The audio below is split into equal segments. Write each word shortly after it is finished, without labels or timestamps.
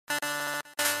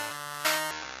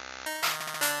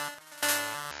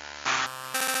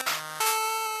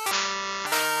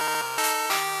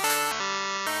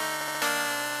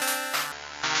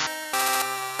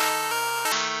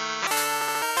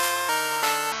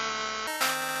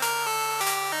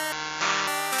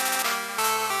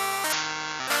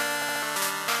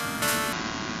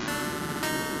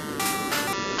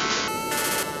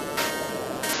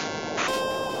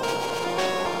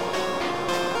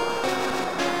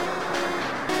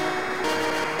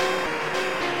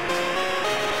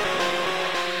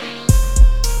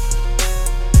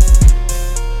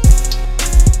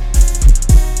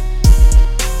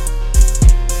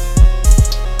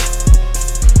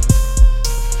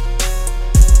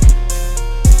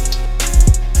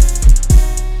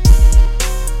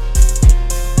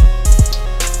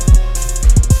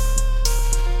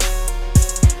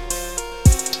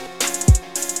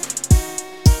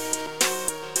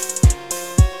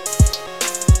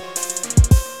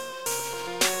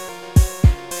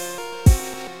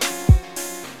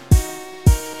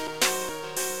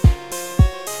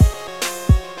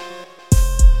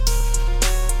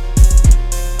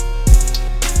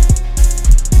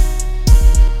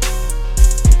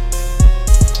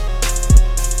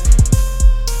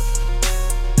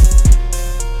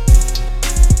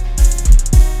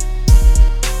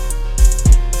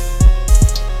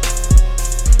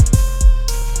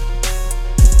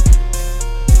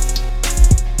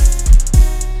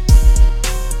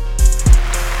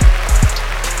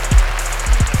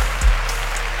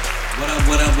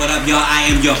Y'all, I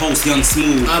am your host, Young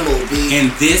Smooth. I'm OB.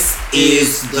 And this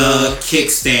is The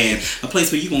Kickstand, a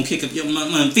place where you gonna kick up your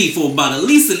feet for about at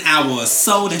least an hour or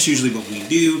so. That's usually what we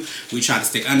do. We try to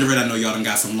stick under it. I know y'all done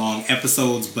got some long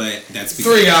episodes, but that's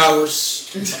because 3 hours.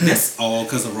 That's all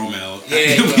because of Romel.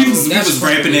 Yeah, we was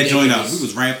ramping that joint up. We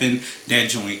was ramping that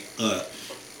joint up.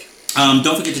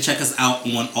 Don't forget to check us out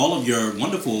on all of your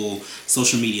wonderful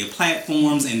social media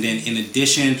platforms. And then in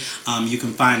addition, you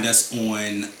can find us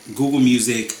on Google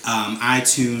Music,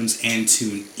 iTunes, and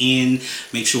TuneIn.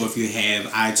 Make sure if you have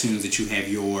iTunes that you have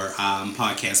your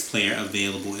podcast player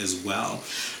available as well.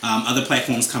 Other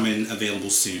platforms coming available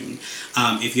soon.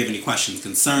 If you have any questions,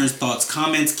 concerns, thoughts,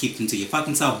 comments, keep them to your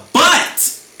fucking self.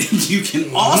 But you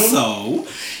can also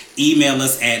email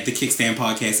us at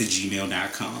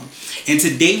thekickstandpodcast@gmail.com. And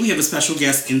today we have a special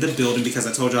guest in the building because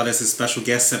I told y'all this is special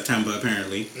guest September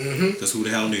apparently. Because who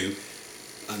the hell knew?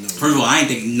 I know. First of all, I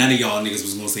didn't think none of y'all niggas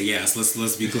was gonna say yes.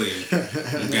 Let's be clear.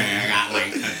 Okay, I got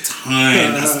like a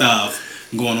ton of stuff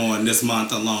going on this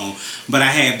month alone. But I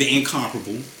have the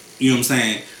incomparable, you know what I'm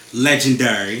saying,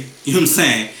 legendary, you know what I'm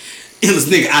saying, illest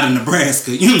nigga out of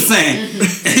Nebraska, you know what I'm saying?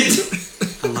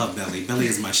 I love Belly. Belly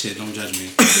is my shit. Don't judge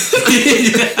me.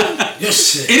 Your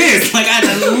shit. It is. Like, I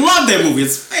love that movie.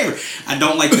 It's favorite. I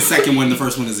don't like the second one. The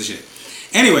first one is the shit.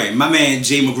 Anyway, my man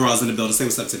Jay McGraw's in the building. Say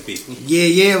what's up to the people.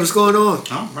 Yeah. What's going on?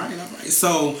 All right.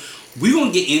 So, we're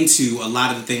going to get into a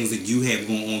lot of the things that you have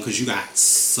going on because you got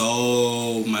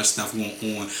so much stuff going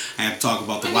on. I have to talk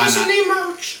about the why not. I need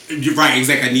merch. You're right,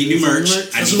 exactly. I need new merch.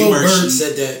 I need new merch. Bird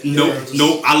said that.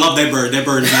 Nope. I love that bird. That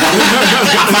bird is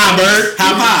high five, bird.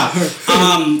 High five.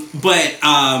 But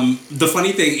the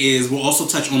funny thing is, we'll also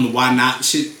touch on the why not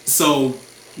shit. So,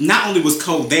 not only was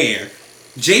Cole there,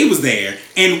 Jay was there,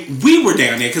 and we were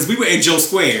down there because we were at Joe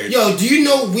Squared. Yo, do you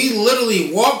know we literally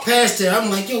walked past there? I'm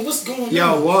like, yo, what's going on?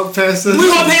 Y'all walked past us. We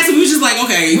walked past and we was just like,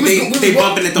 okay, they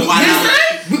bumping at the why not.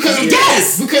 We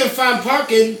couldn't find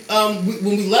parking.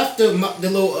 When we left the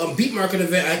little beat market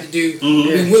event I had to do,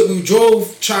 we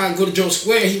drove trying to go to Joe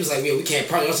Square. He was like, "Yo, we can't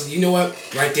park." I said, "You know what?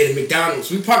 Right there at McDonald's."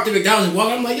 We parked at McDonald's and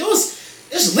walked. I'm like, "Yo, it's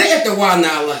lit at the Why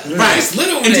Not Live." Right. It's lit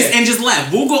over and there. just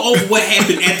left. We'll go over what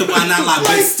happened at the Why Not Live,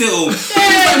 but still,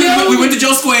 we went to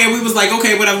Joe Square. We was like,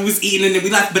 okay, whatever. We was eating and then we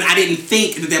left, but I didn't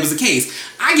think that was the case.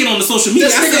 I get on the social media.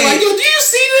 This I nigga say, like, "Yo, do you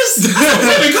see this?"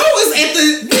 Where Cole is at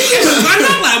the Why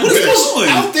Not Live. What is going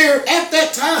on? Out there at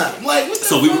that time, like, what the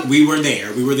So fuck? we were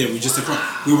there. We were just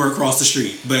we were across the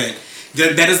street, but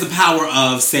that is the power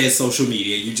of said social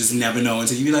media. You just never know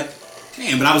until you be like,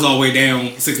 damn, but I was all the way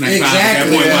down 695 at that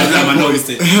point by the time I noticed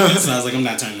it. So I was like, I'm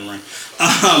not turning around.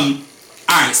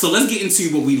 Alright, so let's get into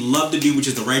what we love to do, which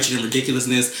is the ratchet and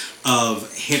ridiculousness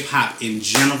of hip-hop in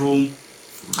general.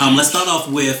 Let's start off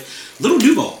with Lil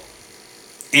Duval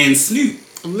and Snoop.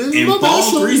 And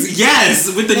Ball Greasy. Yes,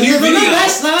 with the new video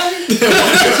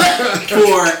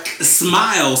for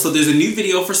Smile. So there's a new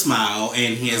video for Smile,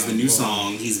 and he has the new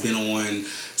song. He's been on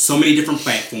so many different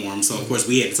platforms. So of course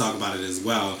we had to talk about it as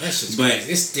well. That's just but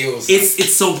crazy. It still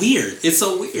it's so weird. It's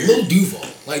so weird. Lil Duval.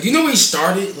 Like, you know when he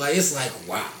started? Like, it's like,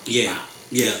 wow. Yeah. Wow.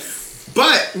 Yeah.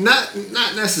 But not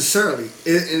necessarily. And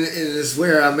it's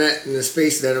where I'm at in the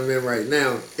space that I'm in right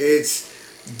now. It's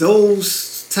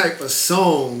those type of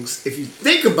songs, if you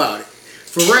think about it,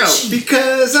 Pharrell,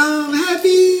 because I'm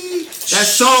happy. That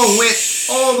song went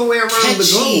all the way around the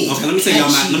globe. Okay, let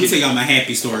me tell y'all my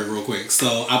happy story real quick.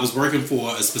 So I was working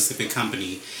for a specific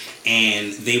company,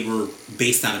 and they were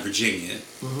based out of Virginia,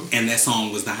 and that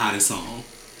song was the hottest song.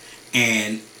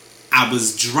 And I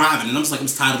was driving, and I was like, I'm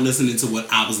tired of listening to what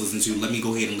I was listening to. Let me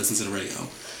go ahead and listen to the radio.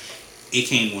 It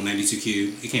came on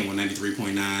 92Q. It came on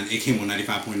 93.9. It came on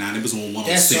 95.9. It was on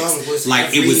 106. That song was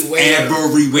like it was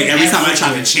everywhere. Every time I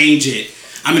tried to change it,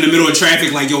 I'm in the middle of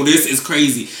traffic. Like, yo, this is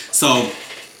crazy. So,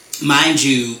 mind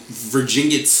you,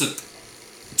 Virginia took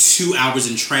 2 hours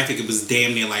in traffic. It was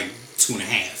damn near like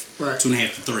 2.5. Right.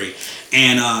 2.5 to 3.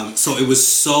 And so it was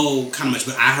so kind of much.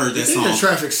 But I heard that song. The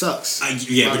traffic sucks.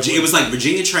 Yeah, it was like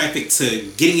Virginia traffic to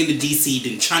getting into DC,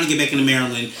 then trying to get back into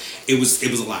Maryland. It was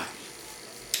a lot.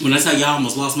 When I tell y'all I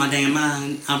almost lost my damn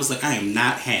mind, I was like, I am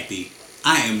not happy.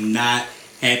 I am not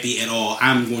happy at all.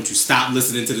 I'm going to stop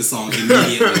listening to the song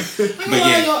immediately. But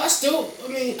yeah,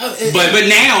 but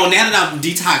now that I've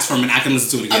detoxed from it, I can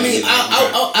listen to it again. I mean,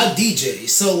 I DJ,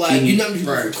 so like you know,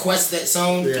 people request that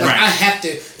song. Yeah. Like, I have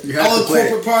to. All the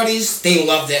corporate parties, they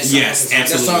love that song. Yes,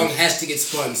 absolutely. That song has to get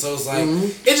spun. So it's like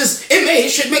it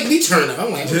should make me turn up.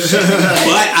 I'm like, oh, shit. But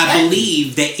I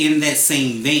believe that in that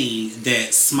same vein,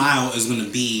 that Smile is going to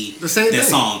be that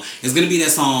song. It's going to be that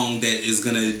song that is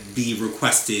going to be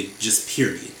requested. Just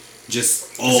period.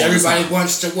 Just all. Everybody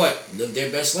wants to live their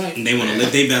best life. And they want to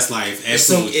live their best life.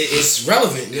 Absolutely. So it's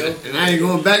relevant, you know. And I ain't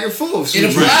going back and forth. It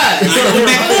applies. I ain't going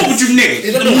back and forth with you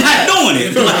niggas. I'm not doing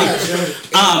it.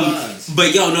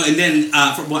 But yo, no, and then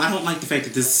I don't like the fact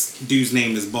that this dude's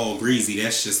name is Ball Greasy.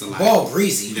 That's just a lie. Ball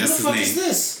Greasy. That's Who the his fuck name. Is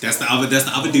this? That's the other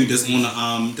dude that's on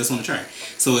the track.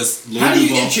 So it's Lord How do you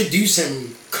Duval. introduce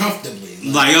him comfortably?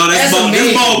 Like, yo, that's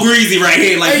Ball Greasy right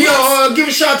here. Like, hey, yo, give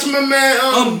a shout to my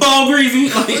man. Ball Greasy.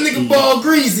 My nigga Ball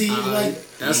Greasy.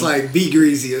 That's like Be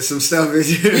Greasy or some stuff.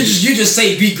 you just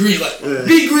say Be Greasy, like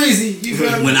Be Greasy. You feel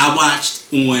me? When I watched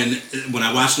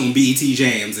on BET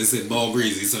Jams, it said Ball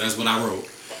Greasy, so that's what I wrote.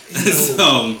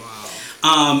 So,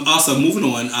 also moving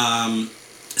on,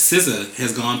 SZA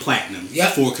has gone platinum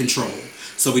for Control.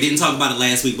 So we didn't talk about it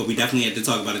last week, but we definitely had to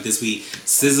talk about it this week.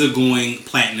 SZA going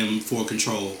platinum for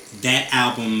Control. That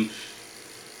album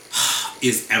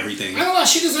is everything. I don't know,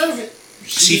 she deserves it.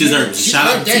 She deserves it. Shout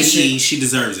out to TDE. She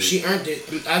deserves it. She earned it.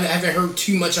 I haven't heard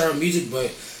too much of her music,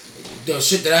 but the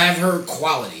shit that I've heard,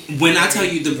 quality. When I tell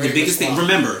you the biggest thing,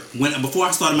 remember, before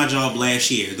I started my job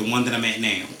last year, the one that I'm at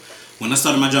now, when I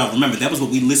started my job, remember, that was what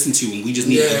we listened to, and we just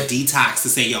needed a detox to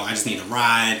say, yo, I just need a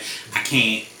ride. I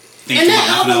can't think about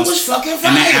nothing else. Was fucking fire.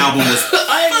 And that album was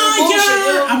fire.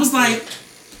 I was like,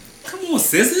 come on,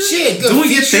 SZA. Shit,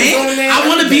 doing your thing. I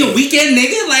want to be a weekend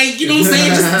nigga. Like, you know what I'm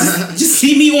saying? just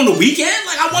see me on the weekend.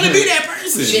 Like, I want to be that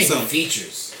person. She had good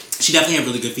features. She definitely had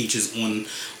really good features on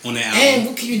that album. And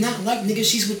what can you not like, nigga?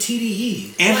 She's with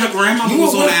TDE. And her grandmama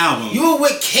was on the album. You were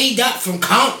with K. Dot from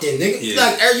Compton, nigga. Yeah.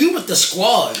 Like, are you with the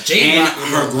squad? And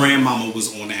her grandmama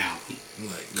was on the album.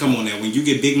 Like, come on now, when you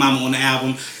get Big Mama on the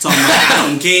album, talking about I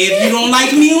don't care if you don't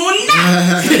like me or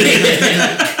not.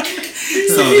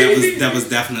 So that was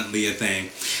definitely a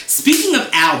thing. Speaking of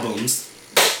albums.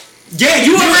 Yeah,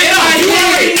 you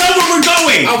already know where we're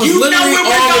going. I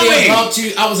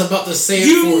was about to say it.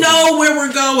 You know where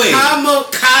we're going.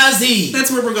 Kamikaze.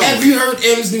 That's where we're going. Have you heard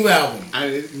M's new album? I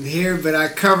didn't hear, but I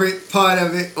covered part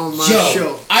of it on my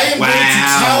show. I am going to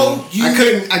tell you.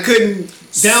 I couldn't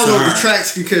download the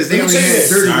tracks because they only had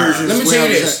 30 versions. Let me tell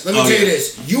you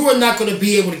this. You are not going to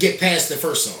be able to get past the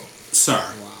first song. Sir.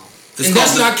 Wow. And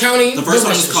that's not counting. The first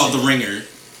one is called The Ringer.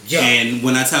 Yeah. And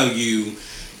when I tell you.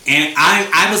 And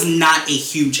I was not a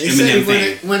huge Eminem fan.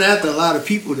 It went after a lot of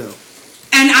people though.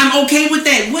 And I'm okay with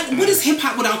that. What is hip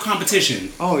hop without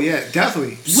competition? Oh yeah,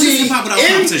 definitely. What is hip hop without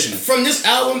competition? From this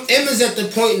album, M is at the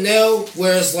point now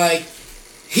where it's like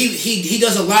he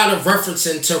does a lot of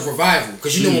referencing to Revival,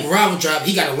 because you know when Revival dropped,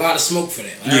 he got a lot of smoke for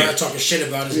that. Like, everybody talking shit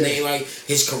about his name, like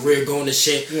his career going to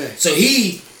shit. Yeah. So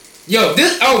this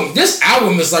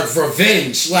album is like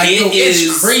revenge. Like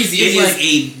it's crazy. It's like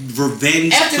a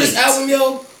revenge. After this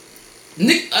album,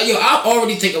 Nick, I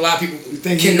already think a lot of people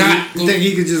cannot. You think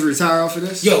he could just retire off of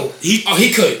this?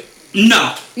 He could.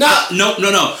 No.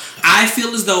 I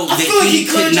feel as though he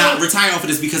could not retire off of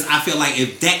this, because I feel like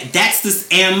if that's this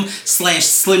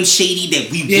M/Slim Shady that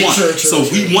we want.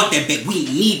 We want that back. We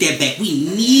need that back. We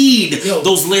need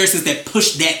those lyricists that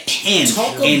push that pen.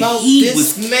 Talk about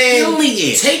this man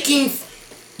taking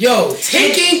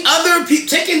other people,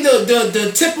 taking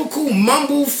the typical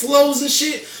mumble flows and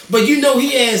shit, but you know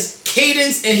he has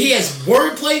cadence and he has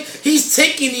wordplay. He's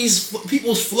taking these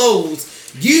people's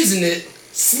flows, using it,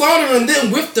 slaughtering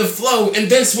them with the flow, and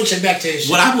then switching back to his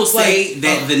shit. What I will say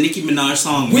that the Nicki Minaj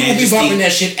song, we will be bumping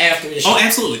that shit after the show. Oh,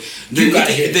 absolutely. The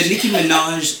Nicki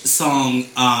Minaj song,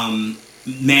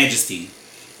 Majesty,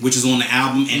 which is on the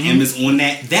album, and M is on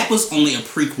that. That was only a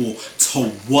prequel to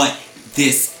what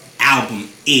this album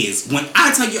is. When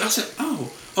I tell you, I said,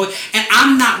 oh. And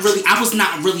I was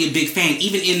not really a big fan,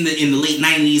 even in the late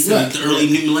 90s and the early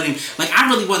new millennium. Like, I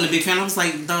really wasn't a big fan. I was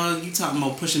like, dog, you talking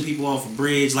about pushing people off a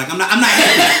bridge? Like, I'm not like,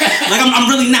 I'm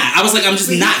really not. I was like, I'm just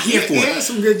not here for it. He had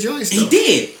some good joints, though. He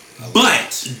did.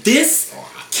 But this,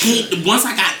 once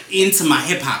I got into my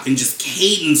hip hop and just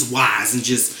cadence wise and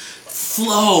just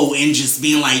flow and just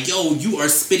being like, yo, you are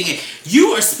spitting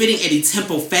at a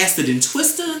tempo faster than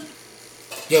Twista.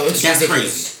 Yo, it's that's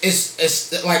ridiculous. crazy.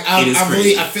 It's like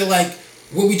I feel like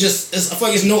what we just. I feel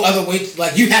like there's no other way.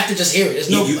 Like you have to just hear it. There's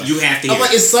no. You have to. I'm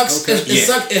like it sucks. Okay. It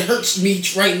sucks. It hurts me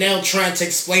right now trying to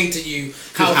explain to you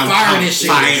how fire this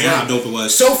shit is. How dope it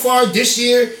was. So far this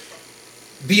year,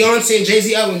 Beyonce and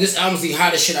Jay-Z album. This album's the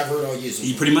hottest shit I've heard all year.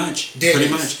 Pretty much. Pretty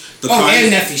much.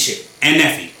 And Neffy shit. And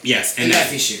Neffy, yes, and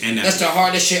Neffy shit. And Neffy. That's the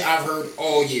hardest shit I've heard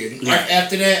all year. Right.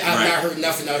 After that, I've not heard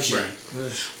nothing else shit.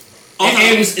 Right.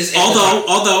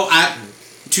 Although I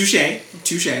touche.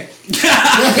 Sorry.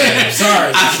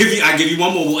 I give you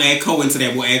one more. We'll add Ko into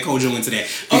that. We'll add Kojo into that.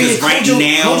 Because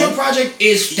now Kojo project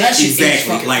is that shit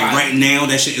exactly is like fire. Right now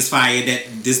that shit is fire. That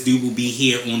this dude will be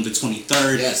here on the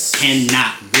 23rd. Yes.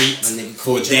 Cannot wait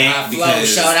for that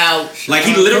because shout out. Like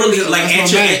he literally like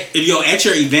at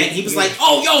your event he was like,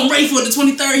 oh yo, I'm ready for the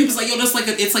 23rd. He was like, yo,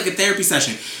 it's like a therapy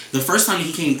session. The first time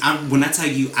he came, when I tell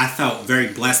you, I felt very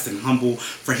blessed and humble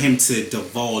for him to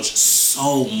divulge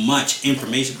so much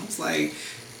information. I was like,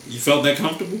 you felt that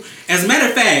comfortable? As a matter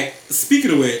of fact,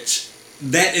 speaking of which,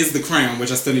 that is the crown,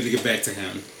 which I still need to get back to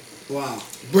him. Wow.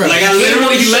 Bro, like I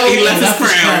literally, he left his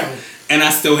crown, and I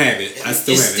still have it.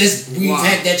 We've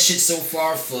had that shit so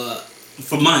far for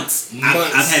months.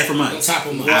 I've had it for months. On top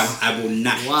of months. I will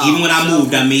not. Wow. Even when I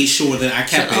moved, I made sure that I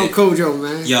kept it. Oh, Kojo,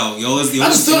 man.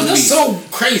 That's so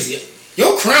crazy.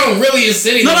 Your crown really is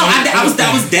sitting. No,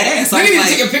 that was dead ass. I need to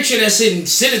take a picture of that shit and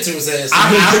send it to his ass.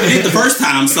 I did the first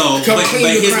time. So, but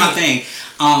here's my thing.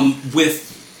 With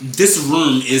this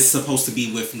room is supposed to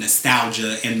be with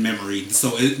nostalgia and memory.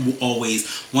 So it will always,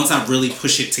 once I really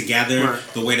push it together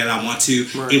the way that I want to,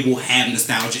 it will have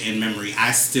nostalgia and memory.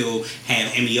 I still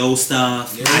have MEO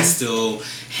stuff. Yeah. I still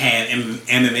have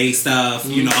MMA stuff.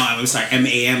 You know, I'm sorry,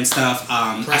 MAM stuff.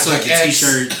 I still have the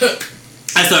T-shirt.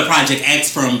 I still have Project X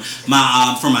from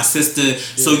my sister.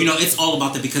 So, you know, it's all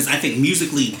about that because I think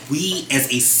musically, we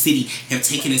as a city have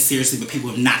taken it seriously, but people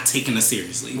have not taken us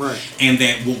seriously. Right. And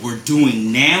that what we're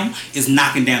doing now is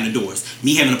knocking down the doors.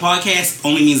 Me having a podcast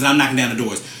only means that I'm knocking down the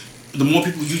doors. The more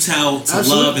people you tell to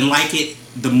love and like it,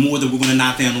 the more that we're going to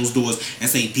knock down those doors and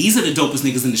say, these are the dopest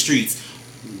niggas in the streets.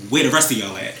 Where the rest of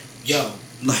y'all at? Yo,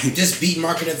 like this beat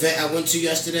market event I went to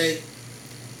yesterday,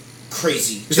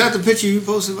 crazy. Is that the picture you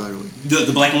posted, by the way?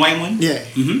 The black and white one? Yeah.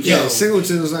 Mm-hmm. Yeah,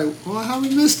 Singleton was like, well, how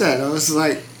we missed that? I was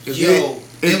like,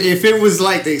 if it was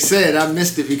like they said, I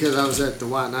missed it because I was at the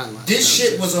Why Not line. This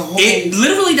shit was a whole...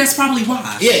 literally, that's probably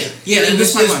why. Yeah. It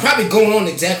was probably going on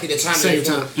exactly the time. Same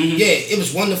time. Mm-hmm. Yeah, it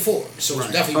was 1 to 4. So it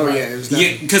was definitely right. Yeah, it was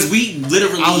definitely... Yeah, because we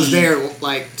literally... I was there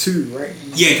like 2, right?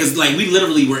 Yeah, because like we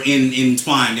literally were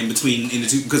entwined in the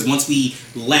two. Because once we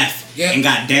left and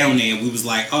got down there, we was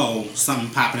like, oh,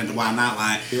 something popping at the Why Not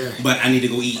line. Yeah. But I need to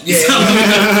go eat. Yeah. So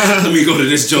let me go to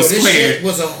this Joe Square. This shit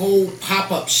was a whole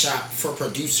pop-up shop for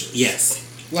producers. Yes.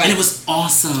 Like, and it was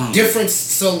awesome. Different,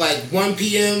 so like 1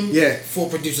 p.m. 4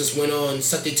 producers went on,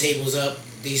 set their tables up,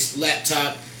 these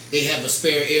laptop, they have a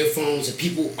spare earphones, and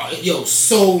people,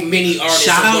 so many artists.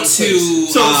 Shout out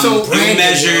to Brand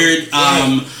Measured,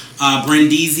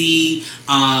 Brindisi,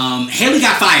 Haley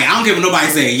got fired. I don't care what nobody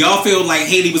say. Y'all feel like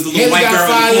Haley was the little white girl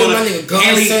in the corner.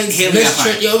 My nigga Haley got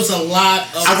fired. It was a lot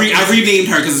of... I renamed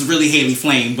her because it's really Haley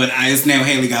Flame, but it's now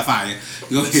Haley got fired.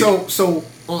 Go ahead. So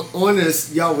on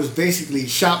this, y'all was basically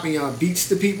shopping y'all beats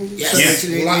to people. Yes. So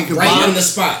they could right on the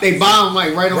spot. They buy them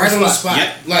like right on the spot.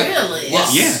 Yep. Like really?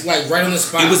 Yes. Yeah. Like right on the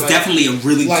spot. It was definitely a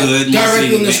really good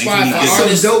directly on the spot.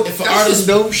 If artists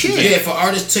dope shit. Yeah, if an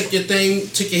artist took your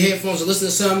headphones and listen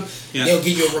to something, they'll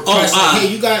give you a request. Like,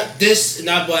 hey, you got this, and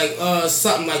I'll be like,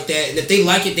 something like that. And if they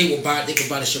like it, they will buy it. They can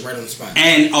buy the shit right on the spot.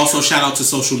 And also shout out to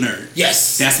Social Nerd.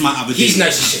 Yes. That's my other He's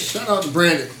nice as shit. Shout out to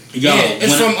Brandon. Yo,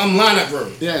 it's from Lineup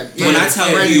Room. Yeah. When I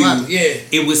tell you,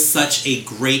 it was such a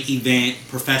great event,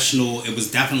 professional. It was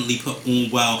definitely put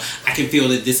on well. I can feel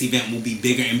that this event will be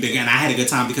bigger and bigger, and I had a good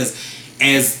time because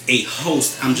as a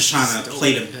host, I'm just trying to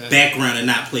play the background and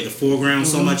not play the foreground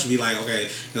so much. And be like, okay,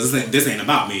 this ain't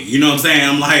about me. You know what I'm saying?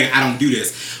 I'm like, I don't do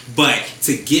this. But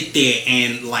to get there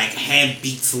and like have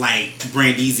beats like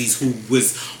Brandeezy's, who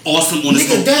was awesome on this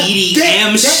whole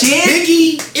EDM shit.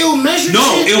 Biggie, Ill Measured.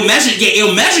 No, Ill Measured. Yeah,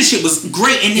 Ill Measured shit was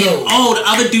great. And then the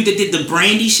other dude that did the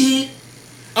Brandy shit.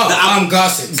 Oh,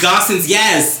 Gossins. Gossins,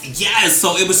 yes.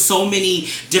 So it was so many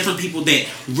different people that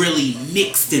really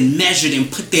mixed and measured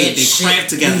and put their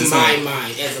craft together. In my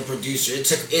mind, as a producer,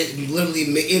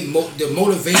 the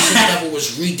motivation level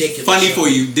was ridiculous. Funny for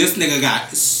you, this nigga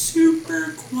got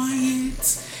super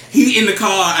quiet. He in the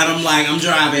car and I'm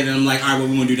driving and I'm like, all right, what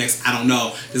we gonna do next? I don't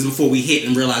know. This is before we hit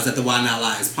and realize that the Wild Not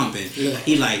Lie is pumping. Yeah.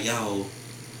 He like, yo,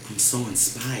 I'm so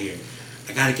inspired.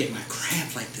 I gotta get my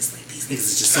craft like this. Like these niggas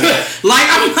is just so like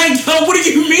I'm like, yo, what do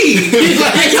you mean?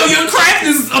 Like, yo, your craft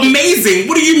is amazing.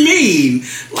 What do you mean?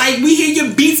 Like we hear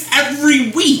your beats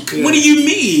every week. Yeah. What do you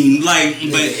mean? Like,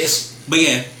 but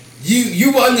yeah.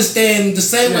 You will understand the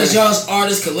same way as y'all's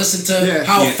artists can listen to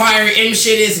how fire M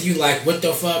shit is, and you like, what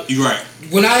the fuck? You're right.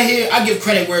 When I give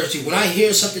credit where it's due. When I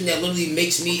hear something that literally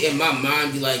makes me in my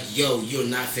mind be like, yo, you're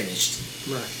not finished.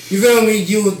 Right. You feel me?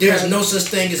 There's no such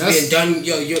thing as being done.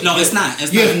 It's not.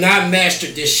 You have not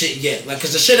mastered this shit yet. Like,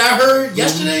 cause the shit I heard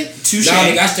yesterday, touche.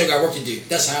 I still got work to do.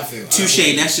 That's how I feel.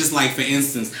 Touche. That's just like, for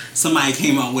instance, somebody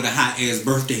came out with a hot ass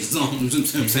birthday song. You know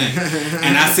what I'm saying?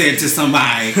 And I said to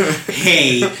somebody,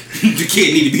 "Hey, the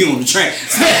kid need to be on the track."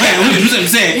 You know what I'm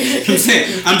saying?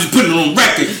 I'm just putting it on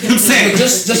record. You know what I'm saying?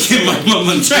 Just get my on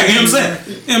the track. You know what I'm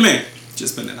saying? Yeah, man.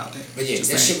 Just putting it out there. But yeah,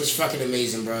 that shit was fucking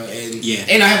amazing, bro.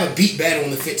 And I have a beat battle on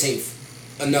the 15th.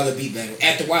 Another beat battle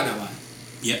at the Wild Not Lie.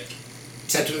 Yep.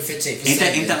 September 15th.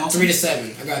 Ain't that awesome? 3 to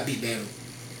 7. I got a beat battle.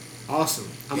 Awesome.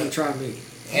 I'm gonna try me.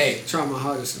 Hey, try my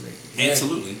hardest to make.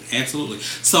 Absolutely.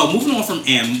 So moving on from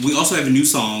M, we also have a new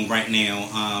song right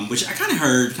now, which I kind of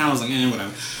heard. Kind of was like,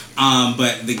 whatever.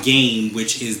 But The Game,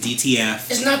 which is DTF.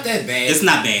 It's not that bad. It's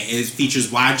not bad. It features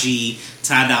YG,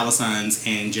 Ty Dolla $ign,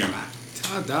 and Jeremiah.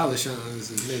 Ty Dolla $ign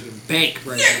is making bank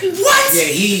right now. What? Yeah,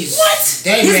 he's... What? His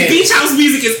beach house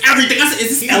music is everything. I said,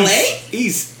 is this LA?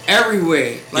 He's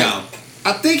everywhere. Like, yo.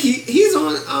 I think he's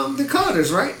on the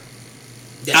Carters, right?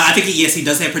 Yes. I think he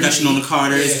does have production on the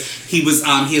Carters.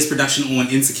 Yeah. He has production on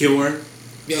Insecure.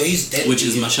 Yo, he's deadly. Which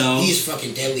is my show. He's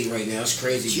fucking deadly right now. It's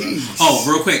crazy, bro. Oh,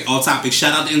 real quick, all topic.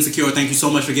 Shout out to Insecure. Thank you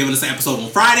so much for giving us an episode on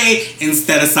Friday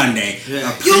instead of Sunday. Yeah.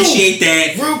 Appreciate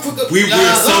that. Real quick,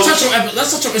 let's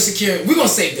touch on Insecure. We're gonna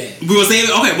save that. We're gonna save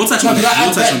it. Okay, we'll touch on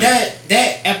that.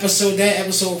 That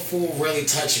episode 4 really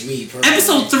touched me. Personally.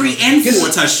 Episode 3 and 4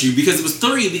 touched you because it was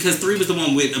 3 because 3 was the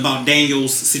one with about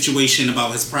Daniel's situation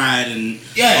about his pride and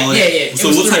all that. So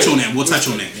we'll touch on that. We'll touch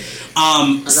on that.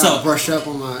 I gotta brush up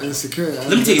on my Insecure. Let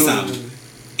me tell you something.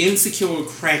 Insecure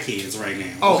crackheads right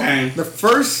now. Oh, okay. The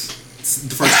first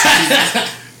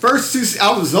two,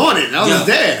 I was on it. I was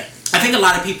there. I think a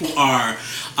lot of people are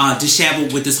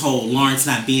disheveled with this whole Lawrence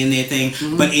not being there thing,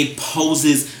 but it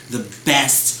poses the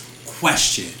best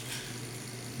question.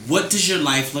 What does your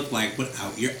life look like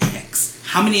without your ex?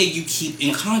 How many of you keep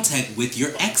in contact with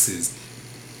your exes?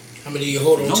 How many do you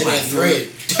hold on to that thread?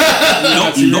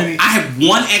 No. I have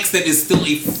one ex that is still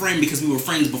a friend because we were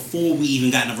friends before we even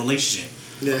got in a relationship.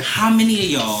 Yeah. How many of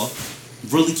y'all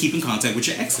really keep in contact with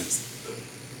your exes?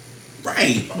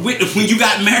 Right. When you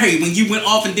got married, when you went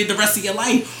off and did the rest of your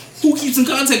life, who keeps in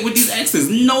contact with these exes?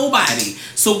 Nobody.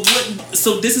 So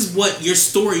this is what your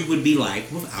story would be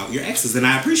like without your exes, and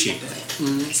I appreciate that.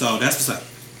 Mm-hmm. So that's what's up.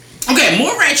 Okay,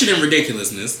 more ratchet and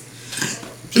ridiculousness.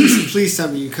 Please tell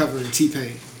me you're covering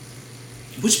T-Pain.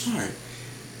 Which part?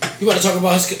 You want to talk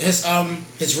about his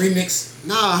remix?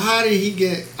 No, how did he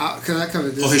get out? Cause I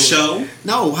covered this. Oh, his show?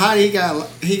 No, how did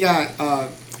he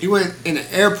went in the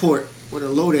airport with a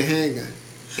loaded handgun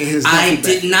in his I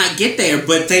did not get there,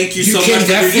 but thank you so much for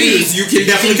the reviews. You can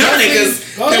definitely cover it because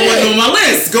that wasn't on my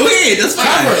list. Go ahead, that's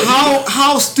fine.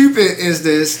 How stupid is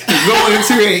this to go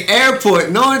into an airport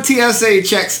knowing TSA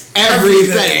checks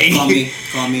everything?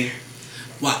 Call me.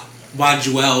 What? Why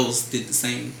Joel's did the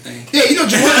same thing. Yeah, you know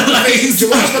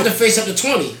Joel's about to face up to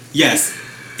 20. Yes.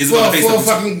 Is about to face up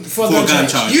for a gun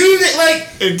charge. You like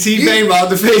and T-Pain about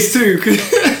to face too.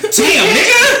 Damn,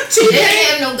 nigga. They didn't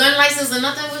have no gun license or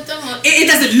nothing with them. It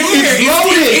doesn't matter. It's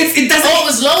loaded. It doesn't. Oh, it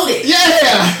was loaded.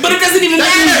 Yeah. But it doesn't even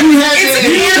matter. It's an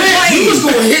airplane. You was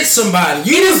gonna hit somebody.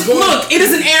 Look, it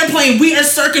is an airplane. We are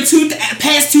circa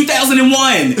past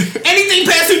 2001. Anything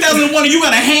past 2001, you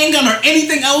got a handgun or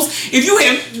anything else, if you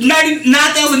have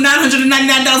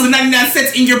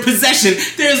 $99,999.99 in your possession,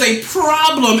 there's a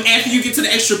problem after you get to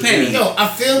the extra penny. Yo, I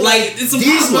feel like it's a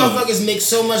these problem. motherfuckers make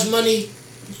so much money.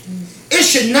 it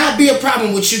should not be a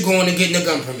problem with you going and getting a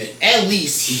gun permit. At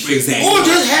least. Exactly. Or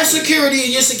just have security,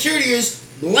 and your security is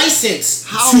licensed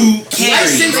to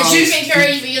carry. But you can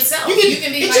carry for yourself. You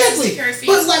can be licensed to carry for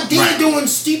yourself. But like they're doing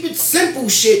stupid, simple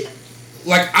shit.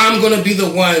 Like I'm gonna be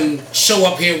the one show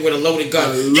up here with a loaded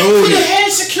gun. You could have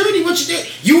had security, but you did.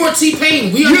 You are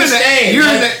T-Pain. We understand.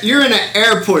 You're in an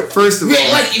airport, first of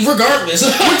all. Like regardless,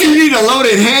 what do you need a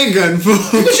loaded handgun for?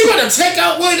 But you gonna take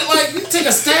out you take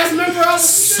a staff member out?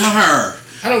 Sir,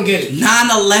 I don't get it.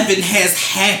 9/11 has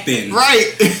happened.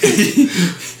 Right.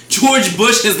 George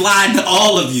Bush has lied to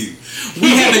all of you. We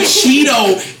have a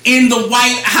Cheeto in the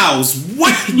White House.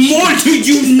 What more do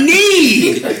you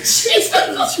need? This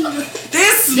That's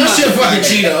your fucking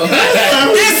Cheeto.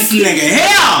 This nigga,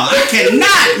 hell, I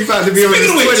cannot. You about to be on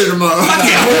his Twitter tomorrow. Fuck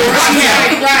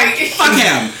him. Right. Fuck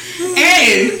him.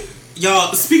 And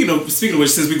y'all, speaking of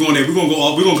which, since we're going there, we're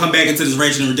gonna come back into this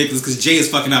Raging and Ridiculous because Jay is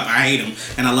fucking up. I hate him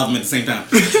and I love him at the same time.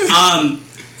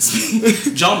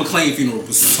 John McClane funeral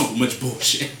was so much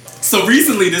bullshit. So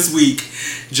recently this week,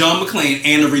 John McClane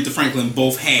and Aretha Franklin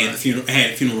both had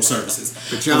funeral services.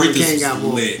 But John McClane got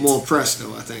more press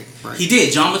though, I think. Right. He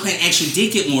did. John McClane actually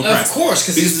did get more press. Of course,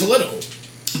 because he's political.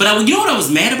 But you know what I was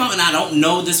mad about, and I don't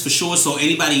know this for sure, so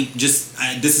anybody this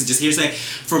is just hearsay.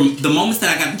 From the moments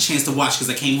that I got the chance to watch, because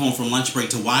I came home from lunch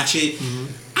break to watch it,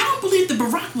 I don't believe that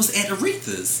Barack was at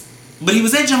Aretha's. But he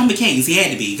was at John McCain's. He had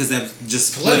to be because that's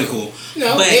just political.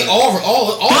 No, but they all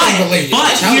related.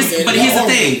 But here's the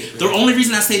thing: the only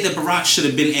reason I say that Barack should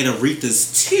have been at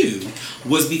Aretha's too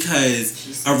was because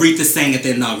Aretha sang at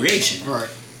the inauguration. Right.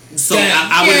 So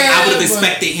I would have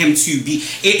expected him to be.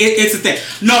 It's a thing.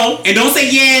 No, and don't say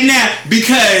yeah now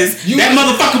because that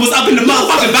motherfucker was up in the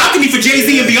motherfucking balcony for Jay-Z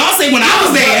and Beyonce when I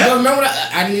was there. But remember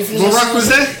I didn't even. Barack was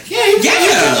there. Yeah.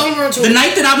 The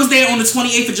night that I was there on the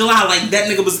 28th of July, like that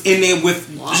nigga was in there with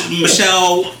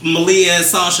Michelle, Malia,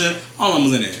 Sasha. All of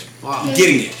them was in there. Wow.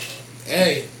 Getting it.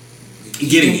 Hey.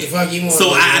 Getting it. So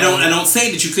I don't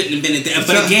say that you couldn't have been at there.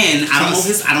 But again, I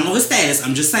don't know his status.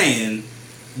 I'm just saying.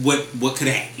 What could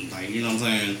have happened? Like, you know what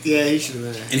I'm saying? Yeah, he should have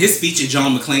been there. And his speech at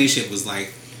John McClane shit was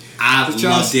like, I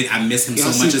loved it. I miss him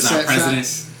so much as our president.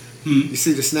 You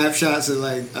see the snapshots of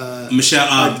like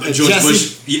Michelle, George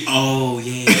Bush. Oh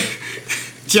yeah.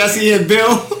 Jesse and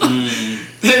Bill.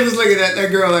 They was looking at that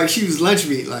girl like she was lunch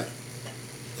meat. Like.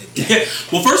 Yeah.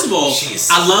 Well, first of all,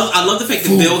 I love the fact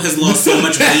that Bill has lost so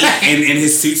much weight and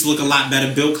his suits look a lot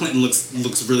better. Bill Clinton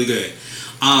looks really good.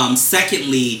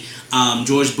 Secondly.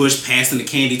 George Bush passing the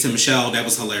candy to Michelle, that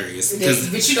was hilarious.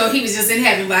 But you know he was just in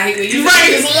heaven by his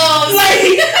right.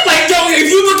 Like yo, if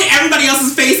you look at everybody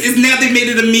else's face, it's now they made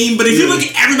it a meme. But if you look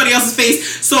at everybody else's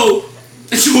face, so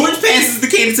George passes the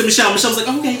candy to Michelle. Michelle's like,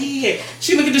 okay, yeah.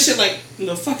 She look at this shit like,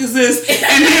 the fuck is this?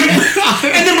 And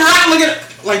then Mariah look at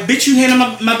like, bitch, you handing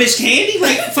my bitch candy?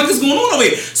 Like, fuck is going on over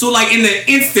here? So like in the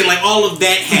instant, like all of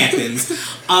that happens.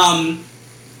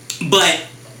 But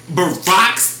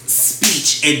Barack's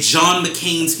speech at John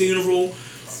McCain's funeral,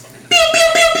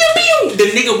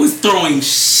 the nigga was throwing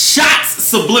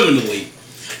shots subliminally.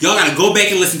 Y'all gotta go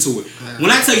back and listen to it.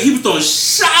 When I tell you he was throwing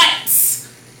shots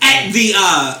at the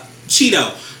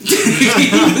Cheeto, he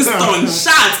was throwing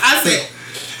shots. I said,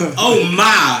 oh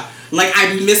my. Like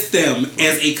I missed them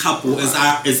as a couple, as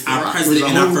our president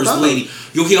and our first lady.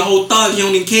 Yo, he a whole thug. He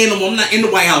don't even care no more. I'm not in the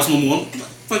White House no more.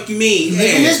 Fuck you mean?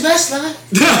 Living his best life.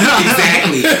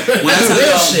 Exactly.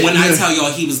 When I tell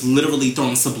y'all, he was literally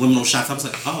throwing subliminal shots. I was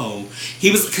like, oh,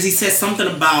 he was because he said something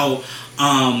about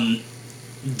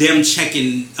them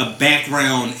checking a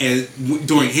background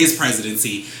during his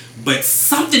presidency, but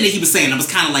something that he was saying, I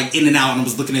was kind of like in and out, and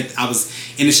I was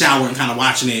in the shower and kind of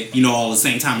watching it, you know, all at the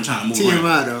same time and trying to move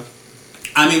around. Though.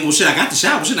 I mean, well, shit, I got the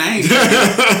shower, shit, I ain't.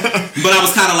 But I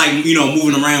was kind of like, you know,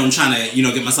 moving around, trying to, you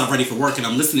know, get myself ready for work, and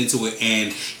I'm listening to it,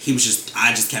 and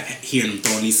I just kept hearing him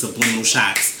throwing these subliminal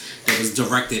shots that was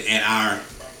directed at our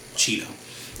Cheeto.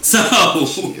 So,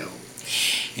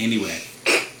 anyway,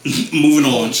 moving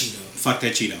on. Cheeto. Fuck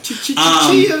that Cheeto.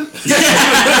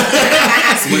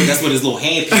 That's what his little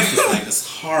handpiece was like. That's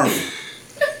horrible.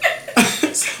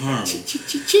 It's horrible.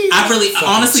 I really,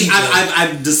 honestly,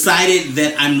 I've decided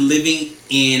that I'm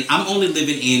only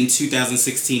living in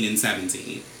 2016 and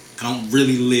 17. I don't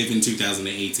really live in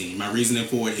 2018. My reasoning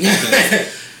for it is because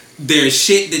there's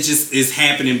shit that just is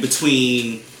happening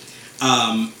between,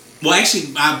 well,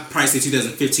 actually, I'd probably say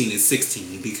 2015 and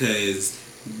 16 because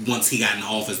once he got in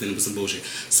office, then it was some bullshit.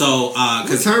 So,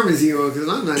 what term is he on? Because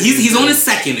I'm not. He's on his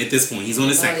second at this point. He's on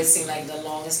his second. It seemed like the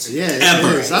longest. Yeah,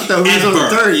 ever. I thought he was on the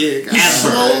third year. He's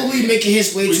slowly making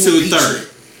his way to third.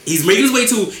 He's making his way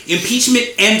to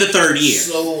impeachment and the third year.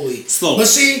 Slowly. Slow. But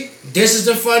see, this is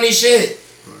the funny shit.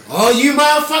 all you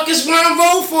motherfuckers want to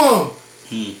vote for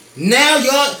him.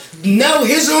 Now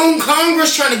his own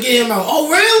Congress trying to get him out. Oh,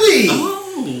 really?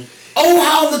 Oh,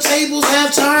 how the tables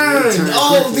have turned.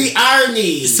 Oh, the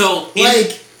irony. So,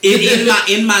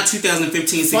 in my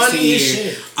 2015-16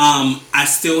 year, I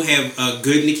still have a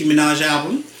good Nicki Minaj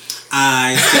album.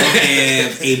 I still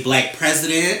have a Black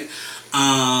President.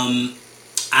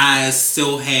 I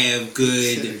still have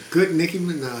good Nicki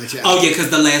Minaj album. Oh yeah, because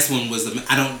the last one was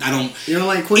I don't. You don't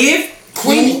like Queen?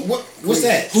 Queen? What's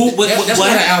that? That's not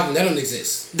an album. That don't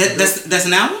exist. That's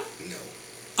an album? No.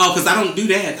 Oh, because I don't do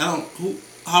that.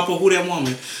 Harper, who that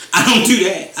woman? I don't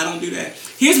do that.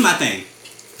 Here's my thing.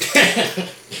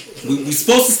 we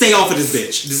supposed to stay off of this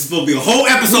bitch. This is supposed to be a whole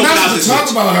episode without this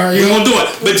bitch. About her. We're gonna do it.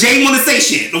 But Jay wanna say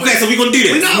shit. Okay, so we're gonna do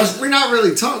this. We're not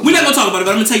really talking. We're not gonna talk about it,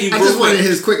 but I'm gonna tell you. I just wanted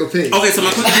his quick opinion. Okay, so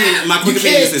my quick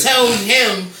opinion is this. Tell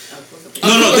him.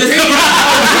 No.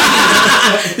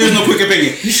 There's no quick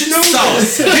opinion. You should know.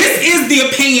 So this is the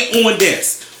opinion on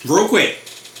this. Real quick.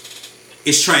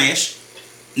 It's trash.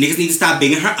 Niggas need to stop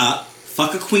bigging her up.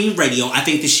 Fuck a Queen Radio. I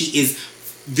think that she is.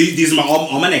 These are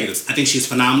all my negatives. I think she's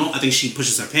phenomenal. I think she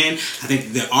pushes her pen. I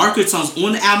think there are good songs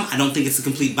on the album. I don't think it's a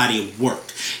complete body of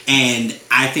work. And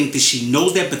I think that she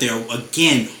knows that, but there are,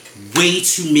 again, way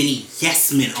too many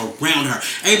yes men around her.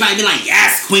 Everybody be like,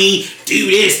 yes, Queen, do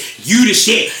this, you the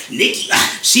shit. Nicki,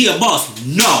 she a boss.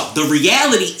 No, the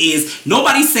reality is,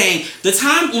 nobody's saying the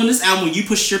time on this album when you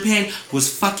pushed your pen was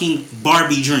fucking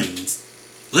Barbie dreams.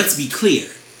 Let's be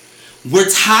clear. We're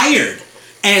tired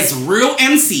as real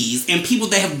MCs and people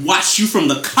that have watched you from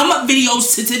the come up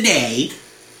videos to today.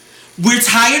 We're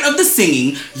tired of the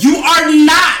singing. You are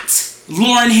not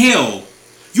Lauryn Hill.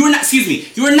 You are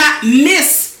not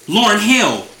Miss Lauryn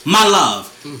Hill, my love.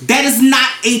 That is not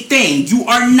a thing. You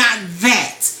are not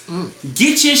that.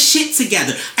 Get your shit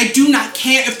together. I do not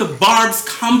care if the barbs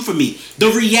come for me. The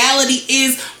reality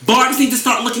is, barbs need to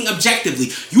start looking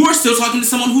objectively. You are still talking to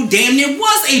someone who damn near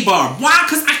was a barb. Why?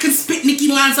 Because I can spit Nicki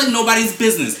lines like nobody's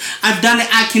business. I've done it.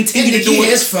 I continue to do it.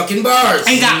 Nicki has fucking bars.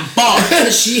 Ain't got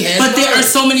bars. She has But bars. there are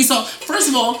so many songs. First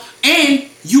of all, and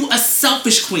you a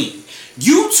selfish queen.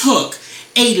 You took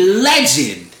a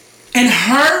legend and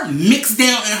her mixed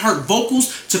down and her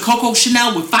vocals to Coco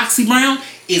Chanel with Foxy Brown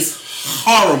is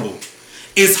horrible.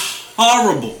 It's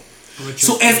horrible.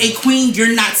 So as a queen,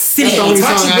 you're not sitting on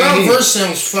Foxy Brown verse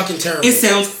sounds fucking terrible. It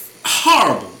sounds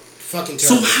horrible. Fucking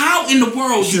terrible. So how in the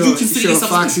world do you consider yourself?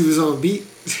 Foxy was on beat?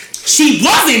 She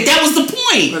wasn't. That was the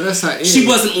point. But that's how she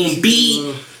wasn't on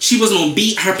beat. She wasn't on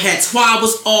beat. Her patois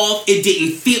was off. It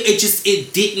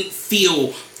didn't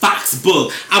feel Fox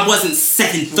Book. I wasn't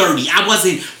 730. I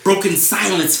wasn't Broken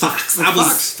Silence Fox.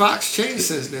 Fox changed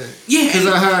since then. Yeah, because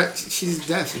I heard she's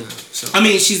deaf now. So. I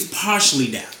mean, she's partially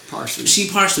deaf.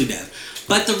 She's partially deaf.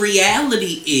 But the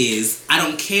reality is, I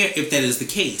don't care if that is the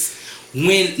case.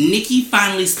 When Nicki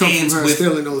finally stands with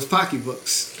stealing those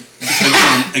pocketbooks.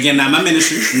 Again, not my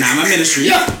ministry.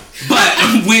 Yeah. But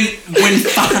when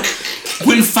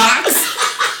Fox.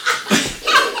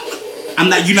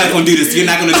 You're not gonna do this. You're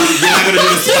not gonna do this.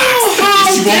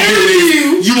 Fox.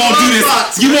 You won't do this.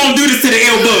 You won't do this to the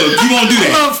L Bug. You won't do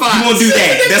that. You won't do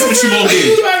that. That's what you won't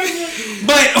do.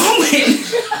 But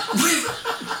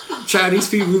Chinese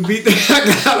people beat the heck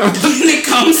out of them. When it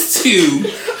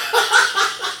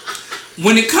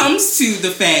comes to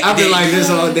the fact I've been like this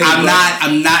all day.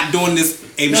 I'm not doing this.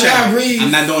 I'm not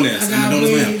doing this. I'm not doing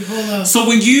this with him. So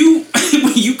when you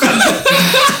come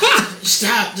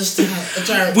Stop.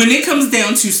 When it comes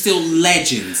down to still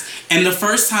legends, and the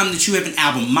first time that you have an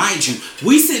album, mind you,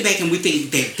 we sit back and we think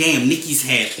that damn, Nicki's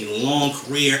had a long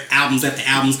career, albums after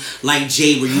albums, like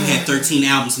Jay, where you had 13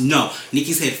 albums. No,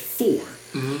 Nicki's had 4.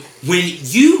 Mm-hmm. When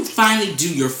you finally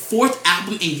do your 4th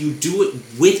album and you do it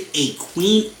with a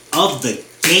queen of the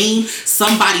game,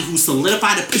 somebody who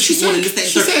solidified a picture on this, that,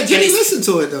 she said Jay listened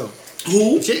to it though.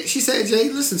 Who? She said Jay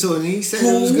listened to it and he said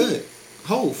it was good.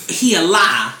 Hov. He a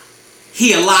lie.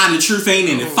 And the truth ain't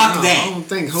in it. Fuck that. I don't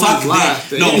think Hov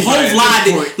lied. No, Hov lied.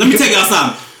 Let me tell y'all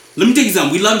something. We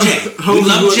love Jay. We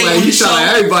love Jay on the show.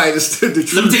 Everybody understood the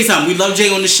truth. Let me tell you something. We love Jay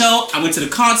on the show. I went to the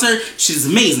concert. She's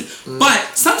amazing.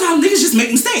 But sometimes niggas just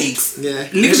make mistakes. Yeah.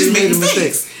 Niggas just make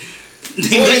mistakes.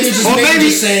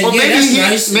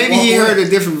 Maybe he heard a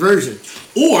different version.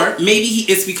 Or maybe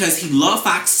it's because he loved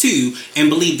Fox too and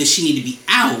believed that she needed to be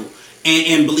out.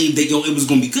 And believe that it was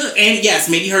gonna be good. And yes,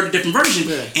 maybe heard a different version.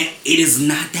 Yeah. And it is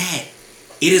not that.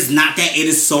 It is not that. It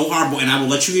is so horrible. And I will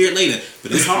let you hear it later.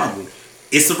 But it's horrible.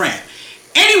 It's a wrap.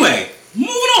 Anyway,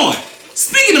 moving on.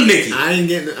 Speaking of Nicki. I'm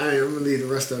gonna leave the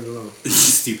rest of it alone.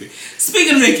 Stupid.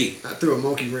 Speaking of Nicki. I threw a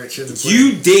monkey wrench in the play.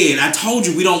 You did. I told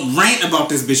you we don't rant about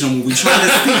this bitch on what we trying to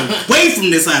stay away from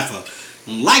this heifer.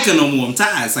 I don't like her no more. I'm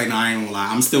tired. It's like, no, I ain't gonna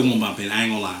lie. I'm still gonna bump it. I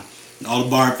ain't gonna lie. All the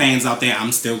Barb fans out there,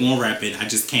 I'm still gonna rap it. I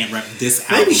just can't rap this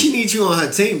album. Maybe she needs you on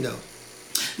her team, though.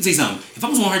 Let me tell you something. If I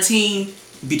was on her team,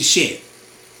 you'd be the shit.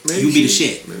 Maybe You'd be the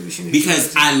shit. Maybe she needs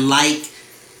because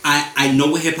I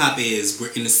know what hip hop is.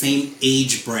 We're in the same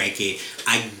age bracket.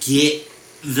 I get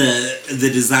the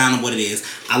design of what it is.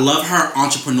 I love her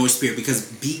entrepreneur spirit because,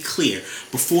 be clear,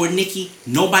 before Nicki,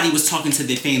 nobody was talking to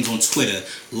their fans on Twitter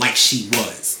like she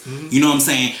was. Mm-hmm. You know what I'm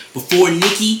saying? Before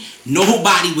Nicki,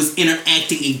 nobody was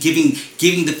interacting and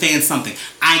giving the fans something.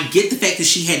 I get the fact that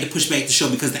she had to push back the show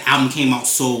because the album came out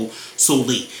so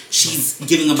late. She's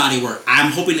giving a body work.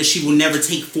 I'm hoping that she will never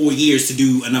take 4 years to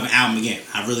do another album again.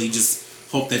 I really just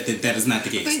hope that is not the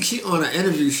case. I think she, on an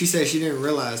interview, she said she didn't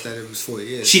realize that it was 4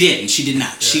 years. She didn't. She did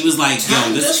not. Yeah. She was like,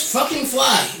 time just fucking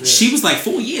fly. Yeah. She was like,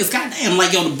 4 years? Goddamn.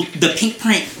 Like, yo, the Pink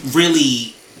Print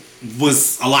really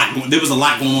was a lot. There was a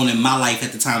lot going on in my life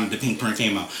at the time that the Pink Print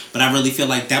came out. But I really feel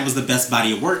like that was the best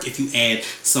body of work if you add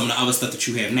some of the other stuff that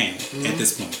you have now at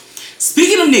this point.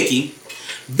 Speaking of Nicki,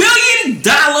 $1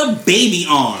 billion baby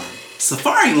arm.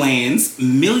 Safari Land's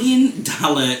 $1 million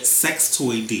sex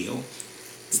toy deal.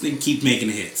 This nigga keep making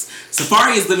the hits.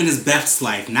 Safari is living his best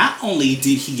life. Not only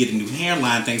did he get a new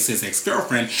hairline thanks to his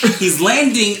ex-girlfriend, he's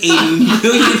landing $1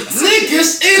 million.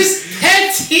 Niggas is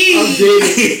petty.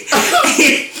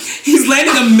 He's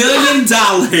landing $1 million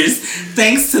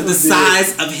thanks to the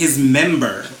size of his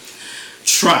member.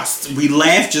 Trust. We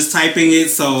laugh just typing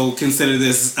it, so consider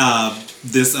this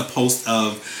a post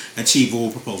of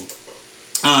achievable proposal.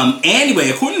 Anyway,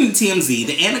 according to TMZ,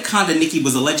 the anaconda Nicki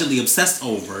was allegedly obsessed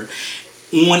over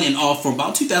on and off for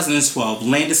about 2012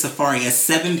 landed Safari a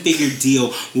 7-figure deal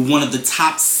with one of the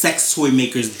top sex toy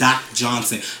makers, Doc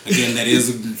Johnson. Again, that is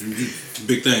a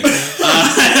big thing.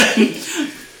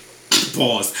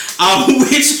 Pause.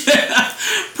 Which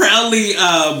proudly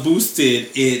boosted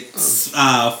its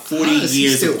 40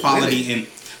 years of quality and.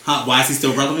 Why is he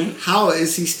still relevant? How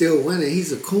is he still winning?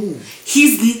 He's a coon.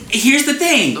 Here's the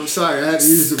thing. I'm sorry, I had to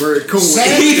use the word coon.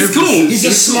 He's coon. He's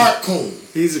a smart coon.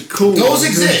 He's a coon. Those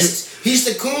exist. He's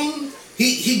the coon.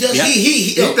 He does.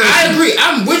 Yep. I agree.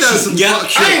 I'm with you.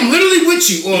 Yep. I am literally with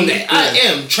you on that. I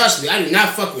am. Trust me. I do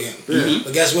not fuck with him. Mm-hmm.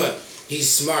 But guess what? He's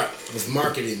smart with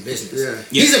marketing business.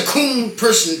 Yeah. He's a coon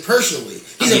person personally.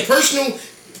 He's a personal.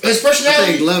 His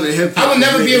personality. I would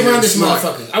never be around this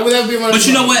motherfucker. I would never be around. But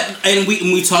you know what? And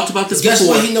we talked about this before. Guess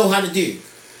what he know how to do?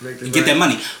 Get that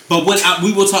money. But what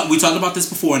we talked about this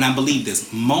before, and I believe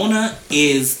this. Mona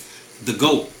is the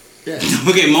GOAT. Yeah.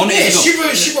 Okay, Mona is the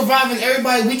GOAT. She reviving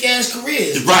everybody weak ass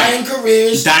careers. Right. Dying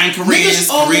careers.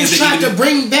 Niggas always tried to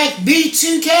bring back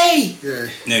B2K. Yeah.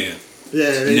 Nigga.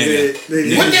 Yeah, they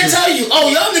did. What they tell you? Oh,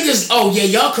 y'all niggas. Oh, yeah,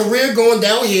 y'all career going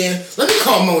down here. Let me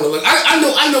call Mona. Look, I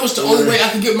know it's the only way I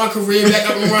can get my career back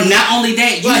up and running. Not only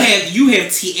that, you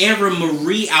have Tierra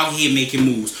Marie out here making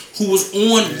moves, who was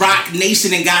on Rock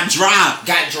Nation and got dropped.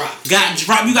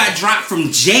 You got dropped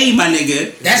from Jay, my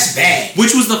nigga. That's bad.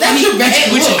 Which was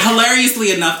which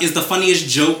hilariously enough is the funniest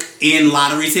joke in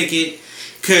Lottery Ticket.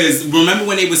 Cause remember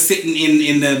when they was sitting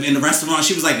in the restaurant,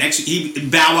 she was like,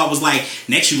 Bow Wow was like,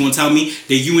 next you gonna tell me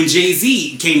that you and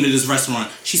Jay-Z came to this restaurant.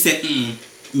 She said,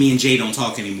 me and Jay don't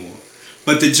talk anymore.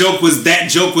 But the joke was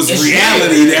it's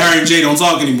reality that her and Jay don't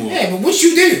talk anymore. Yeah, but what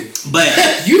you do? But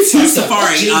to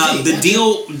Safari,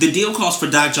 the deal calls for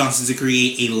Doc Johnson to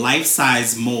create a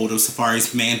life-size mold of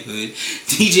Safari's manhood.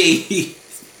 DJ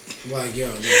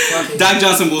Doc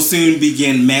Johnson will soon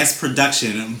begin mass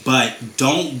production, but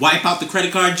don't wipe out the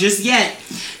credit card just yet.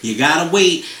 You gotta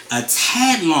wait a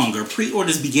tad longer.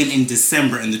 Pre-orders begin in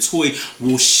December, and the toy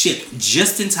will ship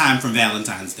just in time for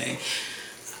Valentine's Day.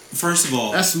 First of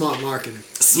all, that's smart marketing.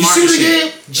 Smart you see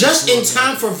shit. Just in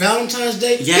time for Valentine's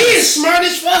Day. Yes. He is smart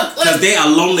as fuck. Because they are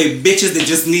lonely bitches that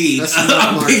just need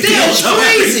a big deal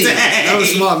crazy. That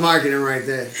was smart marketing right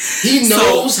there. He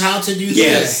knows how to do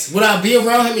this. Would I be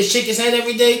around him and shake his hand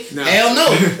every day? No. Hell no.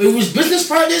 It was business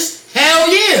partners. Hell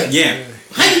yeah. Yeah.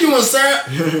 How you doing, sir?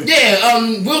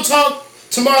 Yeah. We'll talk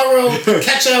tomorrow.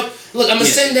 Catch up. Look, I'm gonna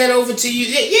send that over to you.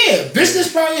 Yeah,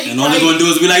 business partner. And all they're gonna do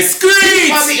is be like, "Screech!" He's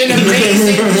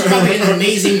probably an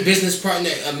amazing business partner,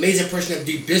 amazing person to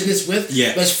do business with.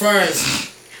 Yeah. But as far as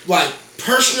like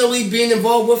personally being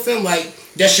involved with him, like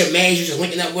that's your man, you just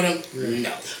linking up with him.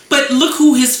 No. But look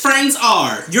who his friends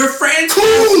are. Your friends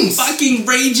Coons. are fucking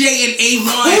Ray J and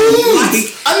A1.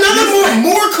 Coons.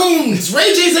 More coons.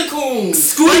 Ray J's a coon.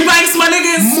 Scooty Bikes, my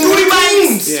niggas. Scooty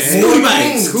Bikes. Yeah. Scooty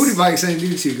Bikes. Scooty Bikes ain't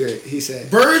do too good, he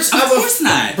said. Birds of course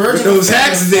not. Birds but those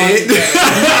hacks did.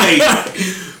 Right.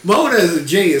 Mona is a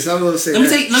genius. I will say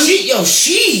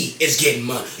she is getting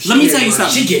money. Let me tell you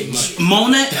something. She getting money.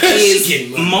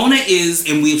 Mona is,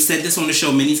 and we've said this on the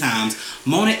show many times,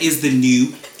 Mona is the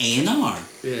new A&R.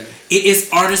 Yeah. It is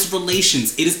artist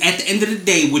relations. It is at the end of the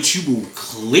day, what you will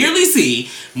clearly see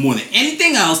more than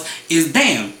anything else is,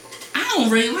 damn, I don't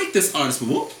really like this artist, but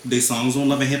whoop, their songs on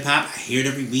Love and Hip Hop. I hear it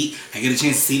every week. I get a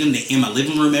chance to see them. They're in my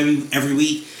living room every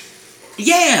week.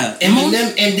 Yeah.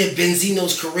 Eminem ended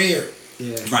Benzino's career.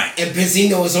 Yeah. Right. And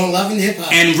Benzino is on Love and Hip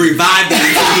Hop. And revived him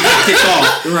until he got kicked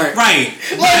off. Right.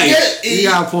 You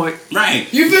got a point. Right.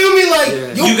 You feel me?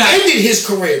 Like, you ended his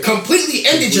career. Completely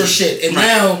ended your shit. And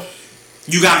now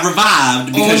you got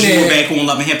revived because you were back on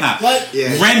Love and Hip Hop.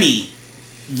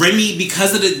 Remy,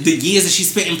 because of the years that she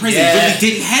spent in prison, really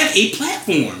didn't have a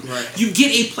platform. Right. You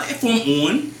get a platform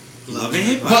on Love and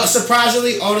Hip Hop. But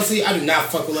surprisingly, honestly, I do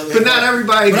not fuck with Love and Hip Hop. But not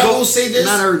everybody. But I will say this.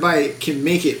 Not everybody can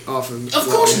make it off of. Of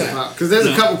course not. Because there's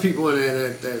a couple people in there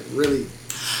that really.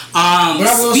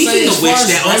 Speaking of which,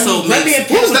 that also makes.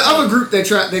 What was the other group that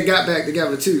got back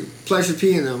together too? Pleasure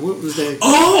P and them. What was that?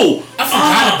 Oh, I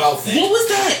forgot about that. What was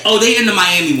that? Oh, they in the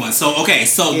Miami one. So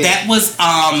that was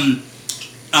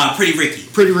Pretty Ricky.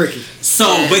 Pretty Ricky. So,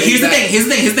 but here's the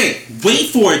thing. Wait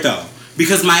for it though.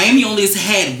 Because Miami only has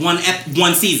had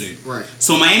one season. Right.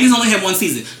 So Miami's only had one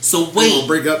season. So wait. They're gonna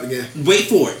break up again. Wait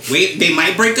for it. They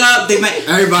might break up. They might.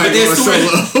 Everybody going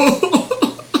solo.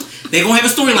 They gonna have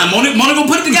a storyline. Mona gonna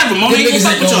put it together. Mona ain't gonna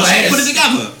fuck with y'all. She gonna put it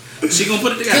together. She gonna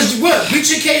put it together. Because what?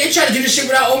 B2K, they try to do this shit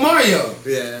without Omario.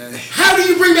 Yeah. How do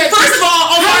you bring back? First of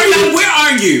all, Omario, where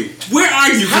are you?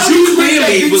 Because you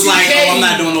clearly was like, oh, I'm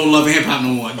not doing no Love and Hip Hop no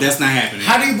more. That's not happening.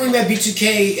 How do you bring back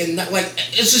B2K and not, like,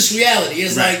 it's just reality.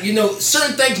 It's like,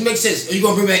 certain things make sense. Are you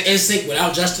gonna bring back NSYNC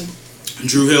without Justin?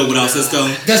 Drew Hill without Cisco.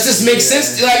 Does this make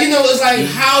sense? Like, it's like,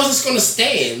 how is this gonna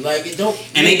stand? Like, it don't.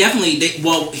 And they definitely.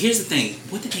 Well, here's the thing.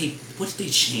 What did they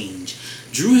change?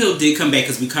 Drew Hill did come back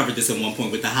because we covered this at one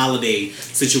point with the holiday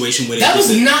situation. Where that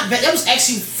was not bad. That was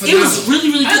actually phenomenal. It was really,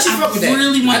 really good. I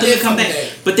really want them to come back.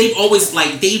 But they've always,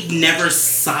 they've never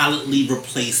solidly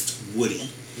replaced Woody.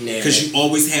 Because you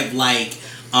always have, no.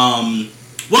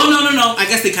 I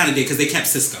guess they kind of did because they kept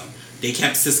Cisco. They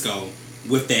kept Cisco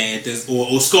with that,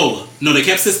 or Scola. No, they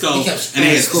kept Cisco. They kept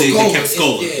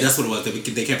Scola. Yeah. That's what it was.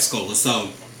 They kept Scola. So,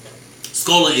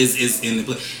 Scola is in the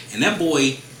play. And that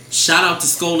boy... Shout out to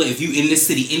Scola. If you in this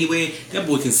city anywhere, that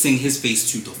boy can sing his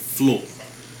face to the floor.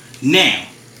 Now,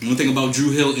 one thing about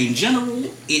Drew Hill in general,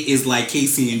 it is like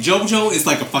Casey and JoJo. It's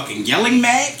like a fucking yelling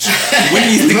match. When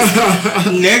these things,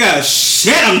 nigga,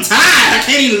 shit, I'm tired. I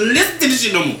can't even listen to this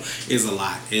shit no more. It's a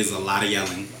lot. It's a lot of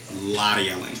yelling.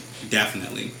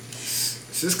 Definitely.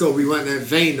 Cisco be wanting that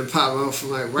vein to pop out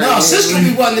from right. No, Cisco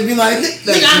be wanting to be like,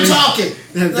 nigga, I'm talking.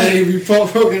 That vein be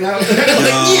poking out.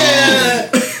 Yeah.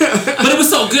 But it was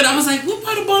so good. I was like, what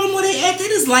part of Baltimore they at?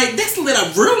 That's lit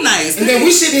up real nice. And then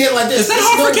we sitting here like this. Is that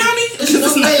Harford County?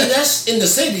 That's in the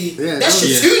city. Yeah, that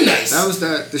shit too nice. That was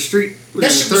the street. That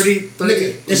shit was 38th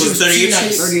Street. That shit was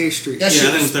 38th Street. That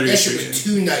shit was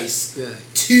too nice. Yeah.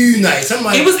 Too nice. I'm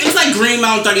like, it was like Green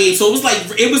Mountain 38, so it was like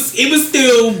it was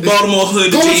still Baltimore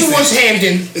hood. Going towards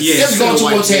Hamden. Yeah, it was going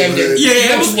towards Hamden.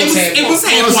 Yeah, it was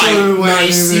half white.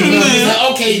 Nice.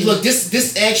 Like, okay, look,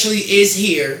 this actually is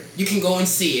here. You can go and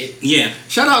see it. Yeah.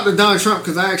 Shout out to Don Trump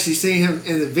because I actually seen him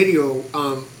in the video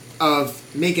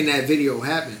of making that video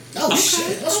happen. Oh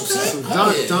shit! That's what's up.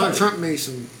 So Don Trump made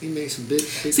some big.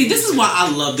 See, this is why I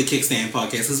love the Kickstand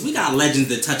podcast because we got legends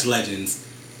that touch legends.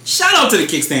 Shout out to the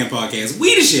Kickstand podcast.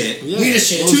 We the shit. Yeah. We the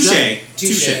shit. Touche.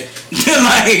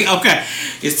 Like, okay,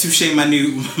 is Touche my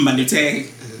new tag?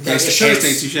 Hashtag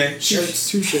Touche. Shirts.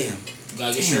 Touche.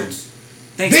 Gotta get shirts.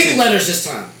 Thanks. Big letters this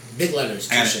time. Big letters.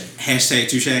 Touche. Hashtag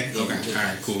Touche. Okay. All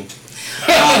right. Cool.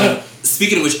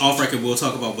 Speaking of which, off record, we'll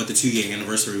talk about what the 2-year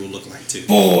anniversary will look like too.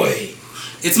 Boy,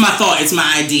 it's my thought. It's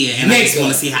my idea, and I just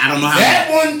want to see how. I don't know how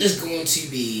that one is going to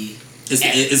be.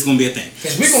 It's going to be a thing.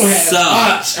 Because we're going to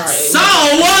have... How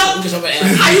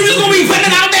you just going to be putting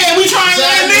it out there and we trying to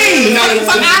let me?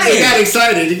 Fuck out of here. You got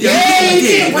excited. You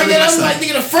can't bring that up. Like,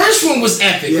 nigga, the first one was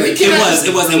epic. Yeah.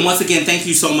 It was. And once again, thank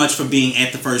you so much for being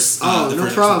at the first... no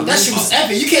problem. That shit was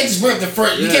epic. You can't just bring up the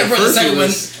first... You can't bring up the second one.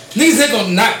 Niggas ain't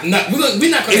gonna knock. We're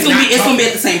not gonna... It's gonna be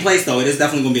at the same place, though. It is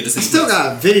definitely gonna be at the same place. I still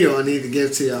got a video I need to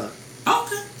give to y'all.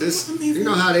 Okay. This, you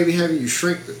know how they be having you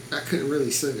shrink it? I couldn't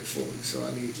really send it for you, so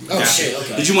I need. Oh shit!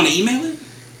 Okay. Did you want to email it?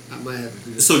 I might have to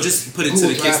do that. So just put it to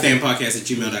the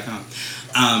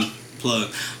kickstandpodcast@gmail.com.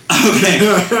 Plug. Okay.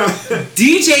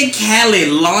 DJ Khaled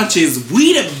launches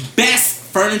We the Best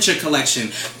Furniture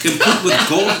Collection, complete with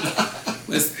gold.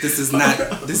 This is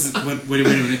not. This is what. Wait.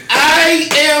 I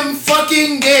am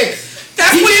fucking dead.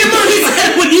 That's what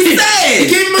he said. He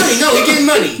getting money. No, he getting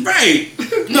money. Right.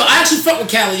 No, I actually fuck with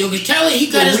Khaled, yo. Cause Khaled, he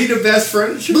got his. We the best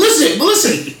furniture. But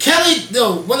listen, Khaled.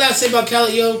 No, what did I say about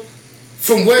Khaled, yo?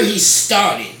 From where he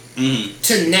started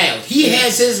to now, he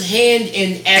has his hand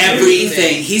in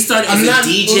everything. He started as a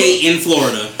DJ in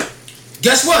Florida.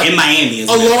 Guess what? In Miami,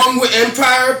 along with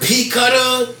Empire, P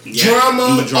Cutter,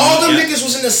 Drama, all them niggas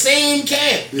was in the same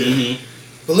camp. Mm-hmm.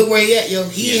 But look where he at, yo.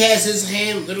 He has his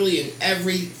hand literally in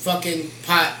every fucking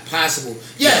pot possible.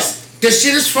 Yes, this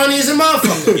shit is funny as a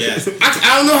motherfucker. Yes.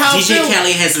 I don't know how DJ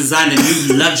Khaled has designed a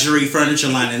new luxury furniture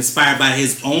line inspired by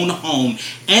his own home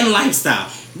and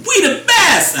lifestyle. We the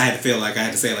best! I had to feel like I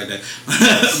had to say it like that.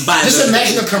 Just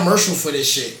imagine a commercial for this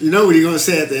shit. You know what you're going to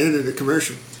say at the end of the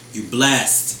commercial? You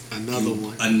blessed. Another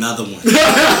one.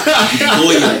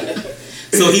 Loyal.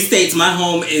 So he states, my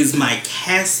home is my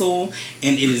castle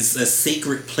and it is a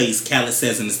sacred place, Khaled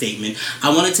says in the statement. I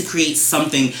wanted to create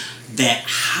something that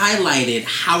highlighted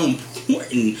how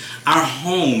important our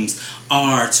homes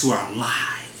are to our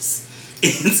lives. I'm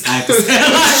just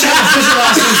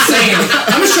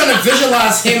trying to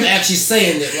visualize him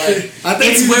saying it. Like, I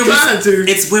think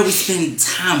it's where we spend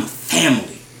time with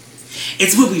family.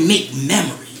 It's where we make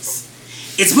memories.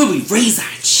 It's where we raise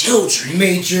our children.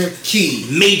 Major key.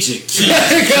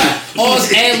 All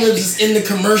his ad-libs is in the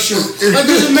commercial. Like,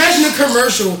 just imagine the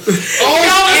commercial. All it's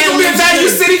gonna be a Value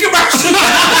City commercial.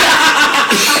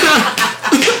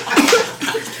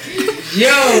 Yo,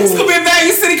 it's gonna be a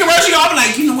Value City commercial. I'm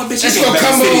like, you know what, bitch? That's gonna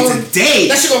come on today.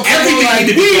 That's gonna come everything on like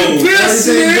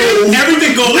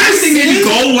everything go. Everything need to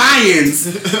go Lions.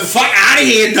 Fuck out of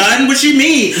here, done. What you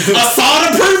mean? Assault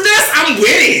to prove this? I'm with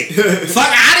it. Fuck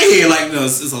out of here. Like, no,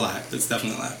 it's a lie. It's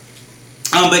definitely a lie.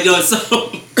 But yo, so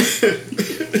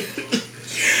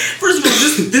first of all,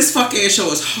 this fucking show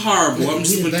is horrible. I'm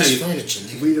just gonna tell you.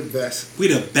 We the best. We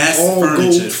the best all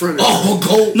furniture. Gold furniture. All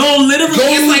gold. No, literally,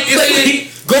 it's like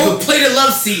gold plated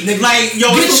love seat, nigga. Like,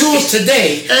 yo, get yours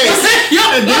today. Hey,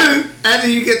 and then after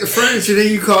you get the furniture,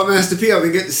 then you call Master P up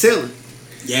and get the ceiling.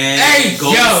 Yeah. Hey,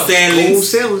 gold ceilings. Gold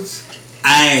ceilings.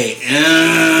 Hey,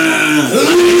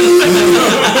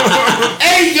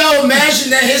 yo,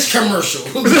 imagine that his commercial.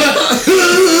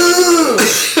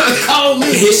 Call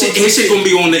me. His shit gonna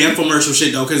be on the infomercial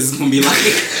shit though, cause it's gonna be late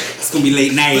night. It's gonna be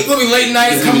late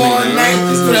night. Come on, night.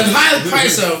 For the high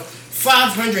price of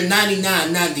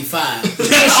 $599.95.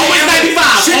 Always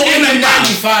 $95.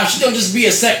 $95. She don't just be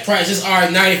a set price. It's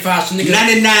 $95. So nigga,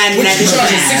 $99.95. What you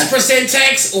charging? 6%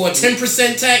 tax or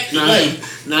 10% tax?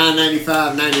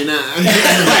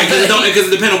 $9.95.99. Right, because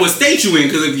it depends on what state you in.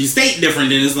 Because if you state different,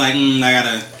 then it's like I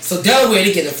gotta. So Delaware,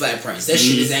 they get a flat price. That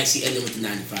shit is actually ending with the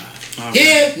 95.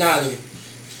 Okay. Nah, nigga.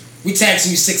 We taxing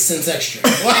you 6 cents extra.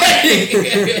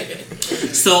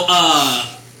 So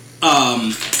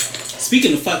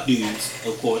speaking of fuck dudes,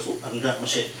 of course. I done dropped my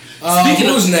shit. Speaking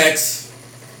who's next?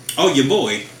 Oh, your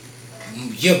boy.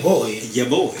 Your boy.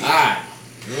 Alright.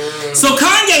 So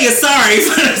Kanye is sorry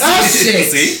for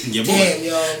shit. See? Your boy. Damn,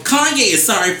 yo. Kanye is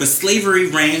sorry for slavery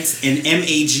rants and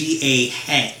MAGA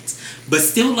hats, but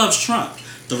still loves Trump.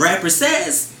 The rapper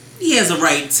says he has a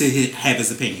right to have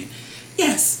his opinion.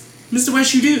 Yes, Mr.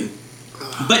 West, you do.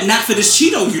 But not for this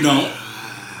Cheeto, you don't.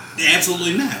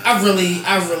 Absolutely not. I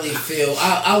really feel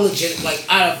I legit like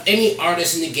out of any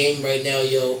artist in the game right now,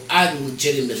 yo, I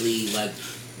legitimately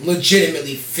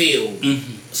feel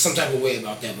some type of way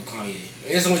about that with Kanye.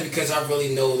 And it's only because I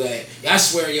really know that. I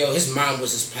swear, yo, his mom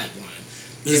was his pipeline.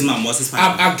 His mom was his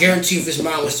pipeline. I guarantee if his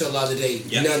mom was still alive today,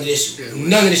 none of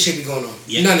this shit be going on.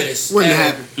 Yep. None of this wouldn't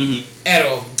happen at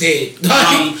all. Dead.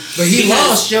 But he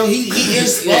lost, yo. He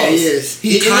is lost. Yeah, he is.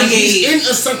 He's in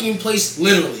a sunken place.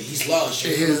 Literally, he's lost.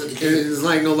 It's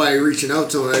like nobody reaching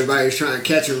out to him. Everybody's trying to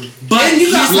catch him. But and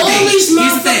you got all these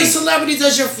motherfucking celebrities.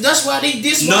 That's why they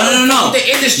diss no.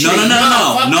 the industry.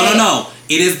 No.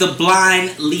 It is the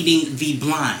blind leading the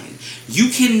blind. You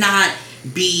cannot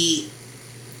be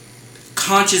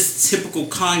conscious, typical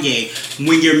Kanye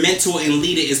when your mentor and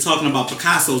leader is talking about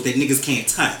Picassos that niggas can't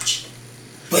touch.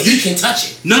 But he can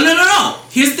touch it. No.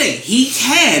 Here's the thing. He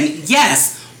can,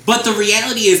 yes, But the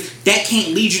reality is that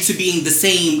can't lead you to being the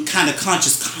same kind of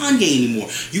conscious Kanye anymore.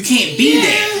 You can't be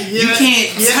that. You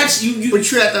can't touch you.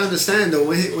 But you have to understand though,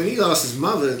 when he lost his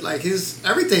mother, like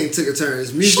everything took a turn.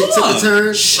 His music took a turn.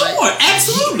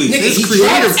 Absolutely. His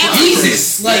creative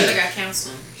Jesus, like I got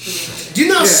counseling. Do you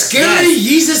know how scary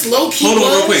Jesus low key was? Hold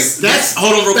on real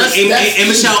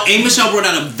quick. Michelle brought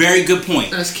out a very good point.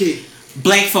 That's key.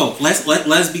 Black folk,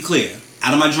 let's be clear.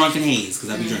 Out of my drunken haze, because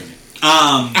I be drinking.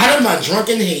 Out of my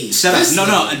drunken haze. Shut up. No,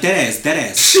 dead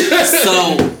ass.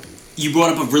 So, you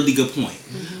brought up a really good point.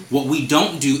 Mm-hmm. What we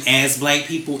don't do as black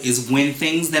people is when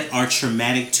things that are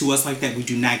traumatic to us like that, we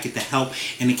do not get the help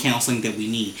and the counseling that we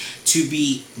need. To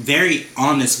be very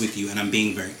honest with you, and I'm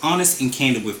being very honest and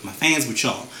candid with my fans, with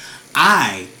y'all,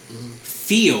 I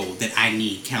feel that I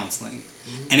need counseling.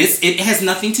 And it has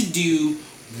nothing to do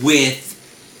with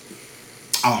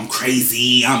I'm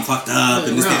crazy, I'm fucked up,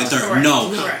 and this, that, and the third. Correct.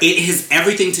 No, Correct. it has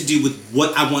everything to do with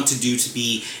what I want to do to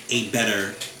be a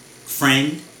better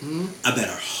friend, a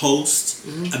better host,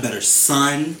 a better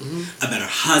son, a better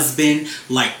husband.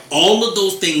 Like, all of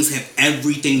those things have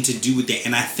everything to do with that.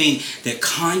 And I think that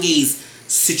Kanye's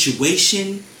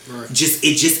situation just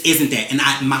isn't that. And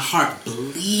my heart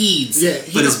bleeds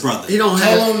for this brother. He don't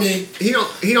have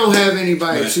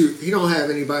anybody to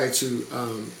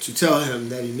tell him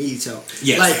that he needs help.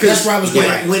 Yes. Like, that's where I was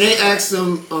going. When they asked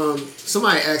him,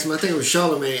 somebody asked him, I think it was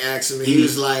Charlamagne asked him, and he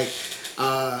was like,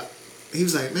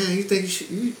 man, you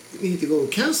think you need to go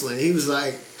to counseling? He was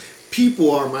like, people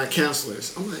are my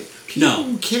counselors. I'm like,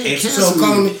 people can't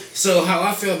counsel me. So how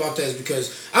I feel about that is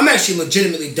because I'm actually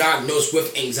legitimately diagnosed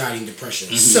with anxiety and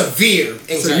depression. Severe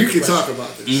anxiety. So you can talk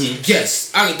about this.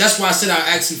 Yes. That's why I said I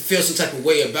actually feel some type of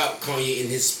way about Kanye in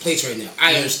his place right now.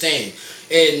 I understand.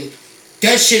 And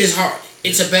that shit is hard.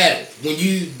 It's a battle. When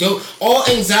you don't, all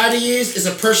anxiety is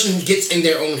a person who gets in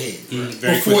their own head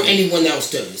before anyone else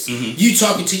does. You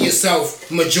talking to yourself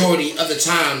majority of the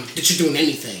time that you're doing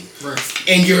anything,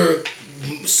 and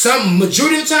some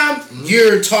majority of the time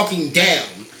you're talking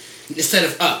down instead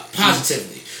of up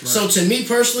positively. So to me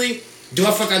personally, do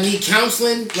I feel like I need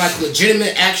counseling, like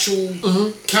legitimate actual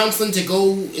counseling to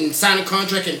go and sign a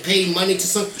contract and pay money to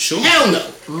some? Sure. Hell no.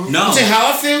 No. You say how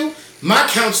I feel. My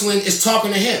counseling is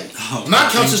talking to him. My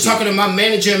counseling is talking to my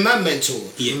manager and my mentor.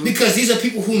 Because these are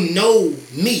people who know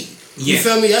me. You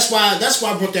feel me? That's why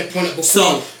I brought that point up before.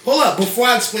 So, hold up, before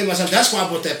I explain myself, that's why I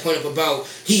brought that point up about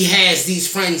he has these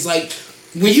friends. Like,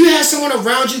 when you have someone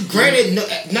around you, granted,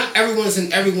 not everyone's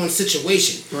in everyone's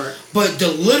situation. Right. But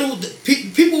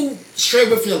people stray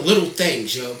away from the little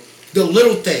things, yo. The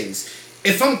little things.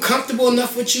 If I'm comfortable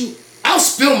enough with you, I'll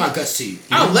spill my guts to you.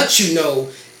 I'll let you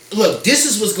know, look, this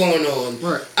is what's going on.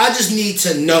 Right. I just need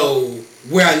to know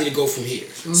where I need to go from here.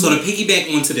 So to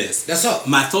piggyback onto this, that's all.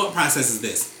 My thought process is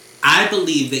this. I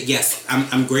believe that, yes,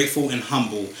 I'm grateful and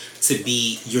humble to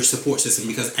be your support system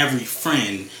because every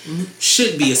friend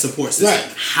should be a support system.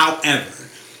 Right. However,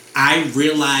 I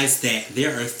realize that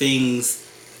there are things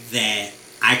that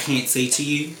I can't say to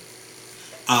you.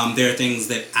 There are things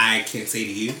that I can't say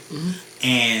to you.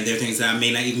 And there are things that I may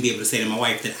not even be able to say to my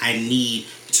wife that I need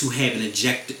to have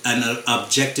an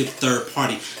objective third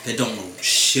party that don't know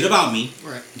shit about me,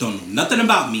 don't know nothing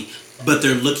about me, but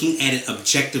they're looking at it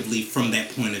objectively from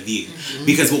that point of view.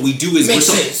 Because what we do is we're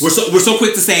so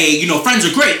quick to say, you know, friends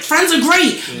are great,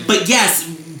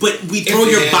 but we throw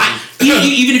your bias,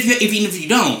 even if you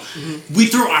don't, we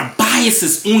throw our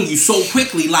biases on you so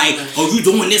quickly, like, oh, you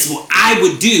doing this, what I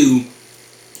would do.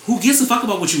 Who gives a fuck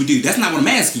about what you would do? That's not what I'm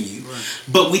asking you.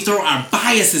 But we throw our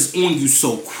biases on you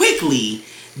so quickly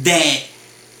that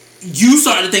you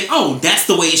start to think, oh, that's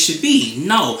the way it should be.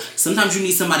 No. Sometimes you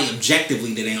need somebody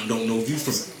objectively that don't know you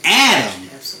from Adam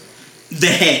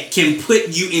that can put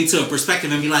you into a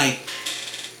perspective and be like,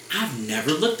 I've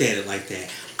never looked at it like that.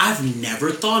 I've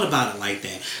never thought about it like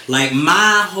that. Like,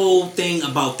 my whole thing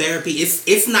about therapy,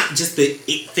 it's not just the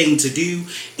thing to do.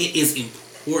 It is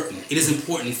important. It is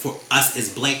important for us as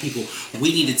black people.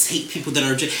 We need to take people that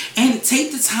are and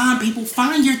take the time, people.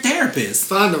 Find your therapist.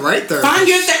 Find the right therapist. Find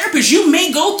your therapist. You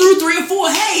may go through 3 or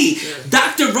 4. Hey,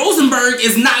 Dr. Rosenberg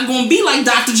is not going to be like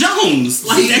Dr. Jones.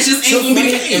 Like, that just ain't going to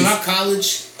be the case. In my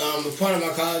college, part of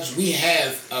my college, we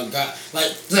have a guy,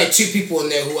 like 2 people in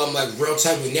there who I'm like real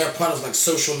tight with. They're part of like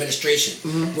social administration,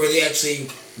 where they actually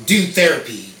do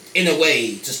therapy in a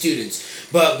way to students.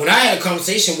 But when I had a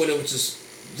conversation with him, which is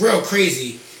real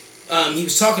crazy, he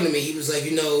was talking to me. He was like,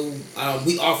 you know,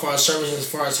 we offer our services as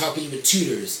far as helping you with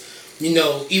tutors. You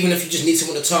know, even if you just need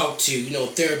someone to talk to, you know,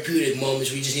 therapeutic moments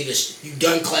where you just need you've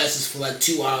done classes for like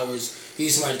 2 hours, you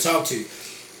need somebody to talk to.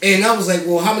 And I was like,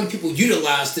 well, how many people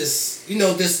utilize this, you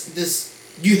know, this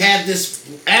you have this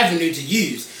avenue to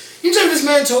use. You know what this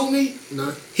man told me?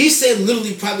 No. He said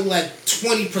literally probably like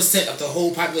 20% of the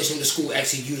whole population of the school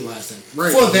actually utilized them.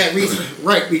 Right. For that reason.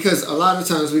 Right, because a lot of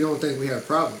times we don't think we have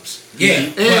problems. Yeah.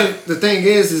 And the thing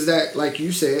is that, like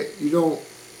you said,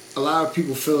 a lot of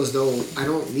people feel as though I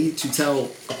don't need to tell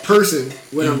a person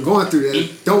what I'm going through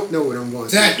that don't know what I'm going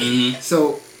through. Exactly.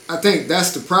 So I think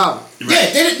that's the problem. Right.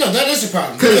 Yeah, that is the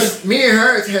problem. Because me and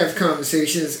her have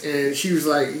conversations, and she was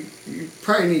like, "You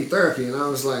probably need therapy," and I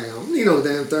was like, "I don't need no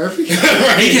damn therapy."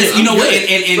 Right. Because you know what?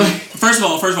 And first of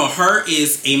all, her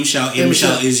is A. Michelle. A.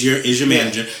 Michelle is your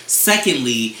manager. Yeah.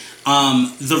 Secondly,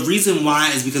 the reason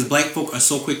why is because black folk are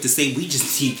so quick to say we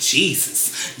just need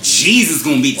Jesus. Jesus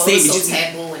gonna be the savior. It's so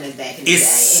taboo in the back in the day. It's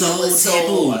so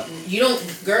taboo. You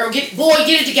don't, girl, get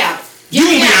it together. You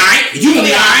gonna be alright. You gonna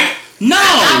be alright. No.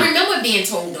 I remember being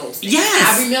told those things.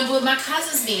 Yes. I remember my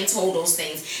cousins being told those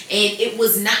things, and it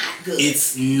was not good.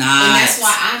 It's not. And that's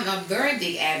why I'm a very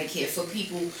big advocate for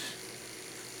people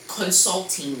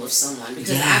consulting with someone,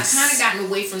 because I've kind of gotten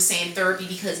away from saying therapy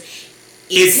because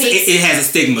it has a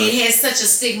stigma. It has such a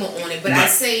stigma on it. But I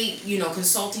say,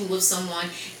 consulting with someone,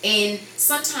 and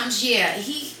sometimes,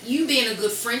 you being a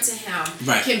good friend to him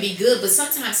can be good, but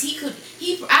sometimes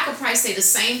I could probably say the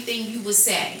same thing you would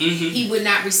say. Mm-hmm. He would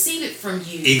not receive it from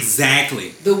you exactly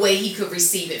the way he could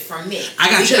receive it from me.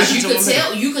 Because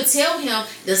you could tell him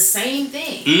the same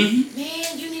thing. Mm-hmm.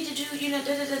 Man, you need to do,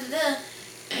 da-da-da-da-da.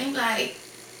 And I'm like,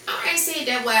 I ain't say it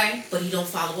that way, but he don't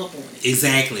follow up on it.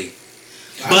 Exactly.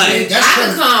 But I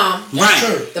can come,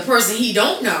 the person he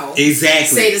don't know,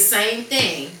 say the same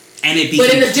thing, and it be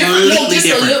but in a different,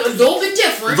 different. A little bit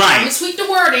different. Right. I'm gonna tweak the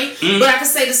wording, but I can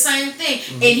say the same thing,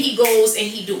 and he goes and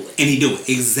he do it.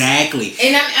 Exactly.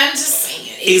 And I'm just saying,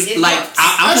 it's like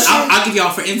I'll give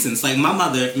y'all for instance, like me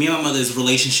and my mother's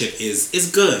relationship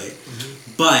is good,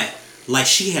 but like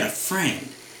she had a friend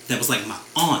that was like my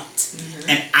aunt,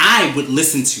 and I would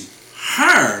listen to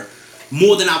her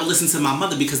more than I would listen to my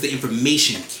mother because the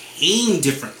information came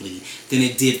differently than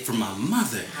it did from my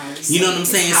mother. You know what I'm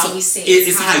saying?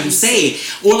 It's how you say it.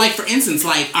 Or like, for instance,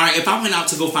 like, all right, if I went out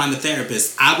to go find a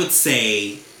therapist, I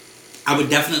would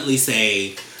definitely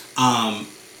say, I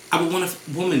would want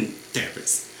a woman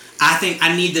therapist. I think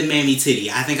I need the mammy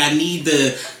titty. I think I need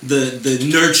the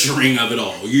nurturing of it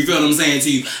all. You feel what I'm saying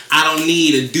to you? I don't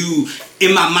need a dude.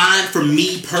 In my mind, for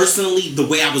me personally, the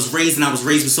way I was raised, and I was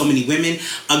raised with so many women,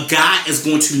 a guy is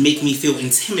going to make me feel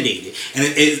intimidated. And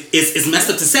it's messed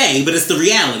up to say, but it's the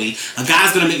reality. A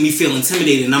guy's going to make me feel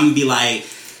intimidated, and I'm going to be like,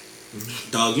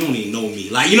 dog, you don't even know me.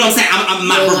 Like, you know what I'm saying?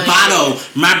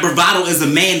 My bravado as a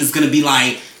man is going to be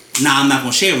like, nah, I'm not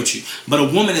going to share with you. But a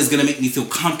woman is going to make me feel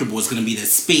comfortable. It's going to be that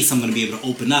space I'm going to be able to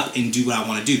open up and do what I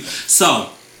want to do.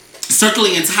 So,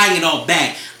 circling and tying it all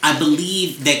back, I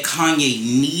believe that Kanye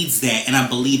needs that, and I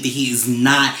believe that he is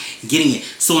not getting it.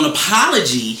 So an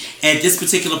apology at this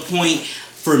particular point,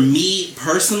 for me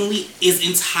personally, is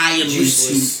entirely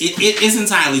it's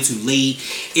entirely too late.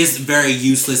 It's very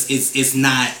useless. It's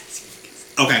not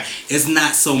okay. It's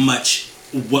not so much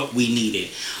what we needed.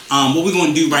 What we're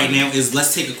going to do right now is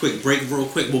let's take a quick break real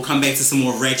quick. We'll come back to some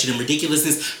more ratchet and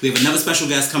ridiculousness. We have another special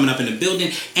guest coming up in the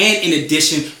building. And in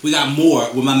addition, we got more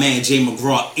with my man Jay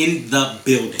McGraw in the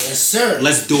building. Yes, sir.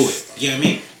 Let's do it. You know what I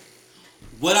mean?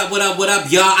 What up,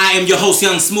 y'all? I am your host,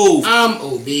 Young Smooth. I'm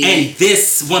OB. And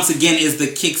this, once again, is the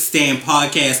Kickstand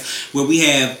Podcast, where we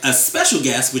have a special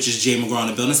guest, which is Jay McGraw in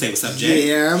the building. Say what's up, Jay.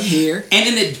 Yeah, I'm here. And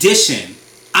in addition,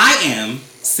 I am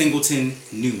Singleton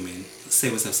Newman. Say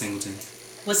what's up, Singleton.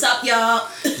 What's up, y'all?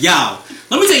 Y'all,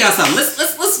 let me tell y'all something.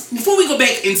 Let's before we go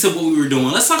back into what we were doing,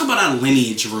 let's talk about our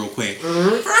lineage real quick.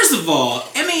 Mm-hmm. First of all,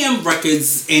 MAM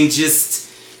Records and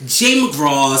just Jay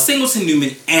McGraw, Singleton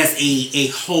Newman as a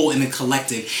whole and a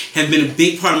collective have been a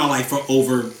big part of my life for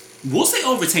we'll say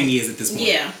over 10 years at this point.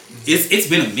 Yeah. It's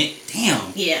been a minute.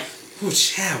 Damn. Yeah. Oh,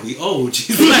 child, we old.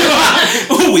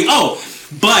 We old.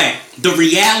 But the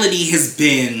reality has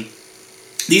been,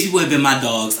 these people have been my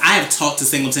dogs. I have talked to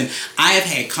Singleton. I have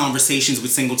had conversations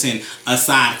with Singleton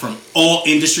aside from all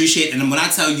industry shit. And when I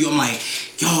tell you, I'm like,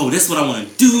 yo, this is what I want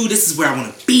to do. This is where I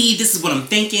want to be. This is what I'm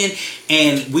thinking.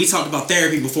 And we talked about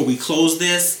therapy before we closed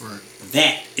this. Right.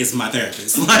 That is my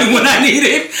therapist. Like, when I need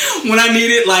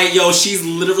it, like, yo, she's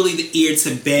literally the ear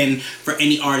to bend for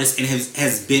any artist and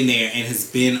has been there and has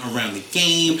been around the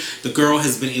game. The girl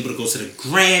has been able to go to the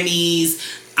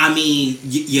Grammys. I mean,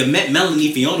 you met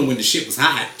Melanie Fiona when the shit was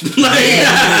hot.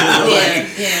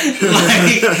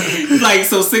 Like,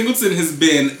 so Singleton has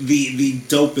been the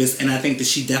dopest, and I think that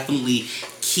she definitely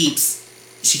keeps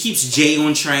Jay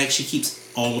on track. She keeps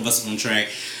all of us on track.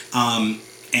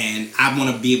 And I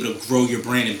want to be able to grow your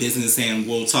brand and business, and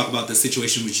we'll talk about the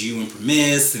situation with you and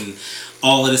Premise and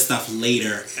all of this stuff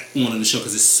later on in the show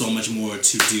because there's so much more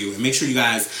to do. And make sure you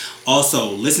guys also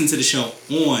listen to the show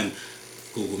on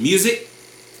Google Music,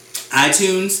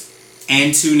 iTunes,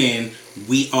 and tune in.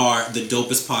 We are the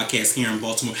dopest podcast here in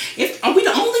Baltimore. Are we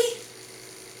the only?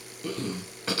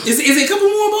 Is it a couple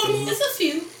more in Baltimore? There's a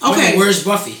few. Okay. Where's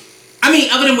Buffy? I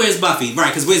mean, other than Where's Buffy,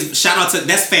 right? Because shout out to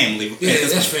that's family. Yeah,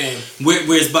 that's family.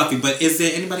 Where's Buffy? But is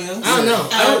there anybody else? I don't know.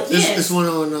 It's one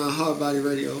on Hard Body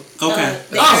Radio. Okay.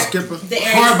 Skipper.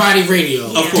 Hard Body Radio.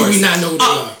 Of course. Do we not know who they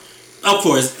are? Of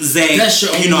course, Zay. That's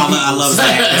your I love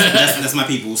Zay. That's my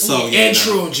people. So yeah. And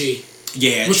True G.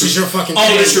 Yeah, which is your fucking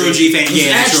family. Oh, the True G fan.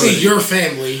 Yeah, it's actually your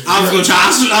family. I was gonna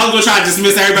try to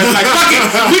dismiss everybody. Like, fuck it,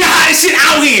 we the hottest shit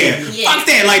out here. Yeah. Fuck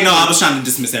that. Like, no, I was trying to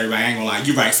dismiss everybody. I ain't gonna lie.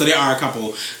 You're right. So there are a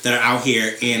couple that are out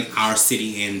here in our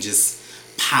city and just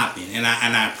popping. And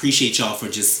I appreciate y'all for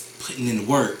just putting in the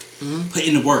work. Put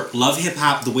in the work. Love hip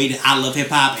hop the way that I love hip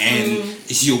hop, and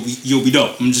you'll be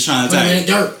dope. I'm just trying to tell you.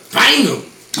 Dirt. Bang them.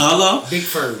 Hello. Big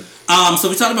Ferg. So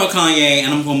we talked about Kanye,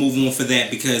 and I'm gonna move on for that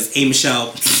because A.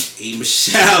 Michelle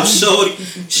showed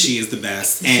she is the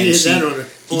best, and she that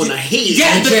on a head.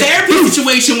 Yeah, the therapy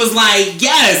situation was like,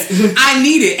 yes, I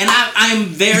need it, and I'm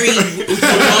very. We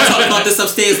talked about this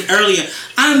upstairs earlier.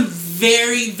 I'm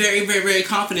very, very, very, very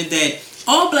confident that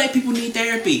all black people need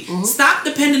therapy. Stop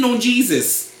depending on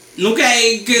Jesus.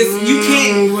 Okay, because you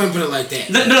can't. You wouldn't put it like that.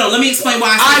 No, let me explain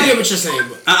why I get what you're saying.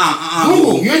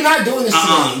 You're not doing this.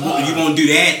 You won't do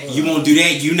that. You won't do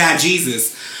that. You're not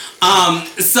Jesus.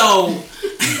 So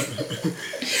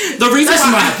the reason that's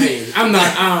why my opinion. I'm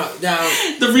not.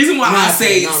 The reason why I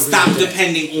say stop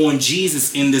depending on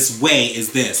Jesus in this way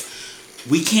is this: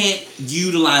 we can't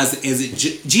utilize it as it.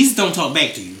 Jesus don't talk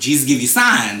back to you. Jesus give you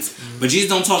signs, but Jesus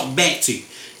don't talk back to you.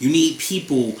 You need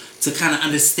people to kind of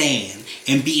understand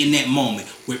and be in that moment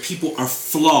where people are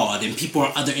flawed and people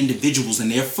are other individuals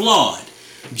and they're flawed,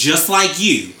 just like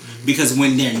you. Because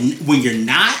when you're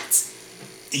not,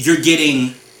 you're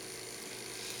getting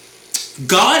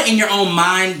God and your own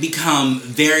mind become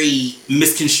very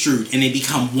misconstrued and they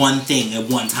become one thing at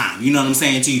one time. You know what I'm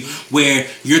saying to you? Where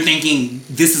you're thinking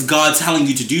this is God telling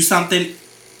you to do something.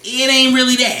 It ain't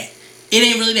really that.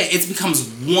 It becomes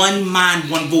one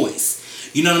mind, one voice.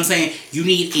 You know what I'm saying? You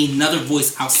need another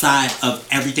voice outside of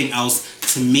everything else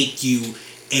to make you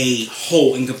a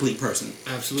whole and complete person.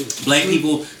 Absolutely. Black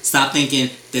people, stop thinking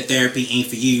that therapy ain't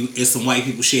for you. It's some white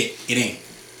people shit. It ain't.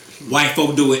 White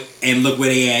folk do it, and look where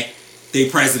they at. They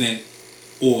president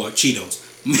or Cheetos.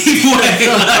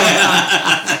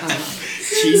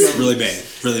 Cheetos. Really bad.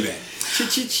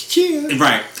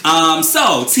 Right.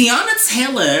 So Tiana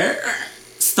Taylor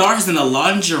stars in a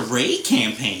lingerie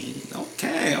campaign.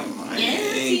 Okay, all right.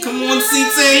 Hey, come on,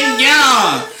 CT.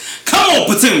 Yeah. Come on,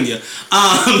 Petunia.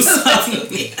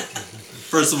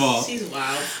 First of all, she's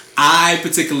wild. I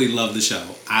particularly love the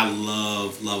show. I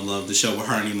love the show with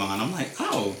her and Iman. I'm like,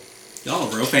 oh,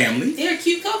 y'all a real family. They're a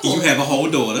cute couple. You have a whole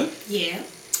daughter. Yeah.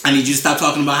 I need you to stop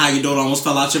talking about how your daughter almost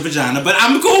fell out your vagina, but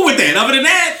I'm cool with that. Other than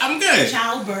that, I'm good.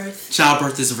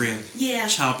 Childbirth is real. Yeah.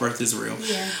 Childbirth is real.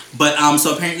 Yeah. But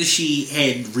so apparently she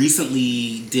had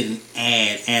recently did an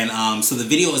ad, and so the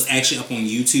video is actually up on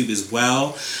YouTube as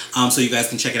well. So you guys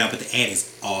can check it out. But the ad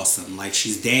is awesome. Like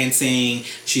she's dancing,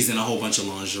 she's in a whole bunch of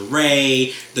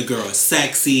lingerie. The girl is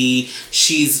sexy.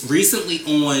 She's recently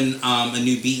on a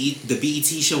new the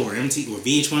BET show or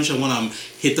VH1 show. One of them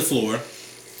Hit the Floor.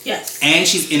 Yes. And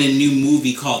she's in a new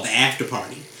movie called The After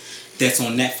Party that's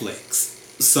on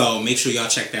Netflix. So make sure y'all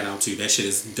check that out too. That shit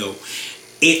is dope.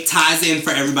 It ties in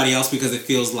for everybody else because it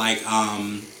feels like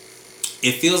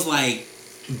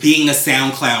being a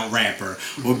SoundCloud rapper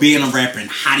or being a rapper, and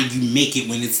how do you make it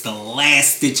when it's the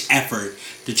last ditch effort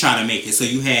to try to make it. So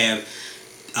you have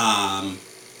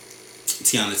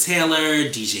Tiana Taylor,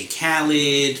 DJ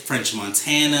Khaled, French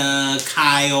Montana,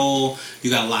 Kyle.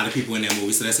 You got a lot of people in that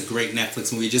movie, so that's a great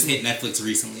Netflix movie. It just hit Netflix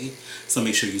recently, so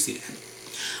make sure you see that.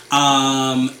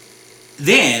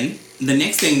 Then, the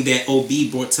next thing that OB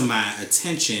brought to my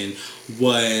attention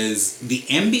was the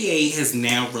NBA has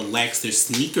now relaxed their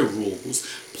sneaker rules.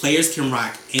 Players can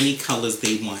rock any colors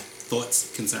they want.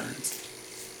 Thoughts, concerns?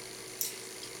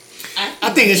 I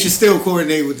think it should still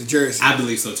coordinate with the jersey. I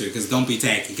believe so too, because don't be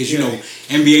tacky. Because you know,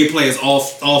 NBA players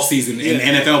off season and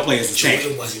NFL players are tacky.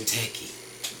 Jordan wasn't tacky.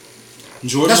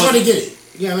 That's why they did it.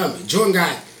 Yeah, remember, Jordan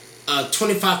got a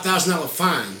 $25,000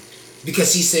 fine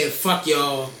because he said, "Fuck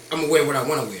y'all, I'm gonna wear what I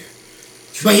want to wear."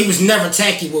 But he was never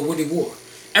tacky with what he wore.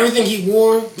 Everything he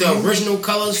wore, the original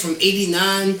colors from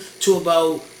 '89 to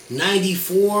about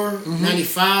 '94,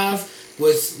 '95.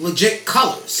 was legit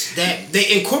colors that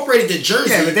they incorporated the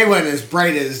jersey. Yeah, but they weren't as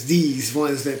bright as these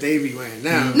ones that they be wearing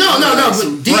now. No.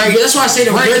 But that's why I say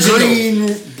the original. Green,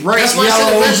 bright that's why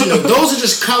yellow. I said original. Those are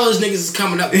just colors niggas is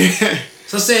coming up with.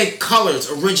 So I said colors,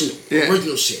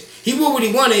 original shit. He wore what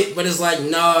he wanted, but it's like,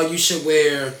 no, you should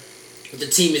wear what the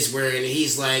team is wearing. And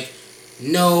he's like,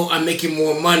 no, I'm making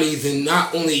more money than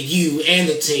not only you and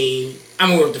the team. I'm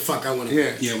gonna wear what the fuck I want to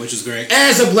wear. Yeah, which is great.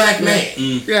 As a black man,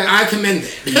 I commend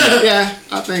that. Yeah,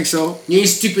 I think so. You ain't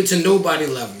stupid to nobody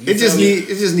level. It just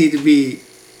need to be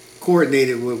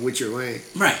coordinated with what you're wearing.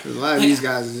 Right. A lot of these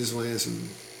guys are just wearing some.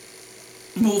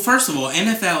 Well, first of all,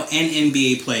 NFL and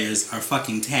NBA players are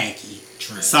fucking tacky.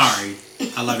 Trash. Sorry,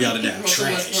 I love y'all to death.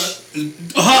 Trash.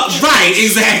 Right,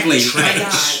 exactly.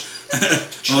 Trash.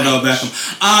 Oh no, Beckham.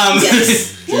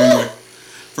 Yes.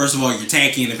 First of all, you're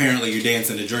tacky, and apparently you're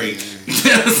dancing to Drake.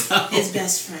 His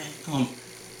best friend.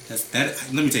 That's that.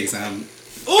 Let me tell you something.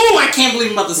 Oh, I can't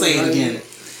believe I'm about to say it again.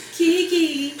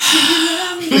 Kiki,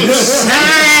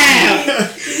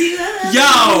 Yo,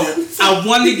 I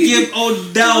wanted to give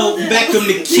Odell Beckham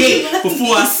the kick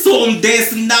before I saw him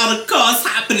dancing down the cars,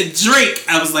 hopping to Drake.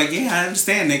 I was like, yeah, I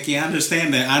understand, Nikki. I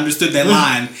understand that. I understood that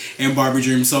line in Barbie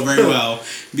Dream so very well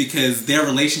because their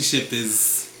relationship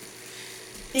is.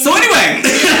 So anyway,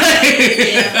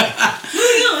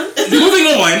 moving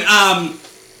on.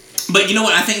 But you know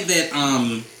what? I think that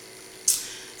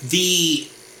the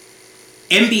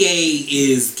NBA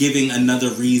is giving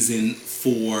another reason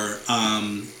for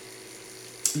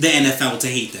the NFL to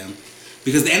hate them.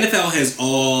 Because the NFL has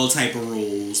all type of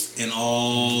rules and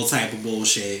all type of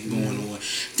bullshit going on.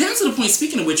 Down to the point,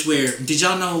 speaking of which, where did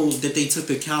y'all know that they took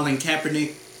the Colin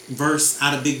Kaepernick verse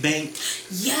out of Big Bank?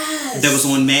 Yes. That was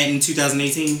on Madden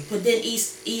 2018. But then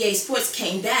EA Sports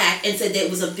came back and said that it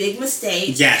was a big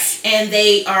mistake. Yes. And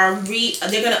they are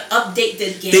they're gonna update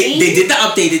the game. They did the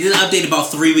update. They did the update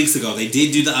about 3 weeks ago. They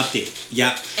did do the update.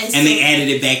 Yep. And they added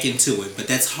it back into it. But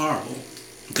that's horrible.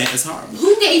 That is horrible.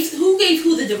 Who gave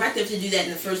who the directive to do that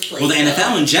in the first place? Well, the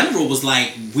NFL in general was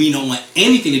like, we don't want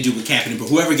anything to do with Kaepernick, but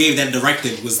whoever gave that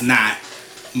directive was not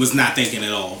thinking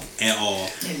at all.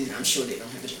 And I'm sure they don't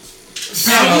have a job.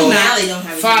 Now they don't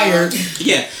have a fired. job.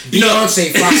 Yeah.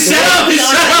 Beyonce fired. Shut up.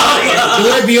 The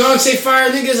way Beyonce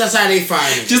fired niggas, that's how they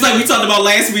fired niggas. Just like we talked about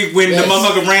last week when the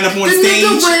motherfucker ran up on stage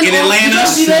in Atlanta. Did you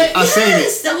see that? I seen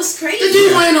it. That was crazy. The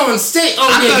dude ran on stage.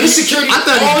 Oh yeah, his security. I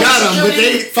thought he got him, but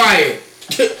they fired.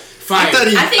 I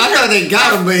thought they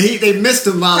got him, but they missed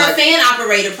him by her fan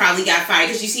operator probably got fired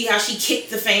because you see how she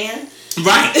kicked the fan.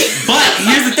 Right, but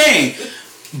here's the thing.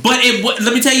 But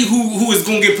let me tell you who is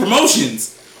gonna get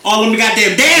promotions. All them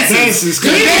goddamn dancers. The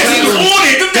dancers on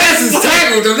it. The dancers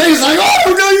tackled them. They was like,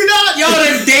 oh no, you're not. Yo,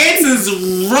 the dancers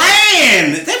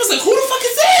ran. They was like, who the fuck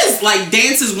is this? Like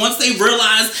dancers, once they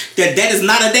realized that is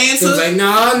not a dancer. It was like,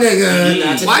 nah, nigga,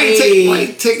 not today. Why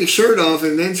you take your shirt off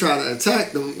and then try to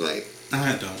attack them? Like,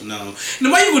 I don't know.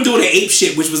 And why you were doing the ape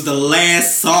shit, which was the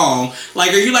last song?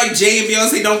 Like, are you like Jay and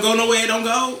Beyonce? Don't go nowhere. Don't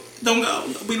go.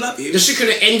 We love you. The shit could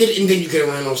have ended and then you could have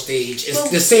run on stage.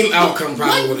 It's the same outcome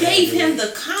probably. What gave him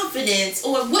the confidence,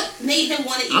 or what made him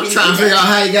want to even? I'm trying to figure out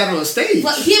how he got on stage.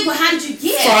 But how did you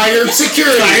get? Fired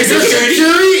security.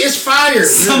 Security is fired.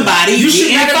 Somebody you should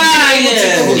not fired. be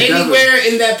able to go anywhere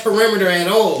in that perimeter at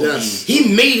all. Yes.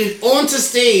 He made it onto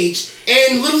stage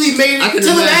and literally made it to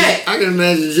the back. I can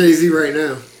imagine Jay-Z right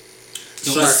now.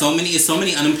 It's so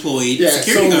many unemployed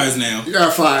security guards now. You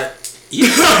got fired. Yeah.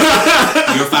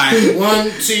 You're fired.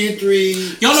 1, 2,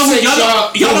 3. Y'all know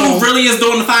who really is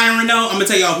doing the firing though? I'm gonna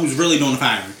tell y'all who's really doing the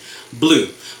firing. Blue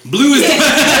is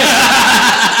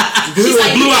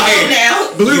Blue out here now.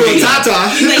 Blue and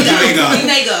Tata. You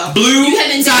may go. Blue, you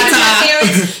have endangered my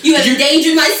parents. You have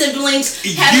endangered my siblings.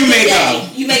 Have a good day.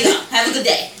 You may go. Have a good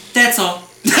day. That's all.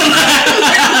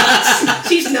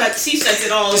 She's nuts. She shuts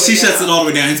it all the way down. She shuts it all the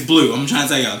way down. It's Blue. I'm trying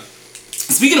to tell y'all.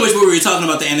 Speaking of which, we were talking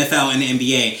about the NFL and the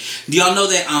NBA. Do y'all know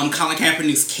that Colin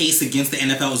Kaepernick's case against the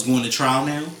NFL is going to trial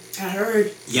now? I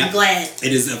heard. Yeah. I'm glad.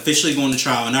 It is officially going to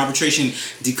trial. An arbitration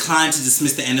declined to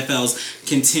dismiss the NFL's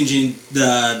contingent.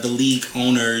 The league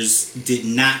owners did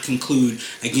not conclude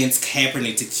against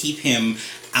Kaepernick to keep him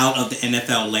out of the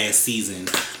NFL last season.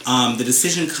 The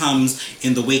decision comes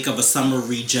in the wake of a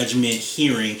summary judgment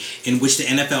hearing in which the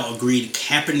NFL agreed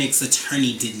Kaepernick's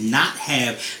attorney did not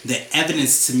have the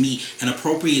evidence to meet an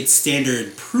appropriate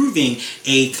standard proving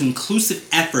a conclusive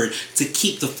effort to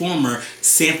keep the former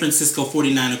San Francisco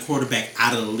 49er quarterback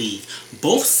out of the league.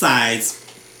 Both sides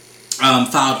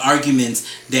filed arguments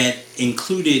that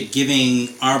included giving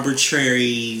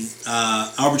arbitrator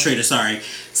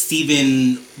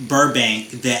Stephen Burbank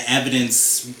the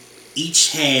evidence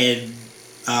each had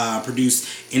produced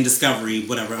in Discovery,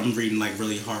 whatever. I'm reading like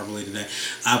really horribly today.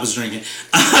 I was drinking.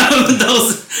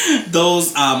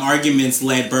 Those arguments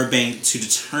led Burbank to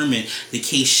determine the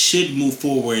case should move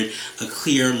forward, a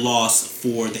clear loss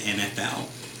for the NFL.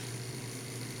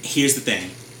 Here's the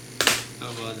thing.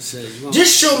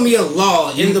 Just show me a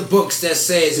law in the books that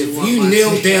says if you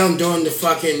kneel down during the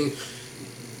fucking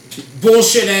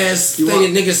bullshit ass thing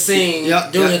that niggas sing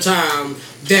during the time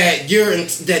that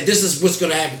that this is what's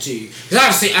gonna happen to you.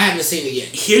 Because I haven't seen it yet.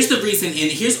 Here's the reason,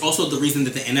 and here's also the reason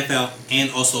that the NFL and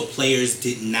also players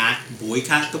did not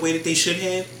boycott the way that they should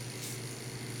have.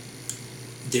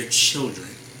 They're children.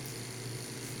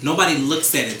 Nobody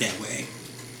looks at it that way.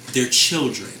 They're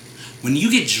children. When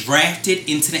you get drafted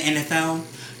into the NFL,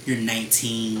 you're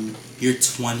 19, you're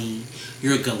 20,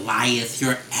 you're a Goliath,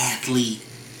 you're an athlete.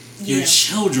 You're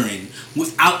children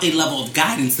without a level of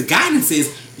guidance. The guidance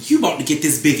is you about to get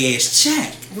this big ass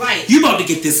check. Right. You about to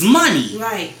get this money.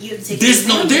 Right. You have to take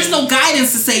there's no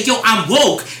guidance to say, yo, I'm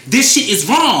woke. This shit is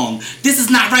wrong. This is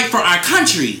not right for our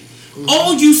country. Mm-hmm.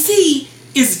 All you see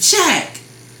is a check.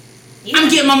 Yeah.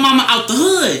 I'm getting my mama out the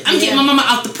hood. I'm getting my mama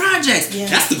out the projects. Yeah.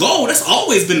 That's the goal. That's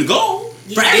always been the goal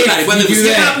for everybody, whether it was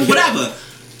hip hop or whatever.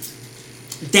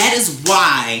 That is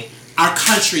why our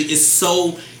country is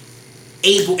so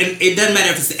able, and it doesn't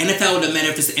matter if it's the NFL, it doesn't matter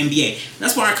if it's the NBA.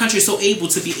 That's why our country is so able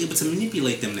to be able to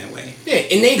manipulate them that way. Yeah,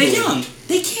 enabling. They're young.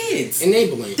 They're kids.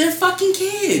 Enabling. They're fucking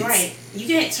kids. Right. You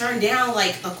can't turn down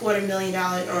like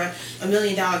 $250,000 or $1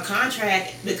 million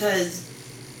contract because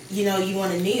you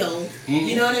want to kneel. Mm-hmm.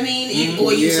 You know what I mean?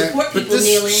 Or you support people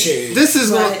kneeling. This is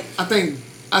what I think.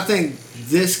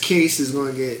 This case is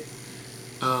going to get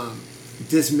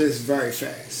dismissed very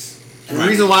fast. And the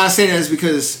reason why I say that is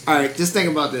because, all right, just think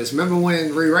about this. Remember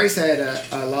when Ray Rice had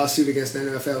a lawsuit against the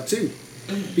NFL too?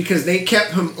 Mm-hmm. Because they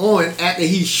kept him on after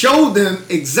he showed them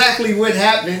exactly what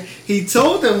happened. He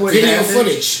told them what happened.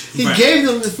 Footage. He gave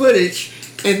them the footage,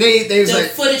 and they was the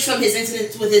footage from his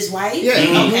incident with his wife. Yeah.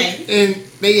 Mm-hmm. Okay. And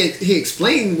he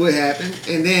explained what happened,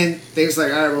 and then they was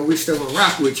like, all right, well, we still gonna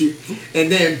rock with you.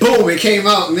 And then boom, it came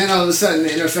out, and then all of a sudden the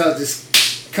NFL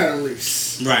just cut him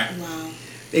loose. Right. Wow.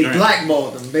 They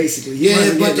blackballed them, basically.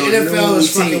 Yeah, but the NFL is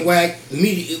fucking whack.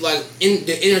 Media, like, in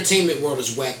the entertainment world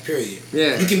is whack, period.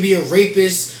 Yeah. You can be a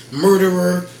rapist,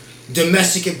 murderer,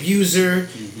 domestic abuser,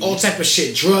 all type of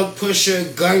shit. Drug pusher,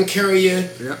 gun carrier.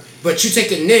 Yep. But you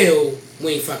take a nail,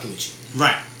 we ain't fucking with you.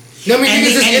 Right. You know what I mean?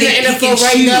 Niggas is in the NFL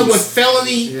right now with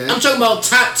felony. Yeah. I'm talking about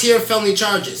top tier felony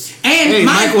charges. And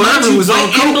Michael Irvin was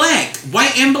white and black.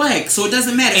 White and black. So it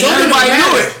doesn't matter. So everybody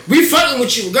knew it. We fucking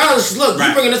with you regardless. Look,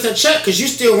 you bringing us a check because you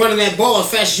still running that ball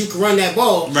as fast as you can run that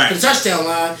ball to the touchdown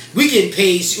line. We getting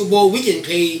paid Super Bowl. We getting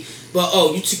paid. But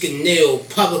you took a nail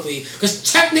publicly. Because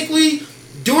technically,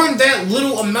 during that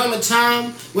little amount of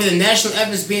time where the national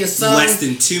evidence being sung, less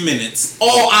than 2 minutes,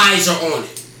 all eyes are on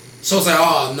it. So it's like,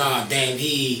 oh nah, damn,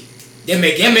 They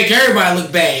make everybody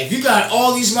look bad. If you got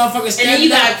all these motherfuckers standing, and then you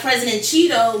got President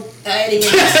Cheeto.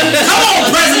 Come on,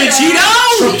 President Cheeto.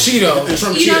 Trump Cheeto.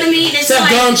 You know what I mean? It's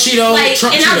like Gun Cheeto. Like,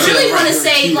 Trump and Cheeto. I really want to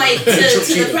say, like,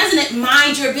 to the president,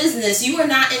 mind your business. You are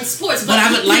not in sports. But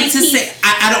I would like to say,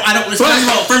 I don't. First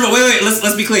of all, wait.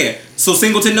 Let's be clear. So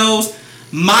Singleton knows.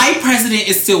 My president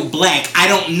is still black. I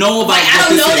don't know about what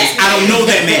this is. I don't know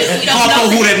that man. Harpo,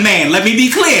 who that man? Let me be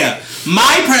clear.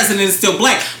 My president is still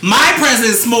black. My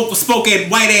president spoke at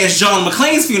white ass John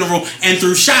McClane's funeral and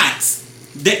threw shots.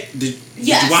 Did you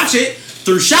watch it?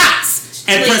 Threw shots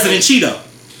at President Cheeto.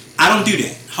 I don't do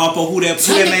that. Harpo, who that man?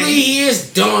 Technically, he is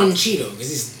Don Cheeto because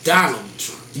he's Donald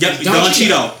Trump. Yep, Don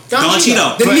Cheeto. Don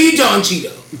Cheeto. The new Don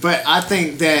Cheeto. But I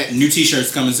think that new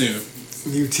T-shirts coming soon.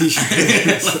 New T-shirt.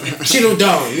 Cheeto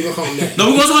Don. We're gonna call him that.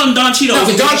 No, we're gonna call him Don Cheeto. No,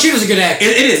 Don Cheeto's a good actor.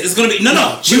 It is. It's gonna be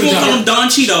no. We're gonna call him Don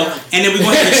Cheeto, and then we're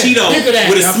gonna have a Cheeto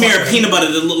with a smear of peanut butter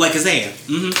that look like his hair.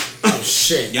 Mm-hmm. Oh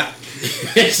shit. Yeah.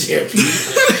 Smear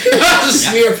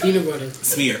peanut butter.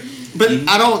 Smear. But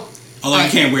I don't. Although you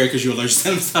can't wear it because you're allergic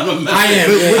to some. I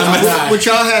am. What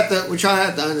y'all have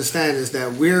to understand is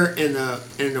that we're in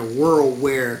a world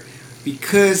where,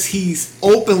 because he's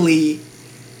openly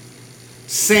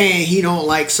saying he don't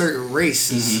like certain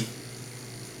races,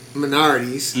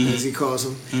 minorities, as he calls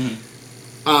them,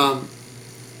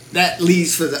 that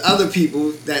leads for the other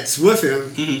people that's with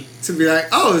him to be like,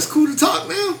 oh, it's cool to talk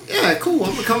now? Yeah, cool,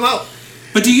 I'm going to come out.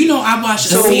 But do you know I watched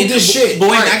a CNN shit? Boy,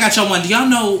 I got y'all one. Do y'all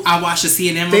know I watched a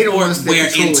CNN report where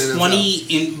in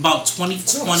about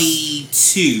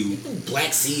 2022,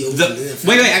 black CEO.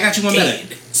 Wait, I got you one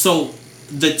better. So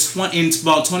in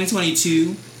about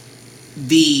 2022,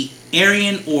 the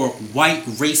Aryan or white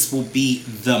race will be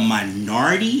the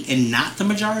minority and not the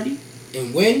majority.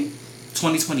 And when?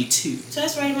 2022. So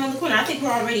that's right around the corner. I think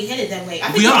we're already headed that way.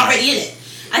 I think we're already in it.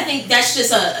 I think that's just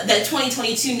that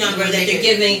 2022 number that they're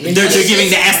giving. They're giving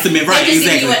the estimate, right? They're just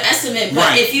exactly. giving you an estimate. But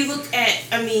right. if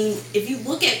you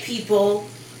look at people,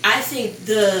 I think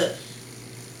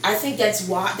that's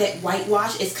why that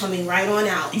whitewash is coming right on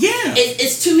out. Yeah.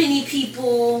 It's too many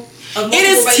people of multiple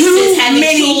races too having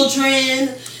many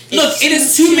children. Look, it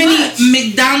is too many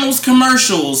McDonald's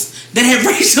commercials that have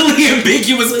racially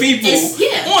ambiguous people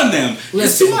on them. Listen,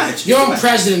 it's too much. Your own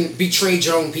president betrayed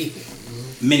your own people.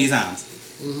 Many times.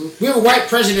 We have a white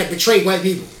president that betrayed white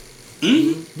people.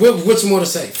 What's more to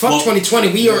say? Fuck 2020.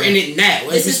 We are in it now.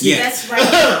 That's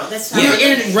right now. That's we are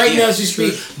in it right now as we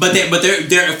speak. But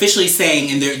they're officially saying,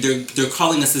 and they're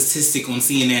calling a statistic on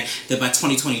CNN that by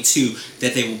 2022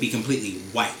 that they will be completely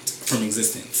white from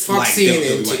existence. Fuck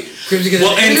CNN.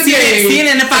 Well, and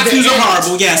CNN and Fox News are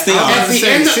horrible. Yes, they are.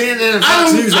 CNN and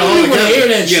Fox News are all together. Hear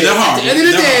that shit. They're horrible. At the end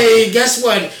of the day, guess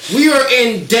what? We are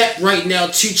in debt right now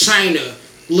to China.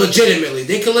 Legitimately,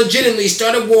 they can legitimately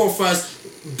start a war for us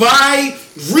by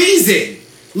reason,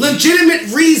 legitimate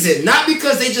reason, not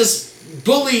because they just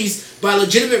bullies by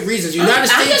legitimate reasons. United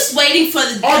States. I'm just waiting for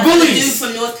the dude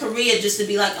from North Korea just to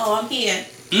be like, "Oh, I'm here."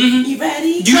 You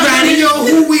ready? You ready? You know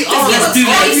who we are. Let's do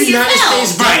Our that. United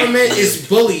States government is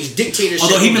bullies, dictatorship.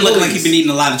 Although he been looking like he been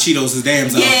eating a lot of Cheetos his damn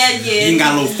self. Yeah. He ain't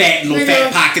got a little fat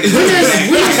pocket.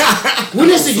 When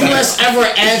has the U.S. ever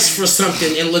asked for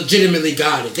something and legitimately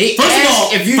got it? They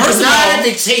ask if you deny it,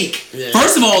 they take.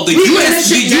 First of all, the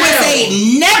USA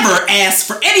never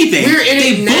asked for anything. We're in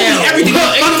it now. Everything.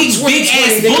 Fucking big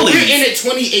ass bullies. We're in it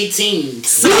 2018.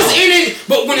 We was in it,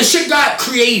 but when the shit got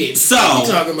created.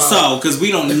 Because we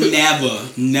don't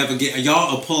never get,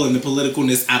 y'all are pulling the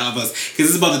politicalness out of us, because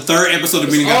this is about the third episode of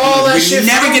Meeting Up. We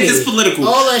never get this political.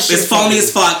 It's phony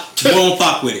as fuck. We won't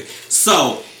fuck with it.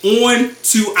 So on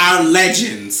to our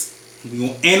legends.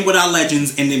 We'll end with our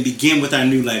legends and then begin with our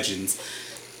new legends.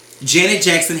 Janet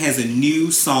Jackson has a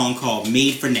new song called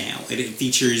Made for Now. It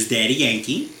features Daddy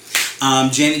Yankee.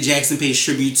 Janet Jackson pays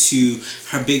tribute to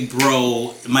her big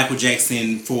bro Michael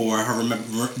Jackson for her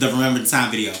Remember the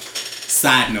Time video.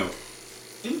 Side note.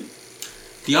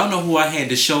 Do y'all know who I had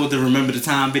to show the Remember the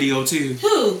Time video to?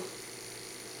 Who?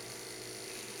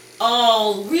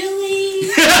 Oh, really?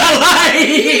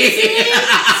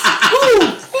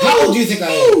 How old do you think I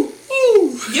am?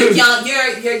 You're young.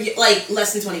 You're like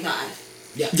less than 25.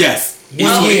 Yeah. Yes.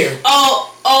 1 year.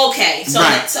 Oh, okay. So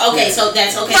right. So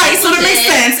that's okay. Right, so that makes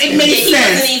sense. It makes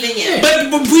sense. He wasn't even yet. But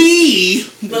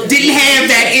we didn't have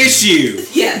that issue.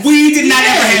 Yeah. We did not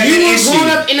ever have that issue. You were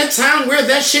growing up in a time where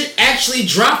that shit actually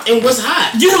dropped and was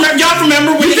hot. Y'all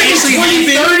remember when it actually happened?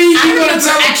 2030, you gonna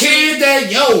tell a kid that,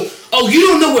 you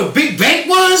don't know what Big Bang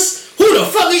was? Who the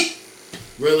fuck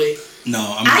Really?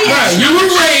 No, you were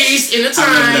raised in a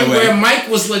time where Mike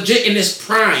was legit in his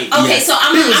prime. Okay, so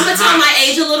I'm gonna tell my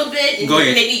age a little bit. Go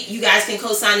ahead. Maybe you guys can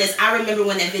co-sign this. I remember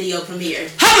when that video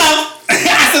premiered. Hello!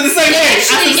 I said the same thing.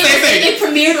 It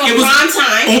premiered on prime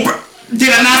time. Did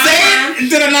I not say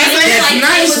it? That's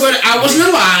nice, but I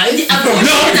wasn't alive.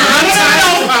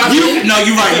 No,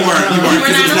 you're right. You weren't.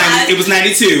 It was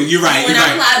 92. You're right. We're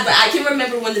not alive, but I can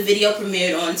remember when the video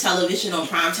premiered on television, on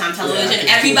primetime television.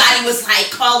 Everybody was like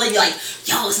calling, like,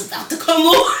 "Yo, it's about to come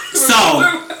on." So,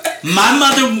 my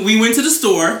mother, we went to the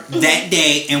store that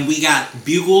day and we got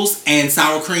Bugles and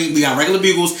sour cream. We got regular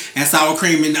Bugles and sour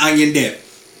cream and onion dip.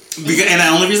 And the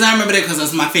only reason I remember that because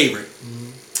that's my favorite.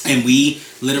 And we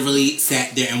literally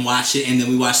sat there and watched it, and then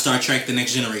we watched Star Trek: The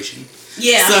Next Generation.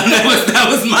 Yeah. So that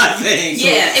was my thing.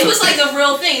 Yeah, it was like a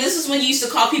real thing. This is when you used to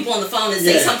call people on the phone and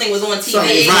say something was on TV.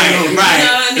 Right. You know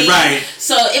what I mean? Right.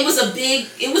 So it was a big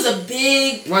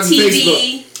TV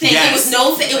Facebook thing. Yes.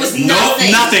 It was nothing.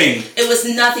 Nothing. It was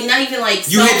nothing. Not even like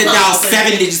you had to dial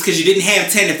 7 digits because you didn't have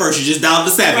 10 at first. You just dialed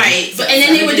the 7. Right. And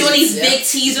then they were doing these big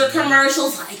teaser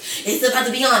commercials like it's about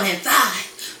to be on in 5,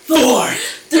 4,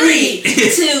 3,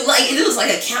 2, like it was like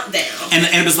a countdown. And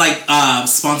it was like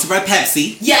sponsored by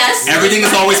Pepsi. Yes. Everything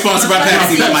is always sponsored by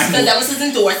Pepsi. Because that was his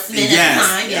endorsement at the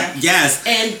time. Yeah. Yes.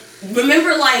 And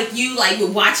remember, like you were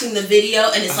watching the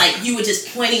video, and it's like you were just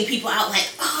pointing people out, like,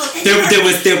 oh. There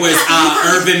was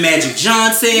Irvin Magic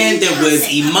Johnson. There was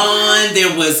Iman.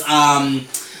 There was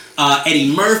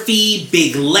Eddie Murphy.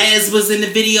 Big Les was in the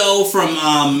video from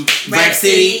Rap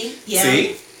City.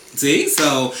 Yeah. See,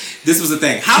 so this was a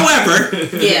thing. However, sweet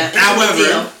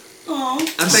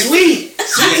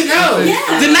to know.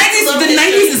 Yeah. The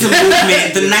 90s is a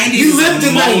movement. The 90s is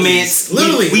a moment.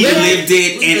 Literally, we lived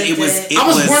it, and it was. I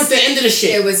was born at the end of the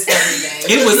shit. It was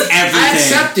everything. It was everything. I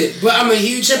accept it, but I'm a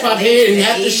huge hip hop head, and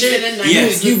half the shit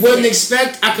you wouldn't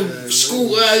expect. I could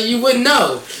school. You wouldn't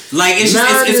know. Like it's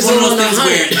one of those things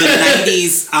where the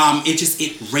 90s,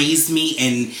 it raised me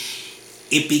and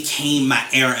it became my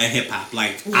era of hip hop.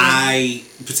 Like I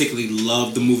particularly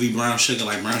love the movie Brown Sugar.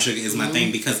 Like Brown Sugar is my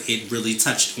thing because it really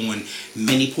touched on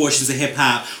many portions of hip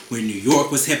hop where New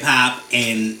York was hip hop,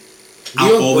 and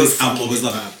I've always loved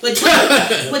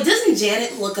it. But doesn't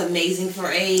Janet look amazing for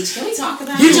age? Can we talk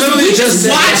about it? We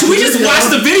just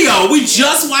watched the video. We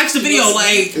just watched the video.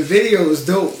 Like the video is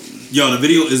dope. Yo, the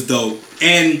video is dope.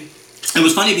 And it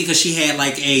was funny because she had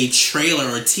like a trailer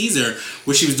or a teaser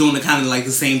where she was doing the kind of like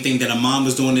the same thing that her mom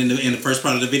was doing in the first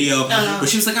part of the video, where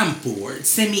she was like, I'm bored,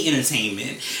 send me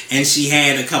entertainment. And she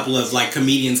had a couple of like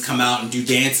comedians come out and do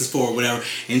dances for her or whatever,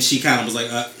 and she kind of was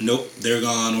like, nope, they're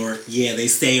gone, or yeah, they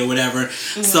stay or whatever.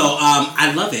 So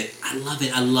I love it. I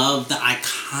love the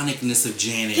iconicness of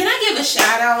Janet. Can I give a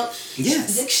shout out?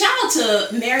 Yes. Shout out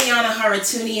to Mariana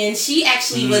Haratunian. She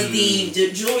actually was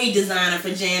the jewelry designer for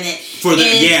Janet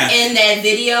in that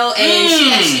video, and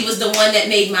she actually was the one that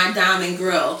made my diamond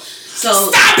grill.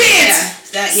 So stop it!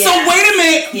 So wait a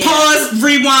minute. Pause.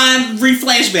 Rewind.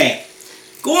 Reflashback.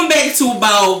 Going back to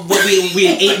about what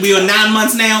we are 9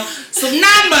 months now. So 9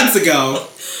 months ago.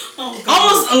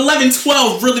 Almost 11,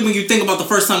 12, really, when you think about the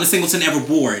first time that Singleton ever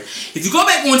wore it. If you go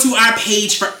back onto our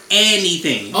page for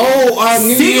anything, our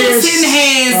New Year's Singleton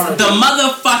has the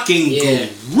motherfucking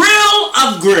grill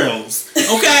of grills,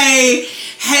 okay?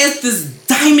 Has this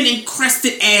diamond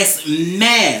encrusted ass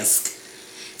mask,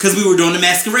 because we were doing the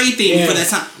masquerade theme for that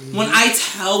time. When I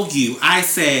tell you, I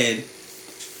said,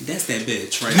 that's that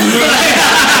bitch right there.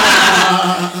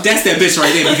 That's that bitch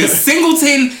right there, because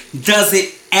Singleton does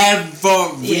it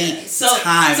every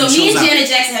time. So me and Janet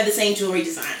Jackson have the same jewelry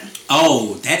designer.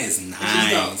 Oh, that is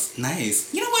nice.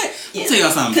 Nice. You know what? I'll tell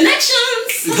y'all something.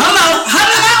 Connections.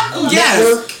 Hello.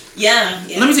 Yes. Yeah.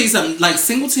 Let me tell you something. Like,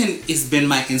 Singleton has been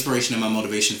my inspiration and my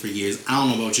motivation for years. I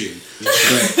don't know about you,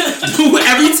 but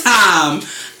every time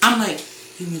I'm like,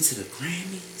 you went to the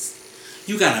Grammys.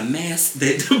 You got a mask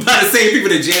that by the same people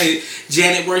that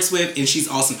Janet works with, and she's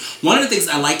awesome. One of the things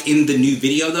I like in the new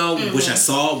video, though, which I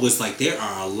saw, was like there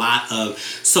are a lot of.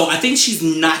 So I think she's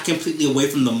not completely away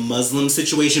from the Muslim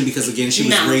situation because again, she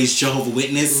was raised Jehovah's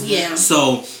Witness. Yeah.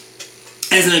 So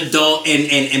as an adult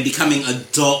and becoming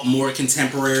adult, more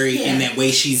contemporary in that way,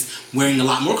 she's wearing a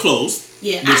lot more clothes.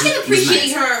 Yeah, I can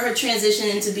appreciate her transition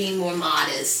into being more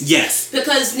modest. Yes.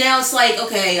 Because now it's like,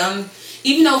 okay,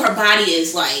 even though her body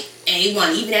is like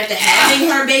A1, even after having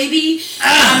her baby,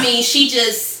 I mean, she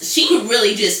could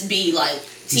really just be like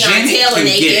Tiana Taylor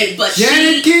naked, but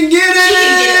Janet can get it. She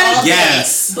can get it all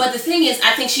yes. day. But the thing is,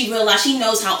 I think she realized she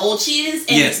knows how old she is,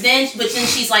 and then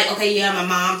she's like, okay, yeah, I'm a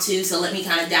mom too, so let me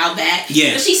kind of dial back.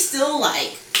 Yeah. But she's still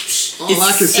like.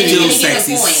 It's still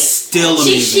sexy. Still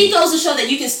amazing. She goes to show that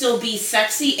you can still be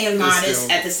sexy and modest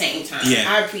at the same time. Yeah.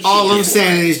 I appreciate all I'm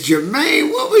saying is,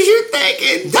 Jermaine, what was you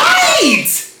thinking? Right!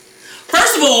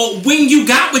 First of all, when you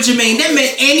got with Jermaine, that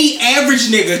meant any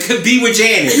average nigga could be with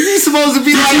Janet. You're supposed to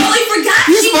be like... I totally forgot.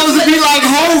 You're supposed to be like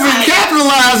Hov and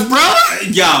capitalized, bro.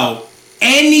 Yo,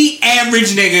 any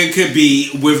average nigga could be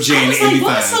with Janet and be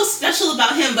fine. What's so special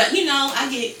about him? But, I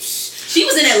get... She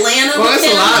was in Atlanta with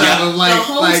him a lot of them, the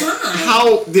whole time.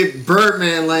 How did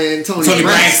Birdman land Tony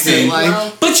Braxton?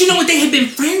 But you know what? They had been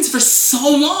friends for so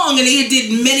long, and they had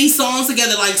did many songs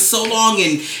together like so long,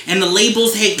 and the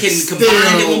labels had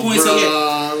combined at one point. So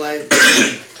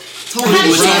Tony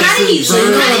Braxton.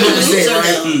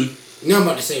 You know what I'm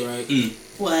about to say, right?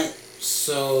 What?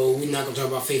 So we're not gonna talk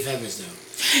about Faith Evans though.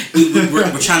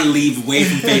 We're trying to leave away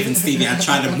from Faith and Stevie. I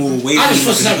tried to move away from. I just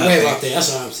put something way out there. That's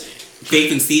what I'm saying.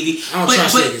 Faith and Stevie. I don't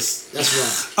trust niggas. That's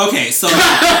wrong. Okay, so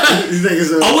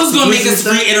I was gonna make us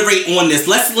reiterate on this.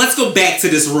 Let's go back to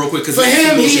this real quick because for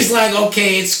him, he's like,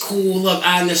 okay, it's cool. Look,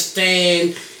 I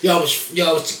understand. Y'all was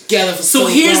together for so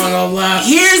long.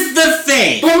 Here's the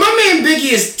thing. But my man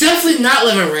Biggie is definitely not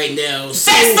living right now.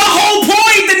 So, that's the whole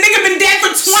point. The nigga been dead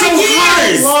for 20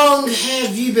 years. How long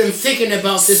have you been thinking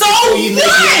about this before you make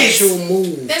the actual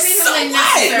move? That made him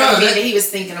not necessarily mean that he was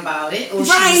thinking about it or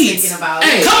she was thinking about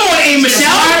it. Come on, A.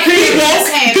 Michelle.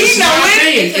 It's my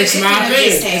opinion. It's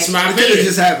my opinion. It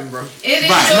just happened, bro. It is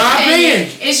my opinion.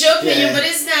 It's your opinion, but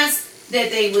it's not. That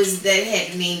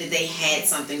had mean that they had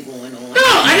something going on. No,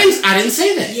 I didn't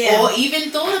say that. Yeah. Or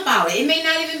even thought about it. It may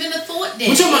not even been a thought then.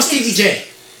 We're talking about Stevie J.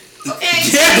 Okay.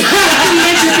 We're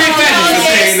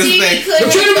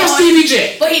talking about Stevie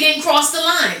J. But he didn't cross the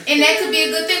line, and that could be a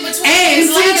good thing. But and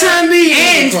for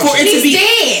it to be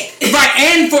dead, right?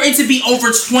 And for it to be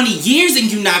over 20 years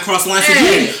and you not cross the line, so you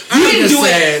didn't do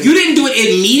it. You didn't do it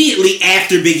immediately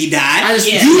after Biggie died. That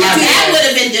would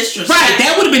have been disrespectful. Right,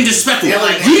 that would have been disrespectful.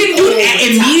 You didn't do it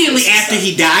immediately after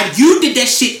he died. You did that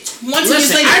shit 20 years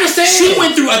later. I understand. She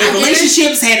went through other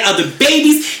relationships, had other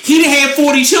babies. He done had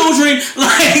 40 children.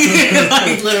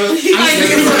 Literally.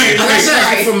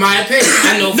 Right. From my opinion,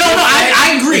 I know.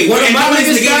 I agree. One of my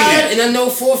niggas died, and I know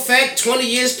for a fact 20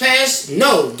 years passed.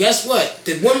 No, guess what?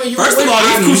 The woman you first of all,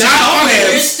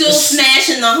 you're still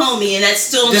smashing the homie, and that's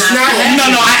still not happening.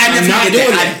 No, I definitely get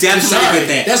that. I definitely get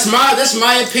that. That's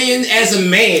my opinion as a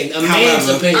man. A man's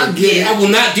opinion. I will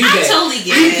not do that. I totally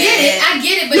get it. I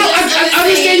get it, but no, I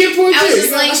understand your point too. I was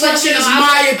just like, that's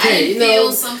my opinion. I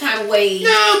feel some kind of way.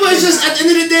 No, but it's just at the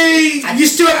end of the day, you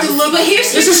still have to look. But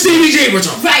here's this is Stevie J we're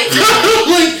talking. Right.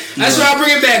 That's why I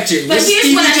bring it back to. But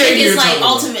here's what I think is like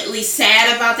ultimately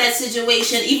sad about that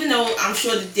situation. Even though I'm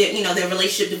sure that their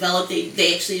relationship developed,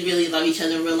 they actually really love each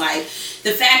other in real life.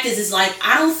 The fact is like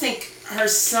I don't think her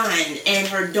son and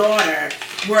her daughter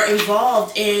were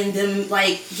involved in them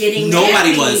like getting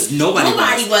Nobody married. was,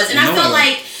 and I felt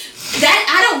like that.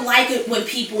 I don't like it when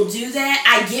people do that.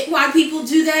 I get why people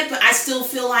do that, but I still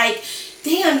feel like,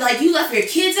 damn, like you left your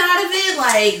kids out of it.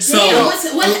 Like, damn,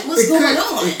 what's going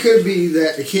on? It could be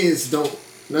that the kids don't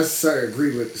necessarily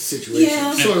agree with the situation.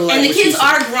 Yeah, sort of like and the kids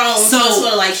are grown, so it's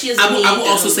sort of like she doesn't. I will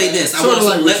also say this.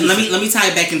 Let me tie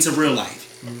it back into real life.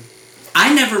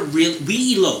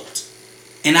 We eloped,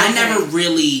 and I never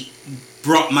really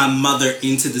brought my mother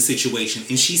into the situation,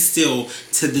 and she still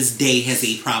to this day has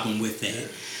a problem with that.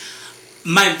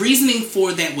 My reasoning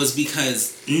for that was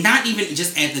because not even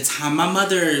just at the time, my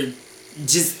mother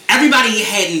everybody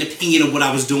had an opinion of what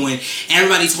I was doing, and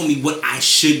everybody told me what I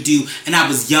should do, and I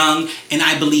was young, and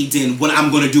I believed in what I'm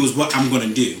going to do is what I'm going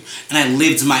to do, and I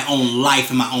lived my own life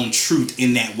and my own truth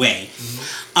in that way.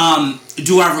 Mm-hmm.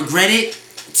 Do I regret it?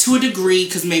 To a degree,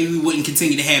 because maybe we wouldn't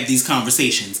continue to have these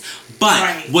conversations.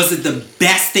 But was it the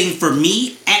best thing for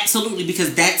me? Absolutely,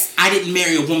 because I didn't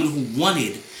marry a woman who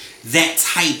wanted that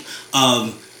type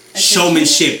of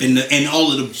showmanship and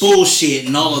all of the bullshit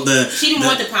and all of the... She didn't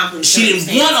want the compliments. She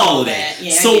didn't want all of that.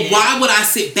 Yeah, so why would I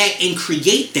sit back and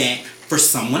create that for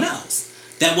someone else?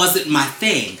 That wasn't my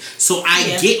thing. So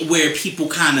I get where people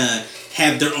kind of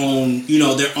have their own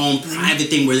private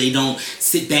thing where they don't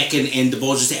sit back and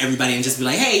divulge it to everybody and just be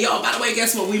like, hey, y'all, by the way,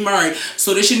 guess what? We married.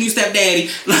 So this your new stepdaddy.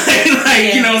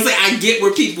 You know what I'm saying? I get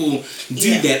where people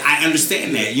do that. I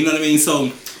understand that. You know what I mean?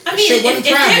 So... I mean, it was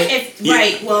private. It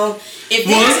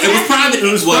was private.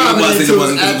 It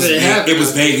wasn't. It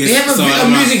was Vegas. They have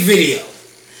a music video.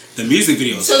 The music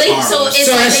video was so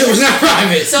that shit was not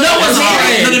private. No, it wasn't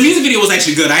horrible. No, the music video was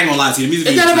actually good. I ain't gonna lie to you. The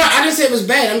music video. I didn't say it was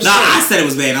bad. I'm just saying. I said it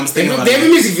was bad. I'm thinking about it. They have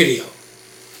a music video.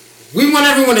 We want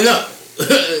everyone to know.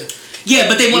 Yeah,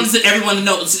 but they wanted everyone to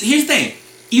know. Here's the thing.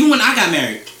 Even when I got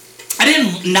married, I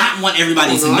didn't not want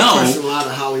everybody to know. I question a lot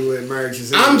of Hollywood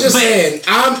marriages. I'm just saying.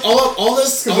 I'm all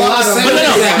this. No. Hear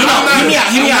me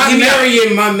out. I'm not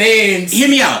marrying my man's. Hear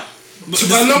me out. But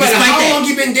no matter how long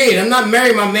you been dating, I'm not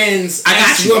marrying my man's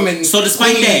woman. So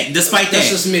despite that, that's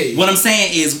just me. What I'm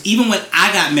saying is, even when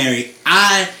I got married,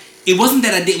 it wasn't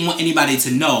that I didn't want anybody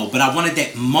to know, but I wanted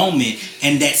that moment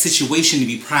and that situation to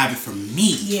be private for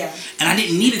me. Yeah. And I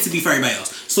didn't need it to be for everybody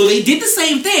else. So they did the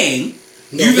same thing.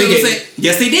 No, you feel what I'm saying?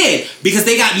 Yes, they did, because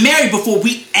they got married before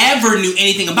we ever knew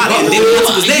anything about it. And then once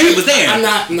it was there, it was there. I'm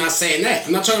not saying that.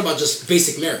 I'm not talking about just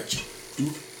basic marriage.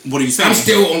 What are you saying? I'm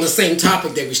still on the same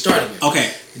topic that we started with.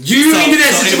 Okay. You into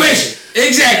that situation.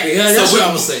 Anyway. Exactly. That's what I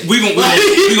was saying. We're gonna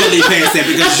leave past that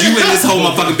because you in this whole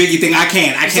motherfucking Biggie thing. I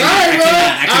cannot.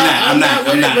 I'm not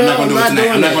gonna do it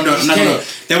tonight. I'm not gonna do it.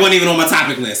 That wasn't even on my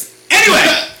topic list. Anyway.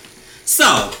 So,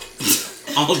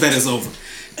 all that is over.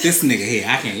 This nigga here,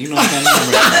 I can't. You know what I'm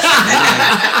saying?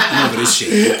 I'm over this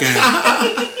shit. Okay.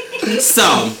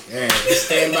 So,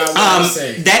 stand by what I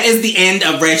say. That is the end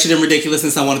of Ratchet and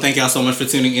Ridiculousness. I want to thank y'all so much for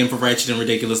tuning in for Ratchet and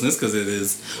Ridiculousness because it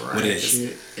is what it is.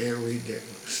 Ratchet and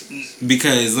Ridiculousness.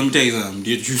 Because let me tell you something.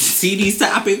 Did you see these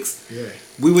topics? Yeah.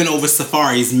 We went over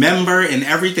Safari's member and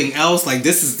everything else. Like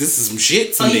this is some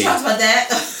shit. Oh, you talked about that?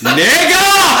 Nigga!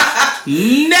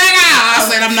 I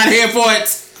said I'm not here for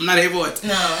it. I'm not here for it.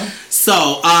 No.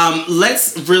 So,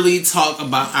 let's really talk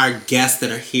about our guests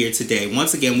that are here today.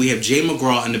 Once again, we have Jay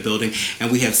McGraw in the building,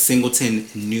 and we have Singleton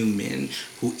Newman,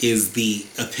 who is the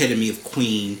epitome of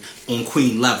queen on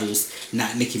queen levels,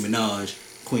 not Nicki Minaj,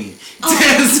 queen.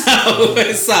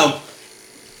 Oh. So,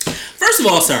 first of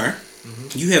all, sir,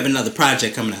 you have another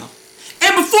project coming out.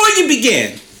 And before you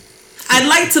begin, I'd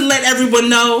like to let everyone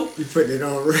know... You put it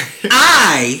on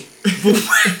right.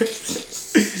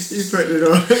 You put it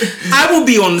on. I will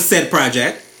be on the said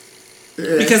project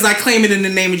because I claim it in the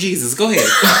name of Jesus. Go ahead.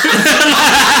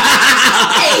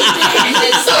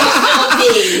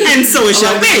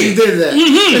 shall be. You did that.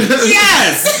 Mm-hmm.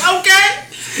 Yes.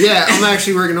 Okay. Yeah, I'm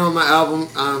actually working on my album.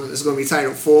 It's going to be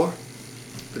titled 4.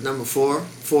 The number 4.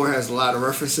 4 has a lot of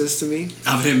references to me.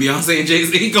 Other than Beyonce and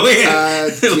Jay-Z. Go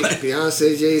ahead.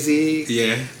 Beyonce, Jay-Z.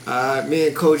 Yeah. Me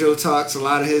and Kojo talks. A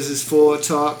lot of his is 4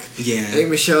 talk. Yeah. A.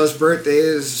 Michelle's birthday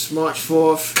is March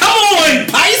 4th. Come on,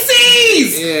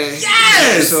 Pisces! Yeah.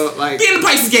 Yes! So, like, be in the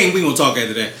Pisces game. We gonna talk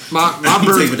after that.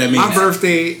 My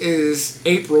birthday is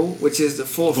April, which is the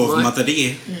 4th month of the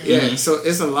year. Yeah, mm-hmm. So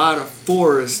it's a lot of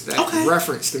 4s that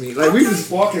reference to me. Like, we was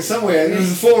walking somewhere, and there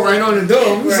was a 4 right on the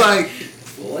door. We was like...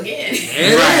 Again.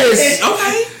 It is.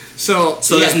 Okay. So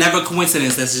that's never a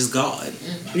coincidence. That's just God.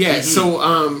 Yeah. Mm-hmm. So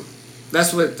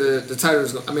that's what the title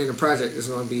is. The project is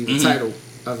going to be the title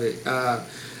of it.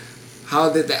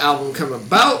 How did the album come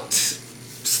about?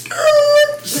 You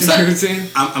know what I'm saying?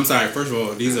 I'm sorry. First of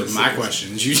all, these are my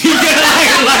questions. You you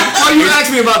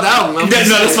asked me about the album. No,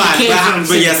 that's fine.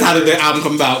 But yes, how did the album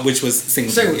come about? Which was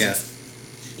Singleton. Yes.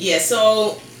 Yeah.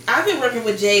 So I've been working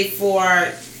with Jay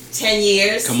for 10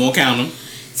 years. Come on, count them.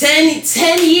 10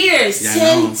 years.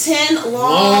 Yeah, 10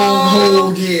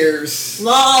 long years.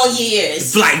 Long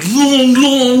years. Like long.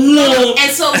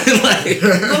 And so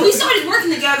when we started working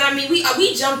together,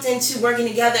 we jumped into working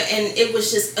together, and it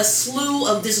was just a slew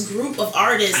of this group of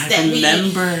artists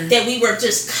that we were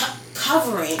just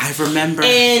covering. I remember.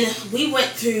 And we went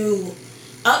through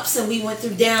ups and we went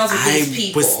through downs with these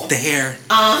people. I was there.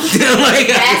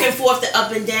 Back and forth, the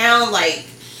up and down, like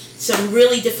some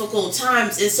really difficult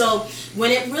times. And so when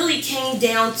it really came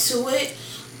down to it,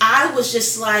 I was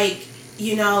just like,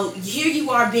 here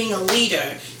you are being a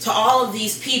leader to all of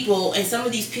these people, and some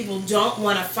of these people don't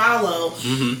want to follow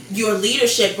your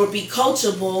leadership or be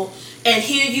coachable, and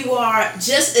here you are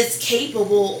just as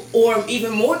capable or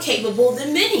even more capable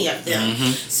than many of them.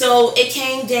 So it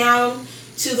came down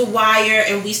to the wire,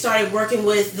 and we started working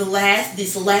with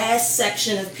this last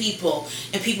section of people,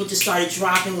 and people just started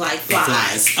dropping like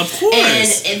flies. Of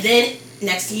course. And then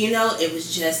next thing you know, it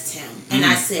was just him. And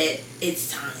I said,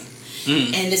 it's time.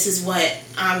 And this is what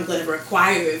I'm going to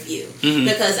require of you.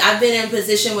 Because I've been in a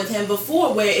position with him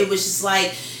before where it was just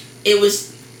like, it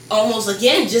was almost,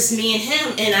 again, just me and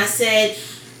him. And I said,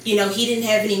 he didn't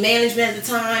have any management at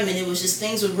the time, and it was just,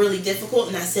 things were really difficult.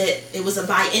 And I said, it was a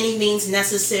by any means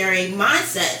necessary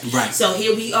mindset. Right. So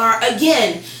here we are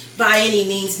again, by any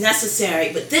means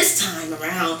necessary. But this time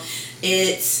around,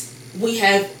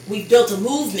 we've built a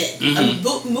movement. A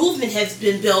movement has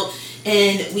been built,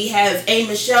 and we have A.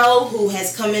 Michelle, who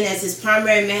has come in as his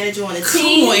primary manager on the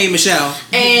team. Come on, A. Michelle.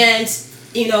 And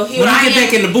here when I get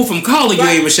back in the booth, I'm calling you,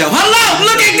 A. Michelle. Hello,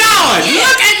 look at God. Yeah.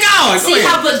 Look at God. See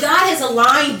how, but God has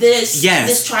aligned this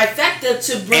trifecta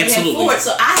to bring him forward.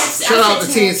 So shout out to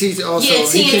TNT also. Yeah,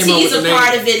 TNT is a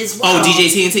part of it as well. Oh, DJ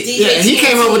TNT. Yeah, he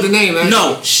came up with the name. Actually.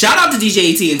 No, shout out to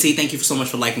DJ TNT. Thank you so much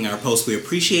for liking our post. We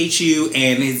appreciate you,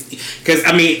 and because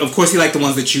of course he liked the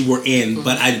ones that you were in,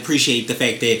 but I appreciate the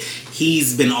fact that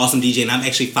he's been an awesome DJ, and I've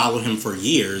actually followed him for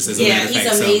years. As a matter of fact,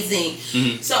 he's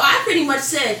amazing. So I pretty much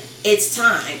said it's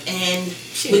time, and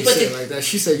she didn't say it like that.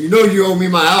 She said, "You owe me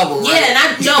my album."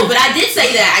 Right? Yeah, but I did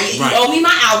say that. You owe me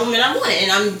my album, and I want it,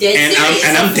 and I'm dead serious.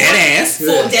 I'm dead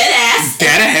ass.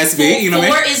 Dead ass, me. You know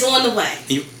what I mean? 4 is on the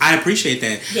way. I appreciate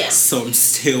that. Yeah. So I'm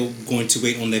still going to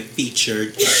wait on that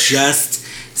feature. Just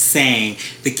saying,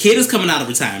 the kid is coming out of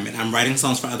retirement. I'm writing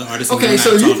songs for other artists. Okay,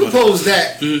 so you propose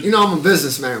that. I'm a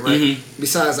businessman, right?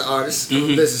 Besides the artist,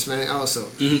 I'm a businessman also.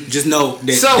 Just know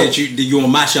that you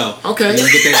on my show. Okay.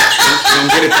 Don't get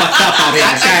it fucked up out here.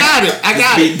 Okay? I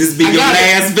got it. This be your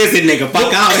last visit, nigga.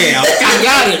 Fuck out here. Okay? I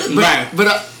got it. But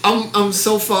I'm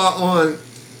so far on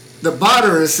the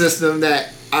bartering system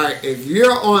that, all right, if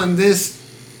you're on this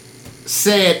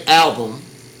said album.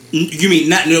 You mean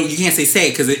you can't say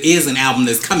sad because it is an album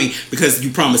that's coming because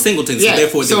you promised Singleton, so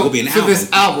therefore there will be an album. For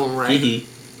this album, right?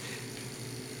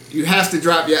 You have to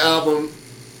drop your album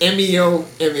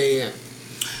MEOMAM.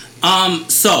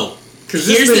 So because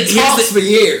there's been talks for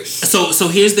years. So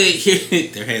there has been.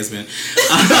 There has been.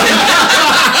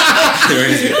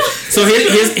 So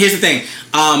here's the thing.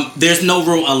 There's no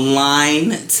real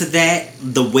align to that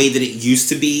the way that it used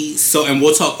to be. So, and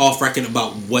we'll talk off record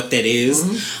about what that is.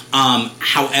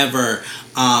 However,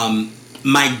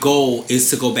 my goal is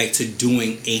to go back to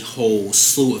doing a whole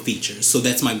slew of features. So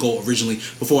that's my goal originally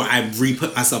before I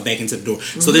re-put myself back into the door.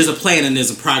 So there's a plan and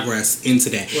there's a progress into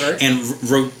that. Right. And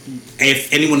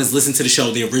if anyone has listened to the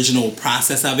show, the original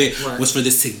process of it was for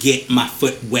this to get my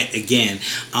foot wet again.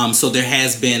 So there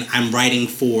has been, I'm writing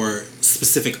for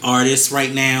specific artists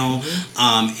right now,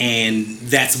 and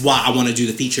that's why I want to do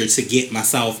the feature to get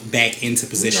myself back into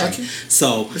position.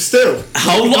 So still,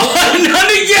 hold on.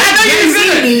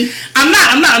 I'm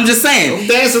not. I'm just saying.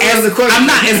 That's another question. I'm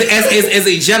not as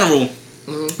a general,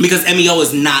 because MEO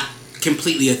is not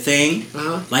completely a thing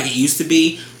like it used to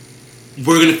be.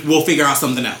 We'll figure out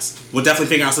something else. We'll definitely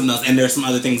figure out something else, and there's some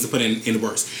other things to put in the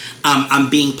works. I'm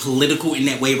being political in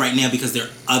that way right now because there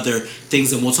are other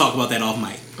things, and we'll talk about that off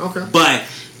mic. Okay. But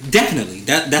definitely,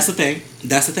 that's the thing.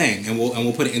 That's the thing, and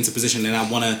we'll put it into position. And I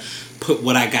want to put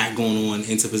what I got going on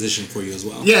into position for you as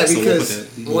well. Yeah, so because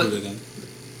we'll do that.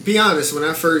 Be honest, when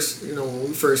we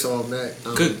first all met.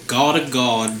 Good God of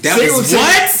God, that was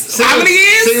what? How many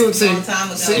years?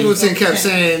 Singleton kept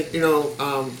saying,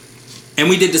 and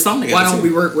we did the song together. Why don't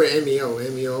we work with MEO?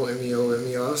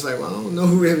 I was like, well, I don't know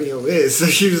who MEO is. So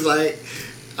she was like,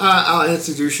 I'll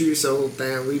introduce you. So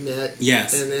bam, we met.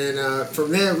 Yes. And then from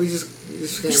there we just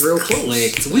came real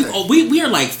close. We are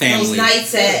like family. Those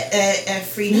nights at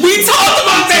Freedom. We talked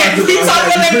about that. We talked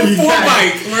about that before,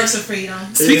 Mike. Works of Freedom.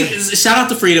 Shout out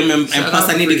to Freedom, and plus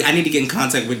I need to get in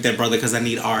contact with that brother because I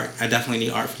need art. I definitely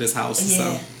need art for this house.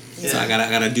 Yeah. So I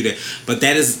gotta do that. But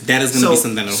that is gonna be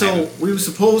something that'll happen. So we were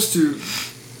supposed to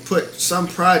put some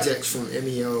projects from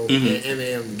MEO and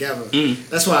M&M together.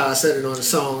 That's why I said it on the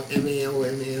song, MEO,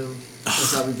 M&M.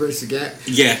 That's how we bridge the gap.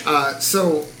 Yeah.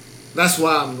 So that's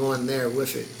why I'm going there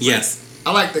with it. Yes.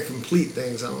 I like the complete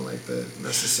things. I don't like the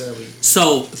necessarily.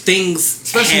 So things,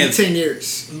 especially in 10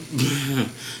 years,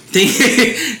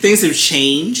 things have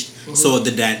changed. So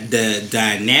the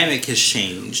dynamic has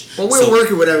changed. Well, we'll work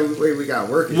it whatever way we got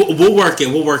working. We'll work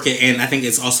it, and I think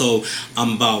it's also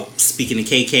about speaking to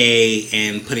KK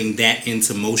and putting that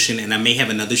into motion. And I may have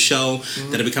another show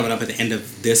that'll be coming up at the end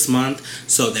of this month,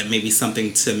 so that may be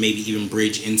something to maybe even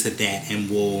bridge into that, and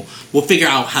we'll figure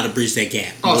out how to bridge that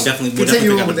gap. Awesome. We'll definitely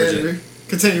figure out to bridge it.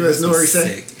 Continue as Nori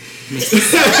said.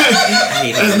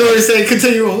 As Nori said,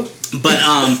 continue on. But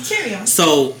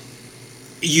so.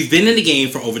 You've been in the game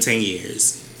for over 10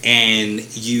 years, and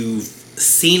you've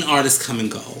seen artists come and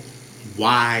go.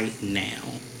 Why now?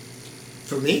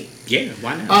 For me? Yeah,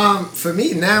 why now? For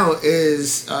me now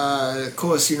is, of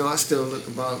course, I still look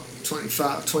about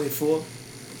 25, 24.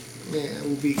 Man, I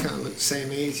will be kind of the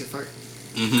same age if I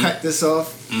cut this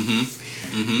off. Yeah.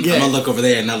 I'm going to look over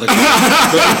there and not look over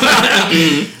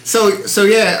there. So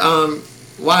yeah,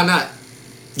 why not?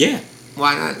 Yeah.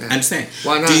 Why not now? I understand.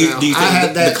 Why not do you now?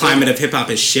 think the climate of hip hop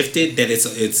has shifted? That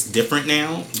it's different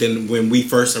now than when we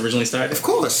first originally started? Of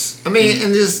course. I mean,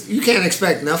 and just you can't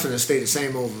expect nothing to stay the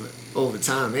same over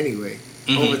time anyway.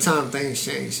 Over time, things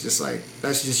change. Just like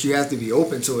that's just you have to be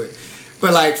open to it.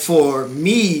 But like for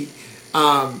me,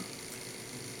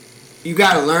 you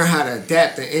got to learn how to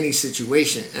adapt to any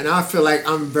situation. And I feel like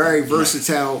I'm very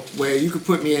versatile, where you could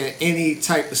put me in any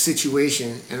type of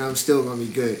situation, and I'm still gonna be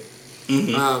good.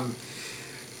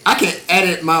 I can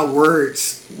edit my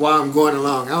words while I'm going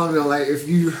along. I don't know, like if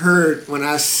you heard when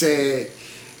I said,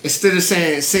 instead of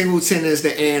saying Singleton is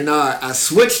the A&R, I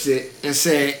switched it and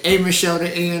said, hey Michelle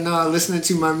the A&R, listening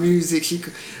to my music.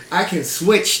 I can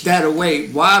switch that away.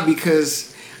 Why?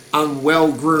 Because I'm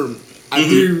well groomed. I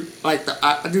do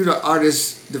the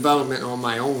artist development on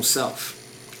my own self.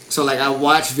 So like I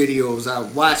watch videos, I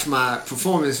watch my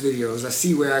performance videos, I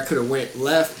see where I could have went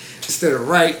left instead of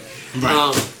right.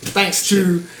 Thanks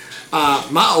to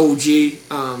my OG,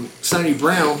 Sonny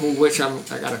Brown, which I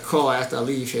got a call after I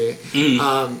leave here,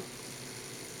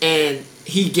 and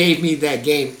he gave me that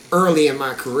game early in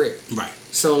my career. Right.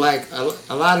 So like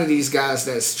a lot of these guys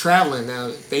that's traveling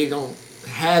now, they don't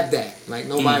have that. Like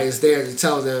nobody is there to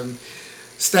tell them,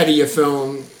 study your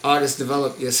film, artist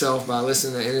develop yourself by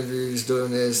listening to interviews,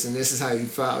 doing this, and this is how you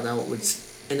find out what's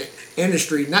in the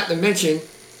industry. Not to mention,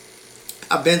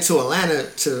 I've been to Atlanta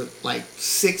to like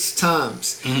 6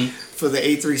 times for the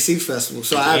A3C festival.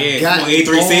 So I've gotten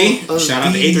A3C. Shout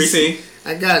out to A3C.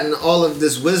 I've gotten all of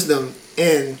this wisdom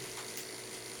in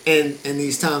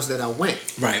these times that I went.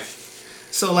 Right.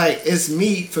 So like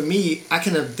for me, I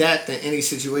can adapt to any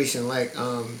situation. Like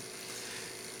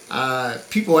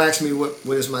people ask me what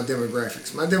is my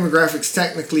demographics. My demographics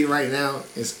technically right now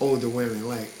is older women.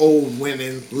 Like old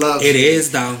women love it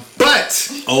is though.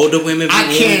 But older women be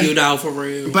wanting you though for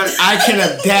real. But I can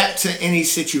adapt to any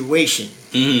situation.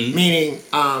 Meaning,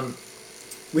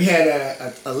 we had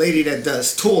a lady that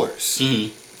does tours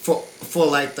for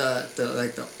like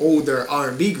the older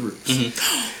R&B groups.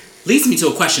 Leads me to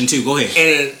a question too. Go ahead.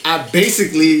 And I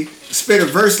basically spit a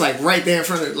verse like right there in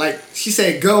front of, like she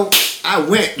said go, I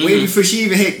went way before she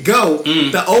even hit go,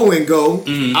 the O and go,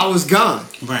 I was gone.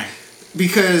 Right.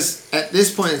 because at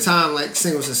this point in time, like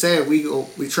Singleton said, we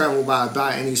travel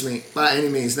by any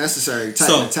means necessary type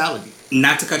mentality.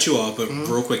 Not to cut you off, but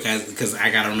real quick, because I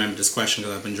gotta remember this question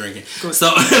because I've been drinking.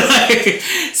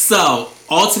 So,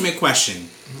 ultimate question,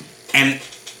 and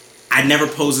I never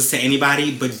pose this to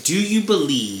anybody, but do you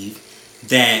believe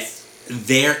that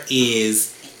there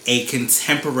is a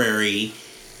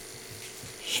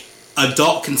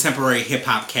adult contemporary hip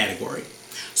hop category?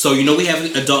 So we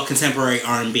have adult contemporary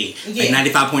R&B. Like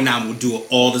 95.9 will do it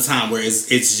all the time, where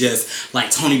it's just like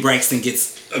Toni Braxton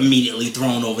gets immediately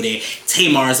thrown over there.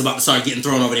 Tamar is about to start getting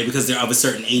thrown over there because they're of a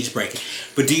certain age bracket.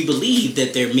 But do you believe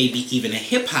that there may be even a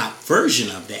hip hop version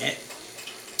of that?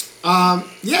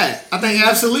 Yeah, I think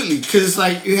absolutely, because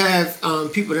like you have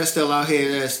people that's still out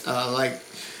here that's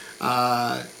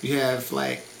you have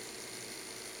like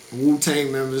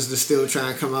Wu-Tang members that still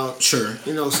trying to come out. Sure.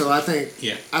 So I think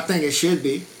it should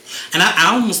be. And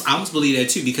I almost believe that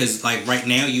too, because like right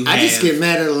now I just get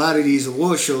mad at a lot of these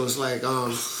award shows. Like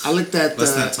I looked at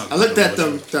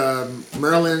the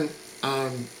Maryland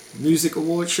Music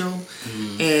Award show,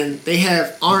 and they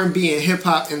have R&B and hip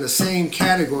hop in the same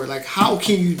category. Like, how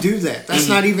can you do that? That's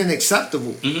not even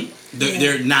acceptable.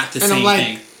 They're not the same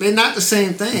thing. They're not the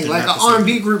same thing. Like an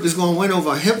R&B group is going to win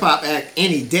over a hip hop act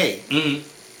any day.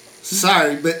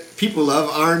 Sorry, but people love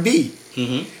R&B.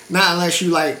 Not unless you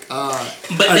like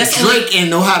Drake and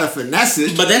know how to finesse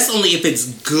it. But that's only if it's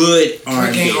good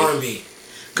R&B. Drake ain't R&B.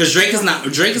 Because Drake is not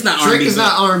R&B. Drake is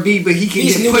not R&B, but he can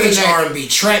get put in that R&B,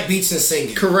 trap beats and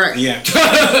singing. Correct. Yeah.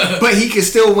 But he can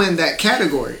still win that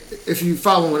category if you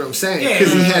follow what I'm saying,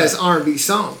 because he has R&B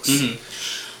songs.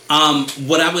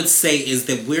 What I would say is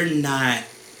that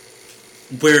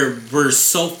we're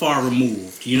so far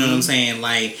removed. You know what I'm saying?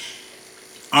 Like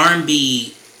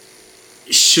R&B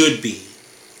should be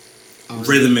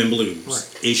rhythm and blues.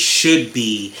 Right. It should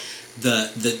be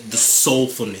the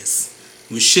soulfulness.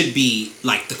 It should be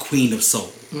like the queen of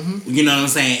soul. You know what I'm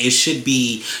saying? It should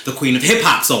be the queen of hip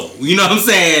hop soul. You know what I'm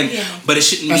saying? Yeah. But it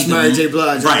shouldn't be Mary J.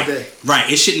 Blige. Right.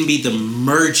 It shouldn't be the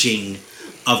merging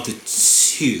of the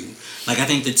two. Like I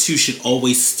think the two should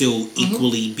always still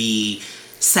equally be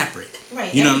separate.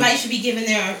 Right. Everybody should be given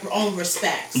their own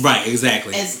respect. Right.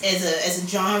 Exactly. As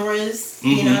genres,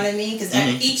 you know what I mean? Because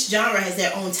each genre has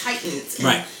their own titans. And,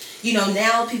 right.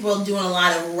 Now people are doing a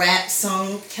lot of rap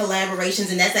song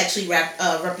collaborations, and that's actually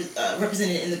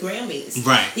represented in the Grammys.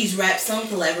 Right. These rap song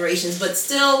collaborations, but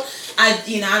still, I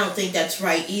don't think that's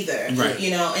right either. Right.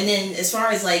 And then as far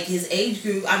as like his age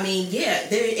group, I mean,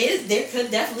 there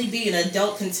could definitely be an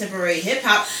adult contemporary hip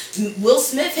hop. Will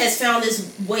Smith has found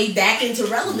his way back into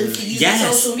relevancy using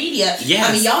social media. Yes.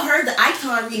 I mean, y'all heard the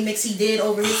Icon remix he did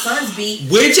over his son's beat,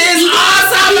 which is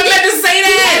awesome. I meant to say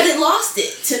that. He hasn't lost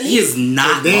it to me. He is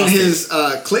not. His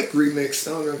Click remix.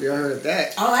 I don't know if y'all heard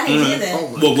that. Oh, I didn't hear that.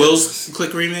 Oh my Will's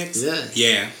Click remix?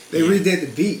 Yeah. They redid the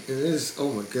beat, and it's,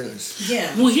 oh my goodness.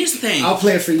 Yeah. Well, here's the thing. I'll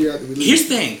play it for you after we leave. Here's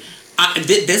the thing.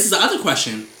 This is the other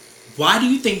question. Why do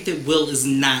you think that Will is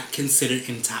not considered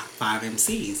in top 5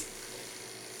 MCs?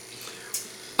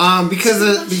 Because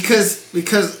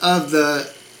of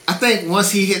the. I think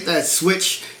once he hit that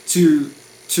switch to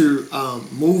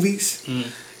movies.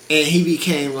 And he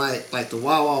became like the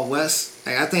Wild Wild West.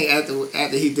 Like I think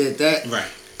after he did that, right.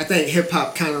 I think hip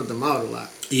hop counted them out a lot.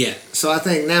 Yeah. So I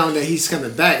think now that he's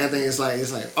coming back, I think it's like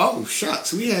oh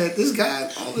shucks, we had this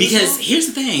guy. Because here's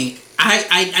the thing,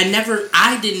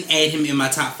 I didn't add him in my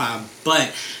top 5,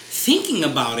 but thinking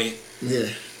about it,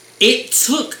 it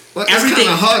took. Well, it's kind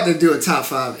of hard to do a top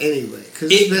 5 anyway.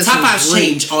 Top 5s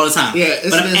change all the time. Yeah,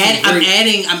 but I'm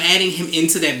adding him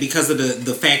into that because of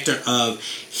the factor of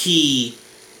he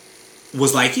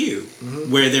was like you,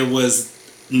 where there was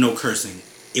no cursing.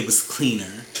 It was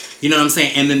cleaner. You know what I'm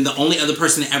saying? And then the only other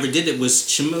person that ever did it was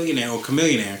Chamillionaire or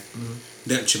Chamillionaire.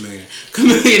 Chamillionaire.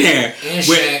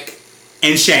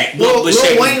 And Shaq. Lil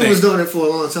Wayne was doing it for a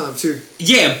long time too.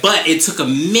 Yeah, but it took a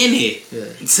minute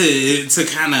to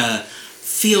kind of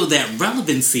feel that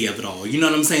relevancy of it all. You know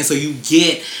what I'm saying? So you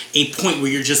get a point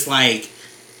where you're just like,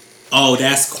 oh,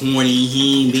 that's corny.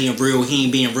 He ain't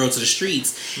being real to the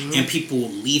streets. And people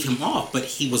leave him off. But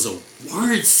he was a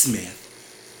wordsmith.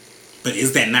 But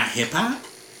is that not hip hop?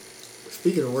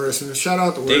 Speaking of wordsmith, shout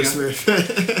out to Wordsmith.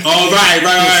 Oh, right.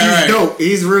 He's dope.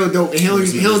 He's real dope. And he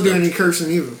don't do any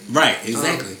cursing either. Right,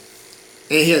 exactly.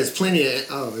 And he has plenty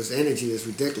of, his energy is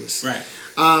ridiculous. Right.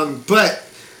 But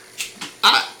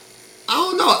I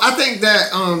don't know. I think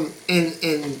that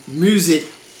in music,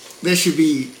 there should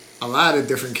be a lot of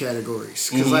different categories,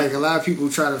 because like a lot of people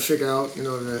try to figure out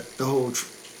the whole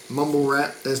mumble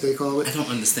rap, as they call it. I don't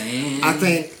understand. I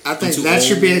think that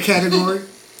should be a category.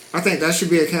 I think that should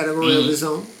be a category of its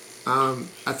own.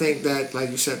 I think that, like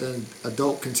you said, the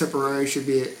adult contemporary should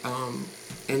be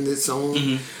in its own.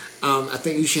 Mm-hmm. I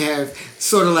think you should have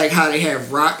sort of like how they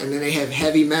have rock and then they have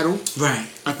heavy metal. Right.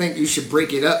 I think you should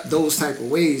break it up those type of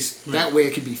ways. Right. That way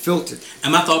it can be filtered.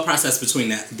 And my thought process between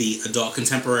the adult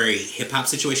contemporary hip hop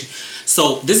situation.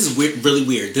 So this is really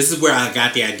weird. This is where I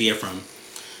got the idea from.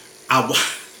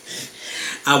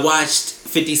 I watched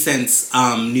 50 Cent's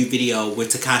new video with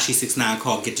Tekashi 6ix9ine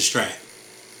called "Get the Strap."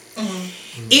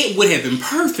 Mm-hmm. It would have been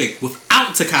perfect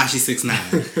without Tekashi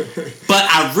 6ix9ine, but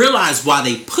I realized why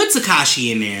they put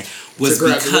Tekashi in there was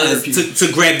because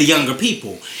to grab the younger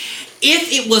people.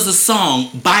 If it was a song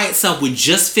by itself with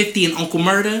just 50 and Uncle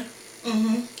Murda,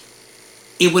 mm-hmm.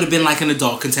 it would have been like an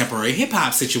adult contemporary hip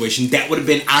hop situation. That would have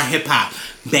been our hip hop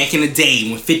back in the day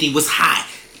when 50 was hot.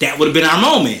 That would have been our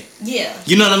moment. Yeah.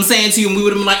 You know what I'm saying to you? And we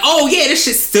would have been like, oh yeah, this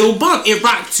shit still bump. It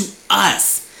rocked to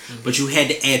us. Mm-hmm. But you had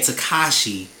to add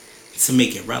Tekashi to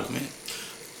make it relevant.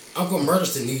 Uncle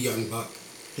Murda's the new Young Buck.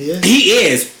 He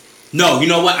is. No, you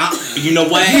know what? You know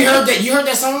what? You heard that? You heard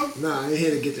that song? Nah, I ain't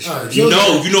here to get the shot. You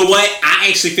know what? I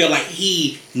actually feel like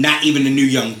he not even the new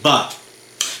Young Buck.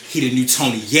 He the new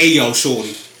Tony Yayo,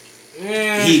 shorty.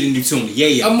 Yeah. He the new Tony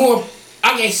Yayo.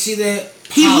 I can see that.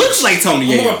 He looks like Tony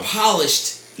Yayo. More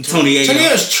polished. Tony Yayo. Tony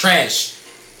Yayo's trash.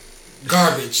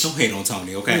 Garbage. Don't hate on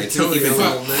Tony, okay?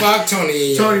 Fuck Tony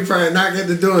Yayo. Tony probably not get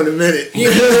to do in a minute. He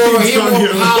more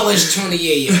polished Tony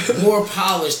Yayo. More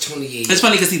polished Tony Yayo. It's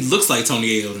funny because he looks like Tony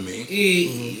Yayo to me.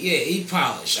 He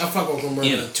polished. I fuck with him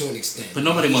to an extent. But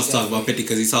nobody wants to talk about 50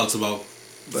 because he talks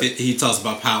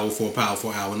about power for a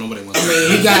powerful hour. Nobody wants to. I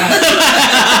mean, he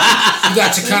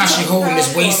got Tekashi holding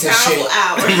his waist and shit.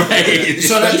 Right.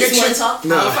 So that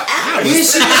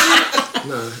picture.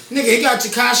 Nah. Nigga, he got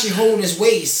Tekashi holding his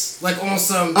waist like on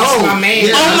some. My man.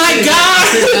 Yeah, oh my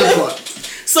god.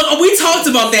 So we talked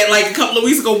about that like a couple of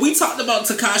weeks ago. We talked about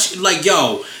Tekashi like,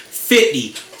 yo,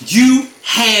 50. You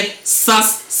had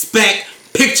suspect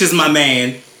pictures, my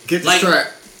man. Get the strap.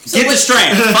 Get the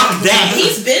strap. Fuck that.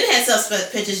 He's been had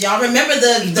suspect pictures. Y'all remember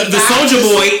the Soldier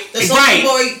Boy? The Soldier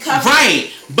Boy cover.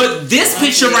 Right. But this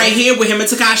picture right here with him and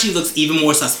Tekashi looks even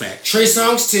more suspect. Trey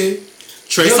Songz too.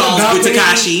 Trey Songz with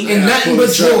Tekashi. And nothing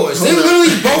but drawers. They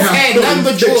literally both had nothing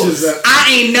but drawers. I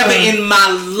ain't never in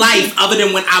my life, other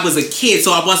than when I was a kid,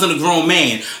 so I wasn't a grown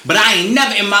man, but I ain't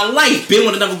never in my life been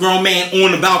with another grown man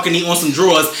on the balcony on some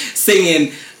drawers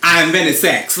singing "I Invented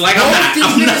Sex." Like I'm not.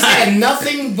 Had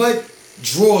nothing but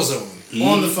drawers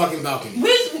on the fucking balcony.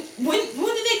 When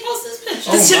did they post this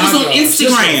picture? This shit was on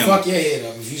Instagram. Fuck your head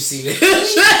up if you see that.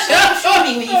 Show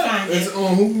me when you find it. It's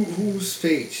on whose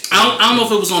page? I don't know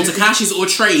if it was on Tekashi's or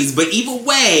Trey's, but either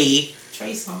way,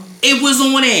 Trey's home. It was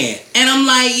on there, and I'm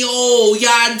like, yo,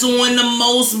 y'all doing the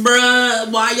most,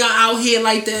 bruh. Why y'all out here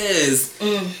like this?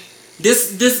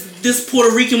 This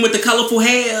Puerto Rican with the colorful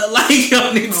hair, like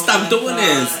y'all need to stop doing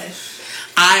this.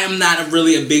 I am not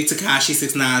really a big Tekashi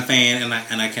 6ix9ine fan,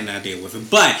 and I cannot deal with it.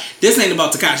 But this ain't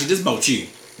about Tekashi. This about you.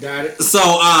 Got it. So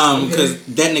because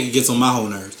that nigga gets on my whole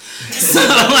nerves. So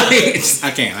like,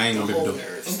 I can't. I ain't gonna be able to do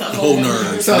it. The whole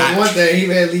nerves. So one thing, he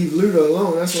better leave Luda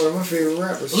alone. That's one of my favorite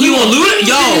rappers. He want Luda?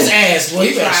 Yo, his ass. Boy,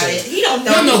 he don't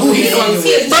know who he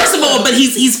is. First of all, but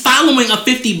he's following a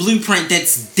 50 blueprint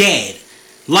that's dead.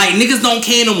 Like niggas don't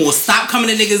care no more. Stop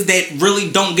coming to niggas that really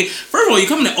don't get. First of all, you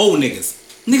coming to old niggas.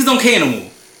 Niggas don't care no more.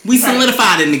 We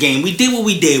solidified in the game. We did what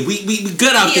we did. We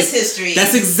good out there. History.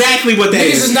 That's exactly what that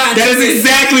is. That is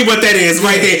exactly what that is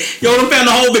right there. Yo, don't found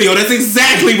the whole video. That's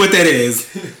exactly what that is.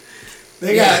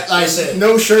 They got like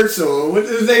no shirts on. What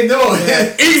is they doing?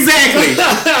 Yeah. Exactly.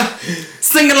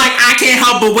 Singing like I can't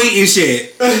help but wait and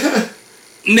shit.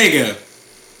 Nigga.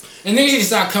 And niggas need to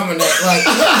stop coming at like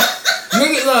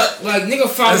nigga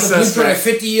following the blueprint at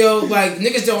 50, yo. Like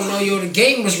niggas don't know, yo, the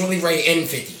game was really right in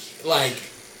 50. Like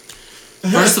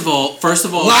First of all,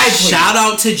 shout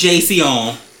out to JC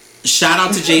On. Shout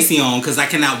out to JC On, because I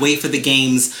cannot wait for the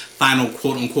game's final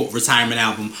quote-unquote retirement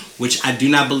album, which I do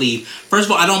not believe. First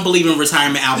of all, I don't believe in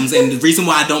retirement albums, and the reason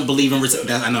why I don't believe in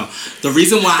the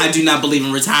reason why I do not believe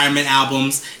in retirement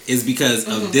albums is because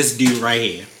of this dude right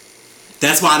here.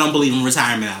 That's why I don't believe in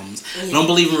retirement albums. I don't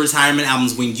believe in retirement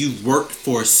albums when you work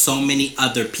for so many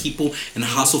other people and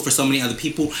hustle for so many other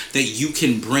people that you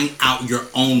can bring out your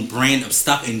own brand of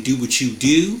stuff and do what you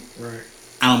do. Right.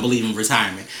 I don't believe in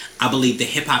retirement. I believe that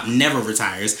hip hop never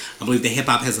retires. I believe that hip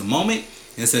hop has a moment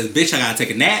and says, "Bitch, I gotta take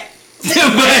a nap." But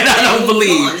I don't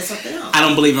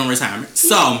believe in retirement.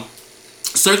 So,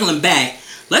 circling back,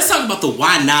 let's talk about the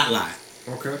why not lie.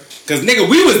 Okay. Because nigga,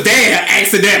 we was there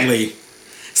accidentally.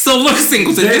 So look,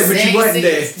 Singleton. But you wasn't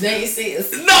there.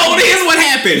 No, here's what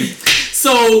happened.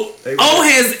 So O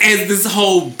has this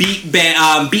whole beat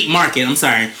market. I'm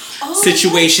sorry,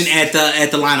 situation at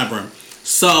the lineup room.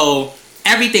 So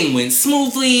everything went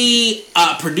smoothly.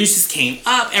 Producers came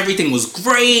up. Everything was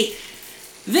great.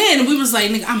 Then we was like,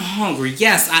 nigga, I'm hungry.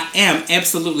 Yes, I am.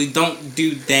 Absolutely. Don't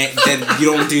do that.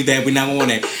 You don't do that. We're not going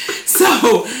there.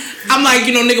 So I'm like,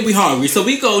 nigga, we hungry. So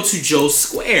we go to Joe's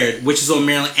Squared, which is on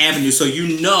Maryland Avenue. So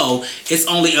it's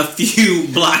only a few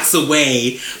blocks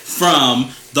away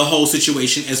from the whole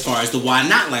situation as far as the Why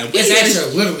Not Land. It's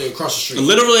actually literally across the street.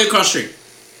 Literally across the street.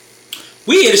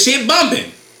 We hear the shit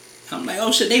bumping. I'm like,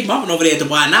 oh shit, they bumping over there at the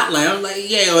Why Not Land. I'm like,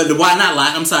 yeah, or the Why Not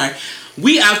Lot. I'm sorry.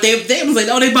 We out there, they was like,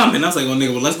 oh, they bumping. I was like, oh,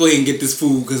 nigga, well, let's go ahead and get this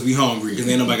food because we hungry because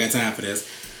ain't nobody got time for this.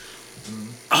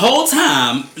 The whole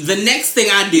time, the next thing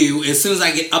I do, as soon as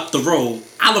I get up the road,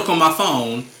 I look on my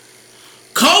phone.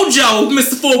 Kojo,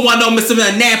 Mr. 410,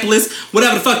 Mr. Annapolis,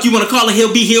 whatever the fuck you want to call it,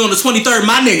 he'll be here on the 23rd,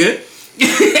 my nigga,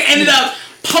 ended up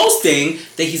posting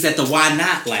that he's at the Why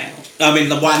Not Lounge.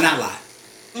 The Why Not Lot.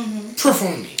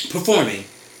 Performing.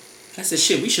 I said,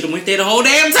 shit, we should have went there the whole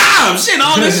damn time. Shit,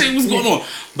 all this shit was going on.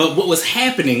 But what was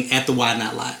happening at the Why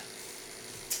Not Lot?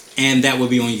 And that would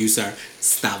be on you, sir.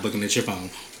 Stop looking at your phone.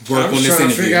 Work on this interview.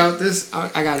 To figure out this.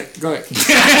 I got it. Go ahead.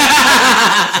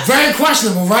 Very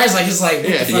questionable, right? It's like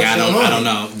I don't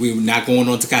know. We're not going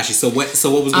on Tekashi. So what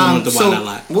was going on at the Why Not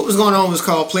Lot? What was going on was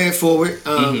called Play It Forward.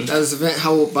 That was an event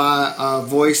held by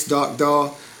Voice, Dark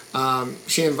Doll.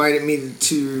 She invited me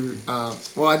to.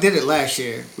 I did it last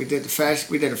year. We did a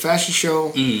fashion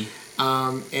show,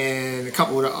 and a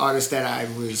couple of the artists that I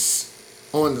was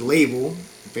on the label,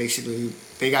 basically,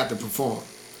 they got to perform.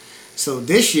 So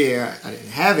this year I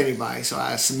didn't have anybody, so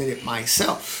I submitted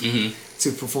myself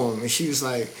to perform. And she was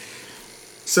like,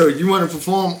 "So you want to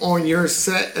perform on your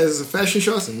set as a fashion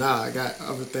show?" I said, "Nah, I got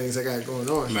other things I got going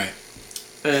on." Right.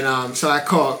 And so I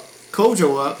called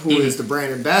Kojo up, who is the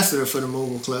brand ambassador for the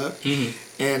Mogul Club,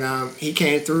 and he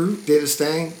came through, did his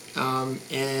thing,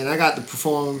 and I got to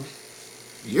perform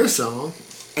your song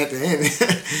at the end.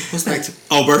 What's that?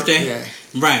 Birthday? Yeah.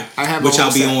 Right. I have which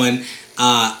I'll be on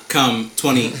come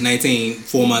 2019,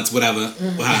 4 months, whatever.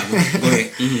 Go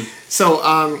ahead. So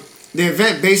the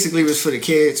event basically was for the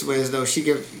kids, whereas though she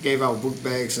gave out book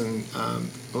bags and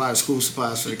a lot of school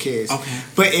supplies for the kids. Okay.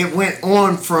 But it went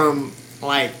on from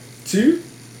like 2.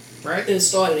 Right? It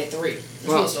started at 3.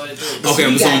 Well, started at 3. Okay,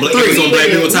 it was on Black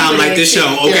People Time like this show.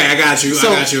 Okay, I got you.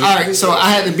 All right, so I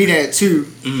had to be there at 2.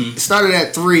 It started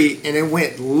at 3, and it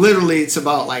went literally to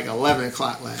about like 11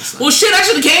 o'clock last night. Well, shit, I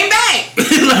should have came back.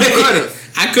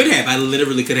 I could have. I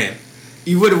literally could have.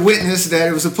 You would have witnessed that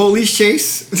it was a police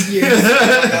chase. Yeah.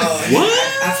 What?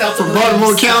 I felt the From breeze.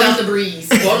 Baltimore County? I felt the breeze.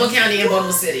 Baltimore County and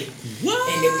Baltimore City. What?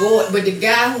 And but the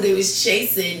guy who they was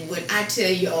chasing, when I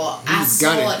tell y'all, I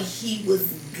saw he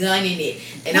was gunning it.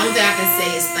 And the only thing I can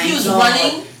say is thank God. He was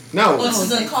running? No. This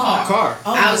was in a car.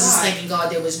 Oh, I was just thanking God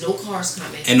there was no cars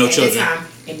coming. And no at children. That time,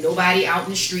 and nobody out in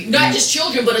the street. Not just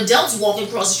children, but adults walking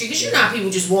across the street. Because you know how people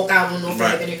just walk out on North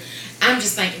Avenue. I'm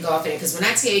just thanking God for that. Because when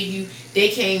I tell you they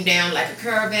came down like a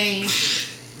caravan,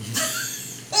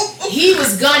 he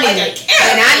was gunning it.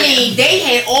 And I mean, they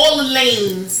had all the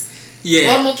lanes.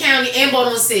 Yeah. Baltimore County and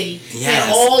Baltimore City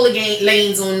had all the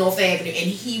lanes on North Avenue,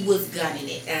 and he was gunning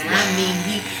it. And I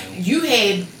mean, you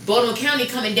had Baltimore County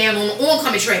coming down on the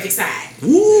oncoming traffic side.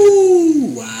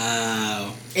 Woo!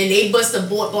 Wow. And they must have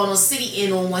brought Baltimore City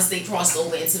in on once they crossed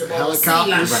over into the Baltimore City line.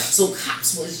 Right. So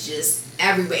cops was just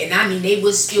everywhere. And I mean, they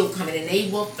was still coming, and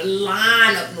they were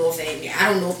flying up North Avenue.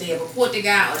 I don't know if they ever caught the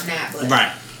guy or not,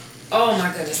 but oh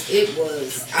my goodness, it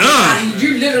was. I mean,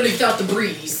 you literally felt the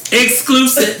breeze.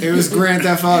 Exclusive. It was Grand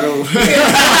Theft Auto. You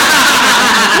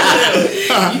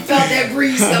felt that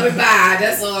breeze coming by.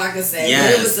 That's all I can say.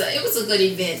 Yes. But it was a good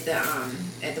event.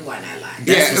 At the Why Not Lot.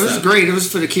 Yeah, it was great. It was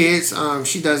for the kids.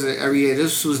 She does it every year.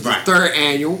 This was the 3rd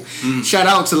annual. Shout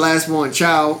out to Last Born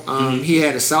Child. He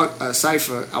had a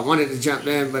cipher. I wanted to jump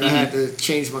in, but I had to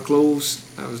change my clothes.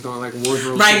 I was doing like a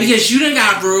wardrobe. Right, because you done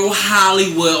got real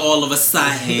Hollywood all of a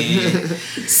sudden.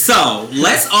 So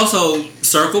let's also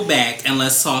circle back and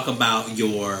let's talk about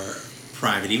your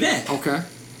private event. Okay.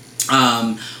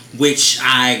 Which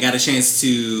I got a chance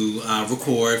to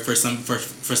record for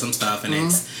some stuff, and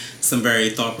it's some very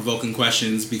thought-provoking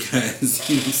questions because,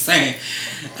 you know what I'm saying,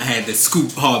 I had to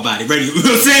scoop hard body radio, you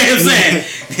know what I'm saying?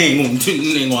 They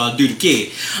ain't gonna do the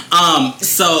kid.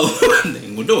 So, they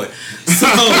ain't gonna do it. So,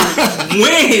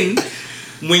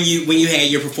 when you had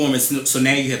your performance, so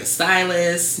now you have a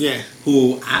stylist,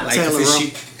 who I like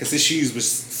because his shoes was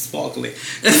sparkly,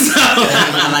 so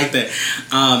I like that.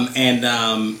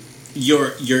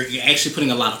 You're actually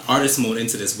putting a lot of artist mode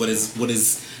into this. What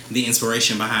is the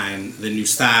inspiration behind the new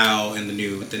style and the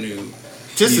new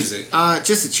music?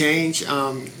 Just a change.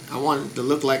 I wanted to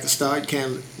look like a star. You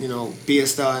can't, be a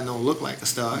star and don't look like a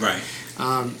star. Right.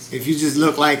 If you just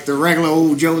look like the regular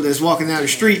old Joe that's walking down the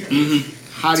street,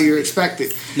 how do you expect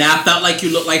it? Now, I felt like you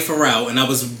looked like Pharrell, and I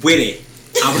was with it.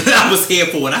 I was here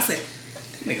for it. I said,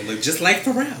 that nigga look just like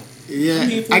Pharrell. Yeah,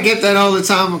 I get that all the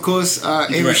time. Of course, A.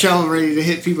 Michelle ready to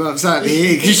hit people upside the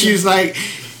head because she was like,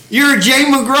 "You're Jay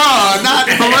McGraw, not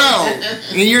Pharrell,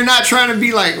 and you're not trying to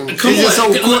be like him." It's just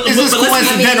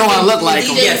coincidental. I look like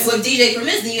him. Yes, with DJ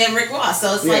Premier, you have Rick Ross,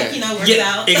 so it's works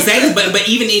out. Exactly. But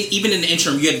even in the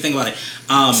interim, you had to think about it.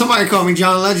 Somebody called me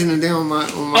John Legend, and then on my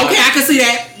okay, I can see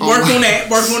that. Work on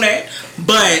that.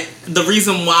 But the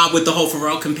reason why with the whole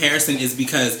Pharrell comparison is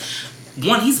because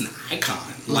one, he's an icon.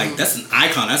 Like, that's an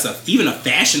icon. That's even a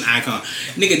fashion icon.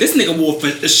 Nigga, this nigga wore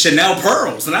Chanel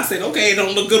pearls. And I said, okay, it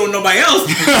don't look good on nobody else.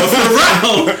 But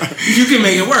Pharrell, you can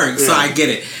make it work. Yeah. So I get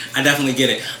it. I definitely get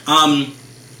it.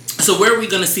 So where are we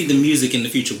going to see the music in the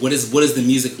future? What is the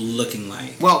music looking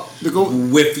like? Well,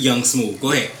 with Young Smooth.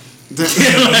 Go ahead.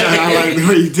 I like the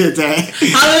way you did that.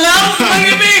 I love look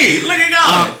at me. Look at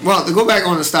God. Well, to go back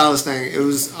on the stylist thing, it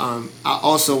was I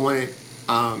also wanted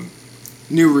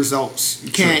new results.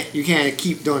 You can't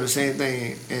keep doing the same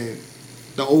thing and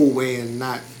the old way and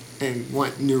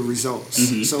want new results.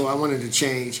 Mm-hmm. So I wanted to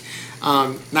change.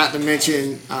 Not to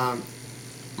mention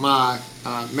my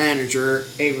manager,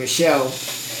 A. Michelle,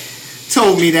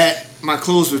 told me that my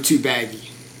clothes were too baggy.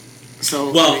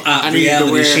 So I needed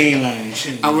to wear Sheen line.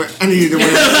 I needed to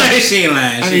wear Sheen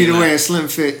line. I needed to wear slim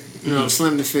fit.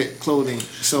 Slim to fit clothing.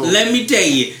 So let me tell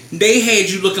you, they had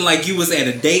you looking like you was at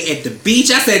a day at the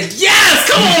beach. I said, yes,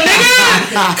 come on,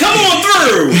 nigga, come on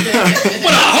through.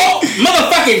 What a whole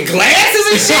motherfucking glasses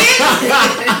and shit.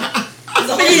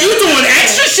 Nigga, you doing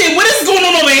extra shit? What is going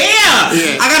on over here?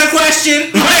 Yeah. I got a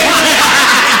question.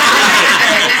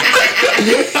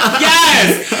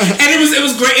 Yes, and it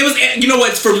was great. It was, you know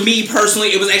what, for me personally,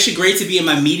 it was actually great to be in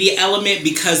my media element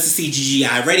because to see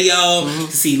GGI Radio, to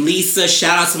see Lisa,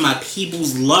 shout out to my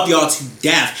peoples, love y'all to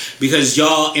death because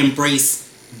y'all embrace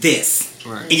this.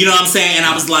 Right. And you know what I'm saying? And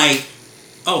I was like,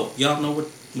 oh, y'all know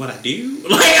what I do?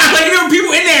 Like there were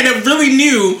people in there that really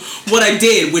knew what I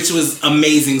did, which was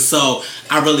amazing. So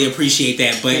I really appreciate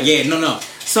that. But no.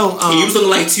 So you was looking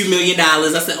like $2 million.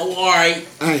 I said, oh, all right,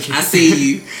 I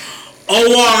see you.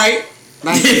 Oh, all right.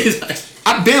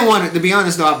 I've been wanted, to be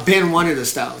honest though, I've been wanted a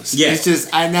stylist. Yeah. It's just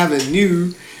I never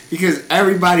knew because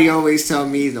everybody always tell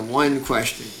me the one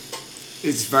question.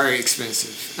 It's very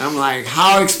expensive. I'm like,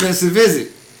 how expensive is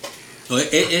it? Well,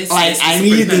 it's I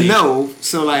needed to know.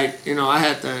 So I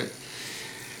had to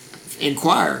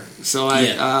inquire. So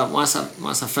once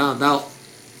I found out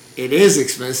it is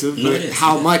expensive, but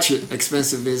how much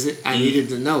expensive is it? I needed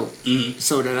to know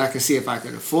so that I could see if I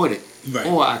could afford it. Right.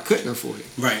 Or I couldn't afford it.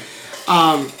 Right.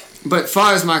 But as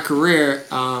far as my career,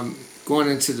 going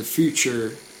into the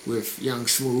future with Young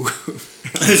Smooth.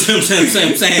 That's what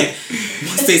I'm saying.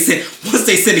 Once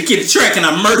they send a kid to track and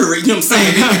I murder it, you know what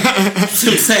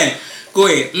I'm saying? Go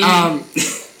ahead.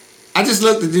 I just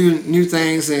look to do new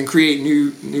things and create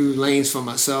new lanes for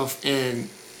myself and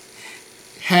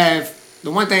have. The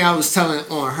one thing I was telling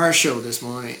on her show this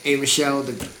morning, A. Michelle,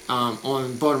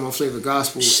 on Baltimore Flavor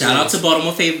Gospel. Shout out to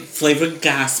Baltimore Flavor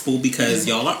Gospel because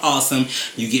y'all are awesome.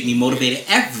 You get me motivated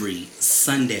every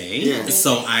Sunday. Yeah.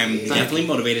 So I'm definitely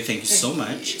motivated. Thank you so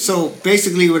much. So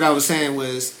basically what I was saying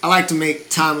was I like to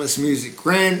make timeless music.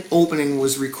 Grand opening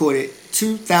was recorded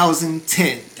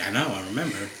 2010. I know, I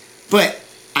remember. But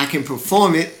I can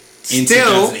perform it in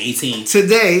still 2018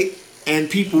 today and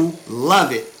people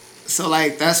love it. So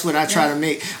that's what I try to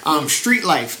make. Street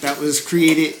Life, that was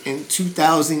created in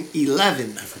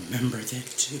 2011. I remember that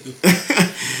too.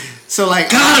 So God,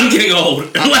 I'm getting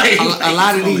old.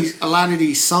 A lot of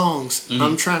these songs,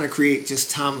 I'm trying to create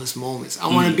just timeless moments. I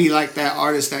want to be like that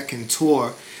artist that can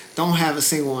tour, don't have a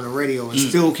single on the radio, and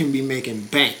still can be making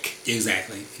bank.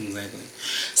 Exactly.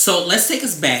 So let's take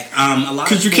us back.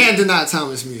 Because you can't deny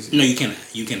timeless music. No, you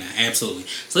cannot. Absolutely.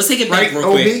 So let's take it back real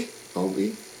quick.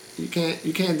 OB. You can't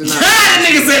deny. That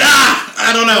nigga said,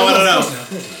 I don't know.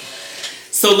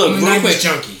 So look, I'm a 90s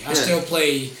junkie. I still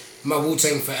play my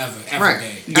Wu-Tang forever, every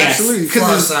day. Yes. Absolutely.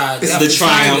 Because it's the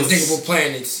Triumphs, Undiggable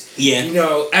Planets.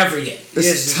 Yeah. Every day.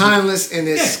 It's timeless and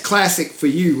it's classic for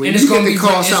you. When and it's going to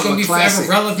be forever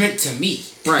relevant to me.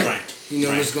 Right. You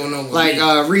know what's going on with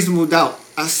me. Reasonable Doubt.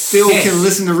 I still can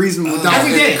listen to Reasonable Doubt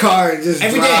every day. In the car and just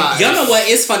every drive. Y'all know what?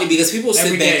 It's funny because people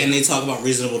sit back and they talk about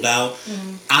Reasonable Doubt.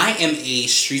 I am a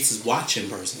Streets is Watching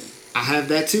person. I have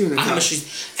that too. In the car.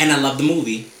 And I love the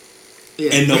movie.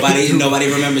 Yeah. And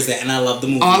nobody remembers that. And I love the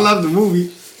movie. Oh, I love the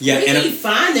movie. Yeah, where can you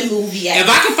find the movie at? If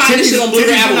I can find this shit on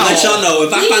Blu-ray, I will let y'all know.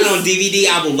 If I find it on DVD,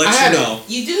 I will let you know.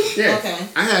 You do? Yeah. Okay.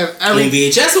 I have on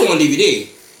VHS or on DVD?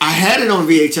 I had it on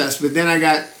VHS, but then I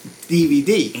got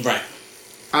DVD. Right.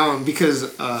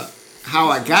 Because how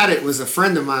I got it was a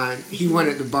friend of mine. He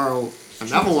wanted to borrow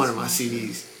another one of my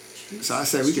CDs. So I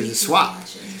said we could just swap.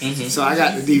 Mm-hmm. So I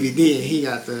got the DVD and he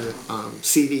got the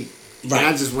CD. Right. And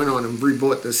I just went on and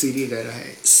rebought the CD that I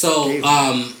had. So,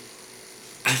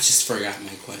 I just forgot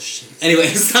my question. Anyway,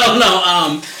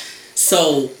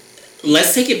 so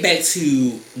let's take it back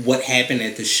to what happened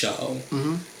at the show.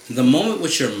 Mm-hmm. The moment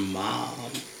with your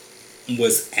mom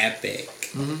was epic.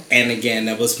 Mm-hmm. And again,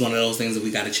 that was one of those things that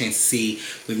we got a chance to see.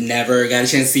 We've never got a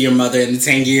chance to see your mother in the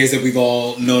 10 years that we've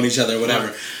all known each other or whatever.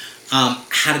 Right.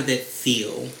 How did that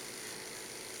feel?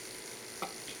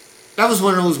 That was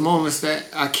one of those moments that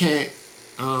I can't...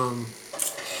 I'm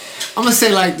going to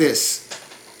say like this.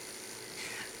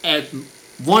 At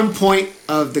one point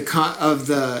of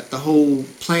the whole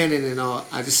planning and all,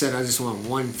 I just said I just want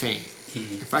one fan.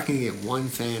 Mm-hmm. If I can get one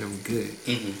fan, I'm good.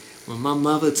 Mm-hmm. When my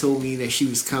mother told me that she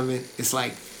was coming, it's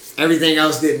like everything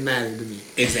else didn't matter to me.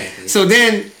 Exactly. So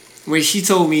then when she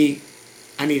told me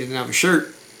I needed another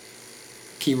shirt,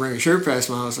 can you bring a shirt past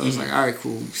my house? I was like, all right,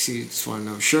 cool. She just wanted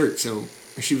another shirt. So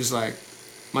she was like,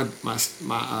 my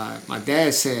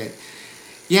dad said,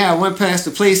 yeah, I went past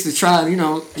the place to try, you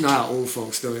know how old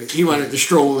folks do it. He wanted to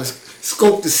stroll and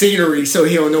scope the scenery so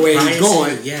he'll know where he's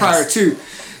going prior to.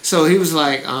 So he was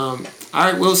like, all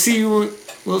right, we'll see you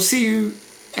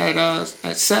at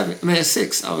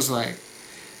 6. I was like,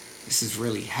 this is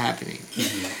really happening.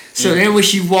 Mm-hmm. So then when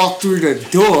she walked through the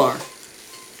door,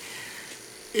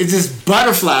 it just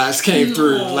butterflies came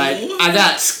through. Like I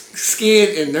got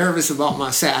scared and nervous about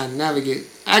my set.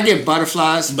 I get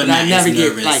butterflies, but I never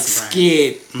get like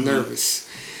scared, nervous.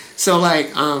 So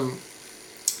like I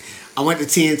went to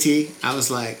TNT. I was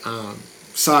like,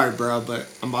 sorry, bro, but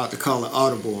I'm about to call an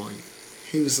audible on you.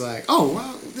 He was like, oh,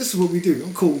 well, this is what we do.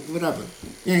 I'm cool, whatever.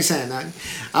 You ain't saying nothing.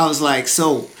 I was like,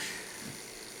 so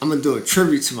I'm gonna do a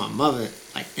tribute to my mother,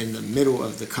 like in the middle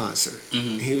of the concert.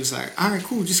 Mm-hmm. He was like, all right,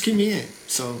 cool, just keep me in.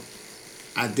 So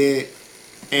I did,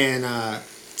 and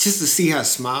just to see her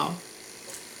smile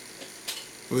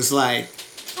was like,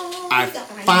 I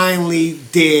finally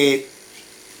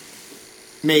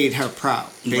made her proud,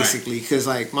 basically, because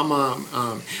like my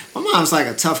mom's like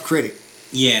a tough critic.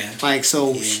 Yeah. Like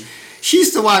so. Yeah. She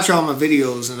used to watch all my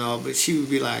videos and all, but she would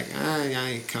be like, I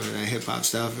ain't coming to that hip hop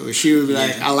stuff. Or she would be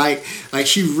like, I like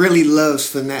she really loves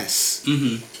finesse.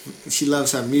 Mm-hmm. She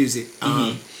loves her music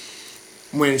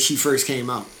when she first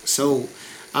came out. So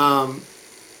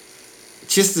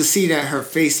just to see that her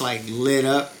face like lit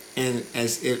up and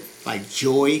as if like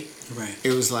joy, right?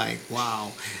 It was like,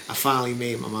 wow, I finally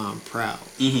made my mom proud.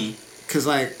 Mm-hmm. Cause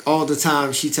like all the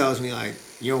time she tells me like,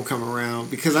 you don't come around,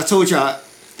 because I told y'all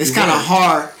it's kind of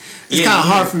hard. It's kind of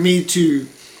hard for me to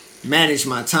manage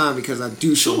my time because I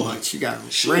do so much. You got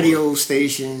radio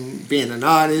station, being an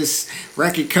artist,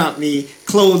 record company,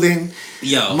 clothing,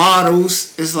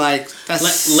 models. It's like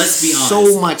let's be honest.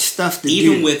 So much stuff to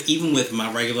do. Even with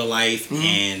my regular life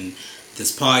and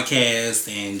this podcast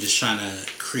and just trying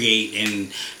to create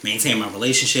and maintain my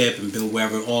relationship and build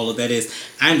wherever all of that is,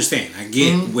 I understand. I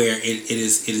get where it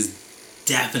is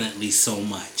definitely so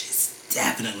much.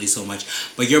 Definitely so much.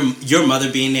 But your mother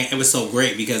being there, it was so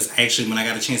great, because actually when I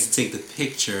got a chance to take the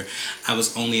picture, I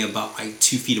was only about like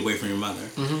 2 feet away from your mother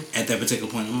at that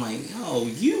particular point. I'm like, oh,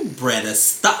 you bred a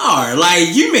star. Like,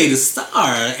 you made a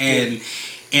star. And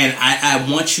I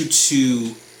want you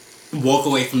to walk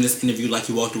away from this interview like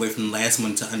you walked away from the last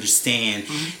one, to understand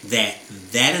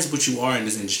that is what you are in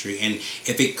this industry. And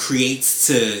if it creates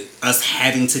to us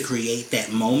having to create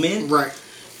that moment, right?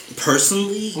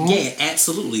 Personally, yeah,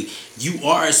 absolutely. You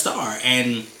are a star,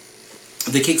 and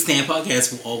the Kickstand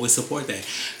Podcast will always support that.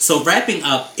 So wrapping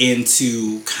up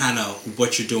into kind of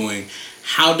what you're doing,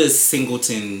 how does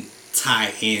Singleton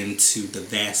tie into the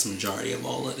vast majority of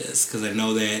all of this? Because I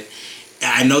know that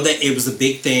it was a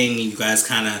big thing, and you guys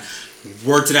kind of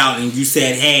worked it out, and you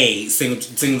said, hey,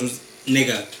 Singleton,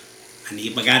 nigga, I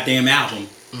need my goddamn album.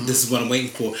 This is what I'm waiting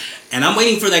for, and I'm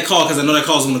waiting for that call because I know that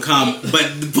call's gonna come. But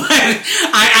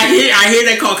I hear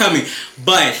that call coming.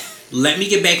 But let me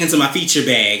get back into my feature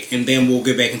bag, and then we'll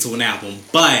get back into an album.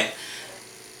 But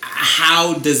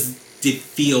how does it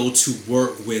feel to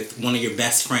work with one of your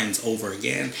best friends over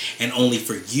again, and only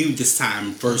for you this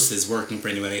time versus working for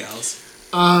anybody else?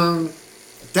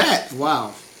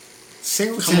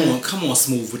 Singleton. Come on,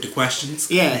 Smooth, with the questions.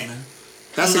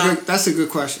 That's a good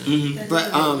question.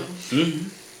 But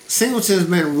Singleton's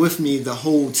been with me the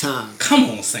whole time. Come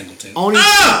on, Singleton.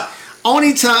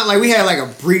 only time, like, we had like a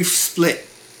brief split,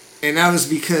 and that was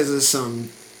because of some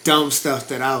dumb stuff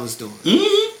that I was doing.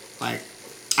 Mm-hmm. Like,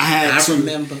 I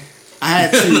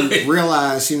had to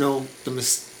realize, you know,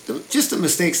 just the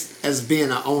mistakes as being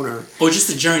an owner, or just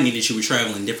the journey that you were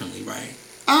traveling differently, right?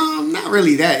 Not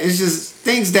really that. It's just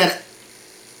things that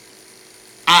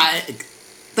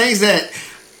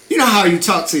you know how you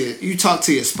talk to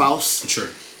your spouse. Sure.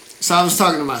 So I was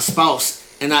talking to my spouse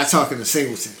and not talking to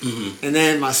Singleton, and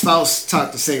then my spouse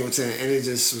talked to Singleton, and it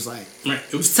just was like, right.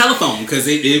 It was telephone because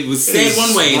it was said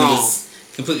one way and it was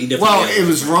completely different. Well, it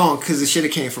was wrong because it should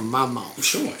have came from my mouth.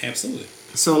 Sure, absolutely.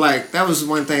 So like that was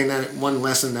one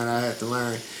lesson that I had to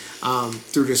learn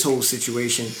through this whole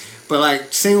situation. But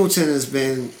like Singleton has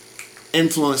been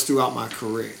influenced throughout my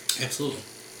career. Absolutely.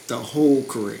 The whole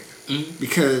career. Mm-hmm.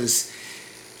 Because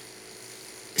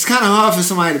it's kind of hard for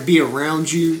somebody to be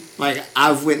around you. Like,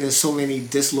 I've witnessed so many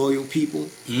disloyal people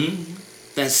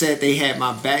that said they had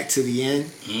my back to the end,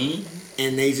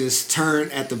 and they just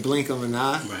turned at the blink of an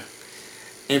eye. Right.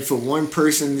 And for one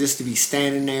person just to be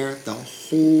standing there the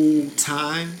whole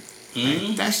time,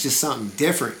 like, that's just something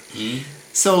different.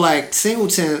 So, like,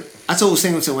 Singleton, I told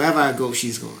Singleton, wherever I go,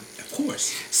 she's going. Of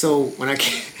course. So, when I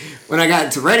got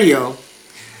into radio,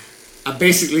 I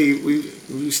basically, we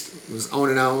was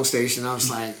owning our own station. I was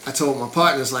like, I told my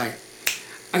partners, like,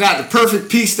 I got the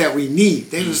perfect piece that we need.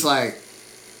 They was like,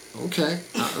 okay.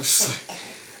 I was like,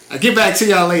 I'll get back to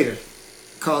y'all later.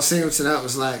 Called Singleton up,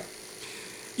 was like,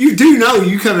 you do know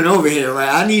you coming over here, right?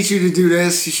 I need you to do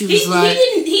this. She was like,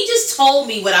 he just told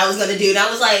me what I was gonna do, and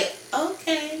I was like,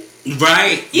 okay.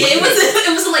 Right. Yeah, it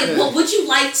was like, well, would you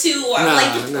like to, or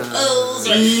like to propose,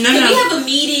 or can we have a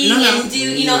meeting and do,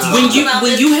 you know, talk about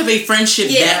when you have a friendship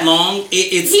that long,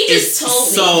 he just told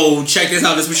me. So check this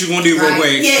out. This is what you're gonna do real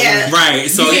quick. Yeah. Right.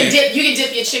 So you can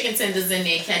dip your chicken tenders in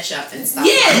there, ketchup and stuff.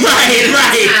 Yeah. Right.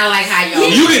 Kind of like how y'all.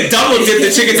 You can double dip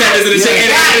the chicken tenders in the chicken.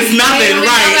 It's nothing.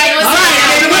 Right.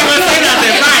 Nobody gonna say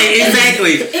nothing. Right.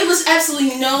 Exactly. It was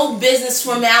absolutely no business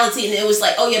formality, and it was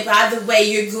like, oh yeah, by the way,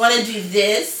 you're gonna do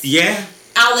this. Yeah.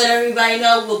 I'll let everybody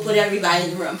know. We'll put everybody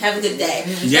in the room. Have a good day.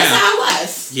 Yeah. That's how it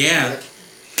was. Yeah.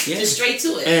 Just straight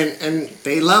to it. And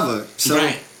they love her. So,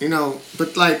 right. you know,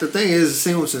 but like the thing is,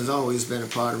 Singleton's always been a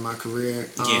part of my career.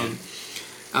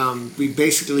 We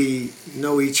basically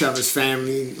know each other's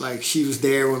family. Like, she was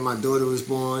there when my daughter was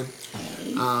born.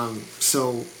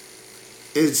 So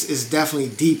it's definitely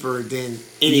deeper than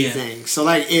anything. Yeah. So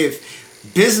like,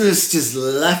 if business just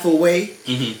left away,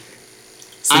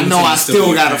 I know I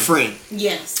still got a friend.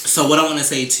 Yes. So what I want to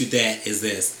say to that is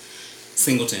this: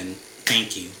 Singleton,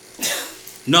 thank you.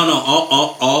 No,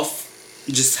 off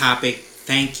just topic.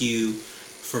 Thank you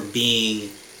for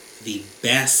being the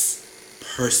best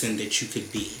person that you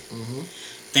could be.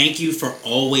 Thank you for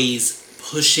always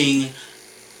pushing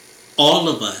all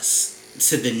of us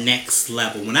to the next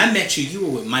level. When I met you, you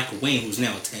were with Michael Wayne, who's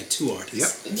now a tattoo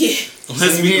artist. Yep. Yeah.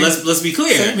 Let's be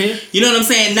clear. Same here. You know what I'm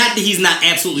saying? Not that he's not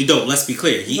absolutely dope. Let's be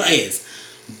clear. He is.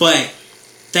 But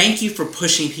thank you for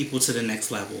pushing people to the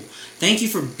next level. Thank you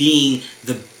for being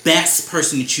the best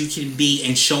person that you can be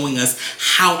and showing us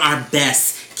how our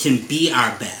best can be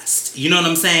our best. You know what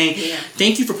I'm saying? Yeah.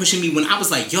 Thank you for pushing me when I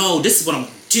was like, yo, this is what I'm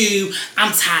going to do.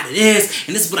 I'm tired of this.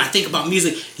 And this is what I think about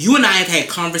music. You and I have had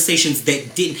conversations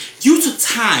that didn't. You took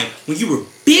time when you were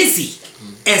busy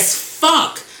as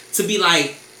fuck to be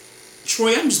like,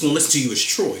 Troy, I'm just going to listen to you as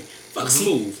Troy. Fuck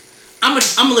Smooth. I'm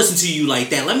gonna listen to you like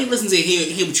that. Let me listen to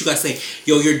hear what you guys say.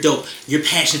 Yo, you're dope. Your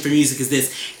passion for music is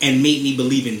this, and made me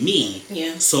believe in me.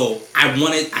 Yeah. So I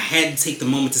had to take the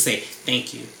moment to say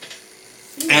thank you.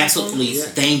 Absolutely,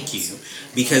 thank you,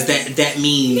 because that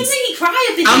means. You make me cry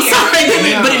up in I'm here.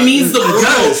 sorry, but it means the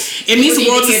world. It means the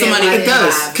world to somebody. It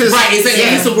does. Right,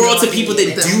 it means the world to people that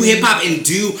do hip hop and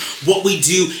do what we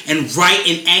do and write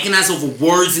and agonize over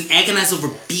words and agonize over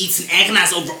beats and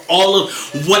agonize over all of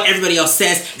what everybody else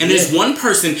says. And there's one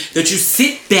person that you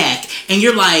sit back and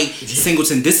you're like,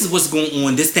 Singleton, this is what's going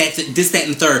on, this, that,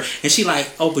 and third. And she like,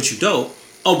 oh, but you dope.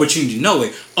 Oh, but you need to know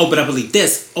it. Oh, but I believe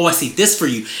this. Oh, I see this for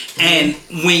you. And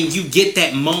when you get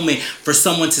that moment for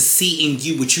someone to see in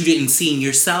you what you didn't see in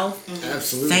yourself,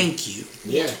 absolutely. Thank you.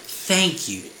 Yeah. Thank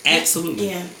you. Absolutely.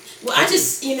 Yeah. Well, I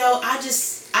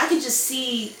could just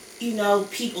see,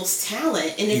 people's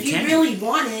talent. And if you really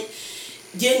want it,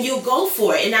 then you'll go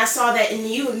for it. And I saw that in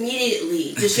you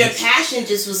immediately. Just your passion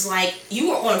just was like, you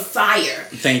were on fire.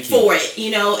 Thank you. For it,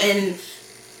 and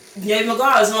Jay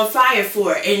McGraw is on fire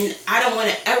for it, and I don't want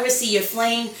to ever see your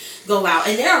flame go out.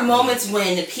 And there are moments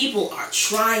when the people are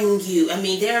trying you. I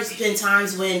mean, there's been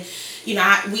times when, you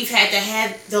know, we've had to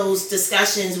have those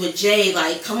discussions with Jay,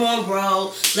 like, come on,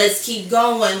 bro, let's keep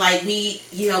going. Like, we,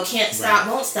 you know, can't stop,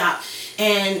 won't stop.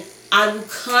 And I will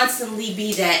constantly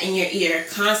be that in your ear,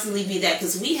 constantly be that,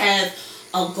 because we have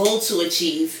a goal to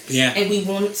achieve, and we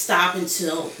won't stop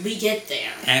until we get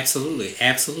there. Absolutely.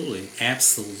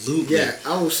 Yeah,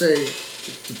 I will say,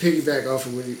 to piggyback off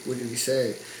of what you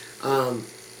said,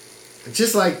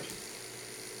 just like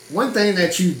one thing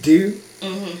that you do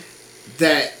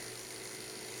that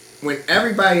when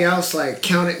everybody else like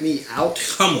counted me out,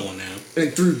 come on now,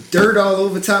 and threw dirt all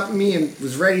over top of me and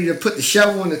was ready to put the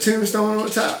shovel and the tombstone on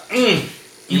top,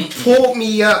 you pulled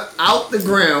me up out the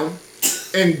ground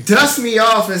and dust me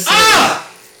off and said,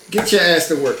 get your ass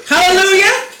to work.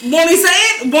 Hallelujah. Won't he say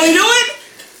it? Won't he do it?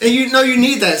 And you know you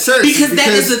need that, sir. Because that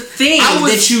is a thing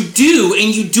that you do,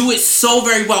 and you do it so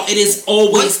very well. It is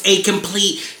always a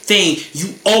complete thing.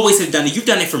 You always have done it. You've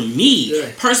done it for me. Yeah.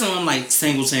 Personally, I'm like,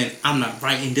 Singleton, I'm not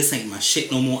writing. This ain't my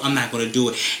shit no more. I'm not going to do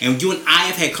it. And you and I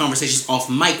have had conversations off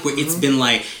mic where it's been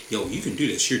like, yo, you can do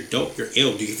this. You're dope. You're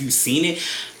ill. Have you seen it?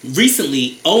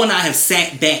 Recently, O and I have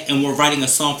sat back and we're writing a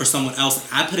song for someone else.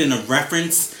 And I put in a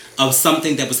reference of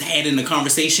something that was had in the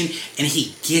conversation, and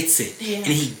he gets it, and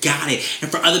he got it. And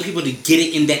for other people to get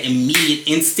it in that immediate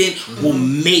instant will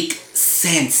make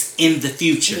sense in the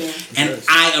future. And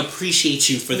I appreciate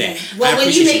you for that. Well,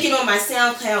 when you make it on my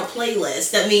SoundCloud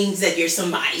playlist, that means that you're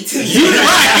somebody to me. You're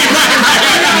right.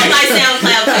 On my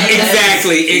SoundCloud playlist.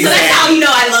 Exactly. So that's how you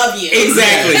know I love you.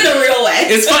 Exactly. In a real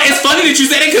way. It's funny that you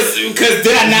said it, because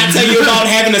did I not tell you about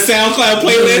having a SoundCloud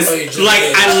playlist?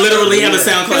 Like, I literally have a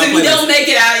SoundCloud playlist. If you don't make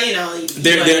it out, you know.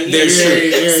 They're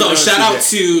true. So shout out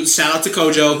to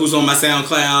Kojo, who's on my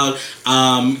SoundCloud,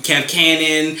 Kev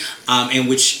Cannon, in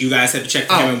which you guys have to check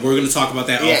for him, and we're going to talk about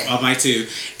that off mic too.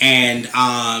 And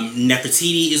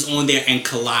Nefertiti is on there, and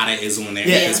Colada is on there at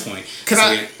this point.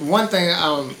 One thing,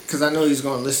 because I know he's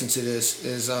going to listen to this,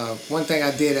 is one thing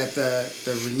I did at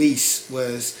the release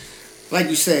was, like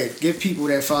you said, give people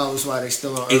their flowers while they're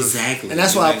still on Earth. Exactly. And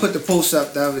that's why I put the post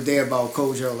up the other day about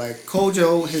Kojo. Like,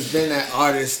 Kojo has been that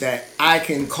artist that I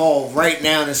can call right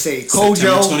now and say, Kojo,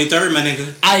 September 23rd, my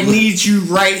nigga. I need you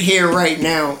right here, right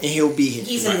now, and he'll be here.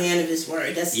 He's a man of his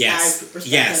word. That's I respect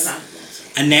that.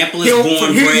 Annapolis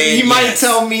born bred. He might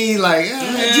tell me, like,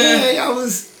 Jay, I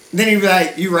was... Then he'd be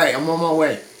like, you're right, I'm on my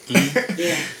way.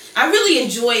 Yeah. I really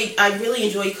enjoy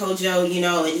Kojo, you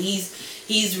know, and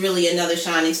he's really another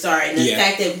shining star, and the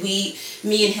fact that me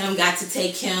and him got to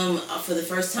take him for the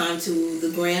first time to the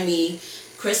Grammy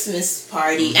Christmas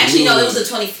party. Actually, no, it was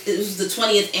the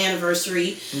 20th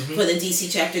anniversary for the DC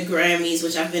chapter Grammys,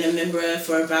 which I've been a member of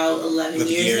for about 11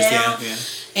 years now. Yeah.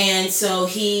 And so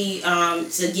he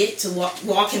to get to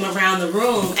walk him around the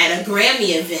room at a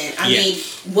Grammy event. I mean,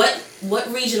 what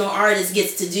regional artist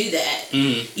gets to do that?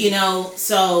 You know,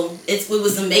 so it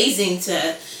was amazing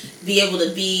to be able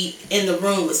to be in the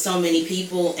room with so many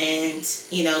people, and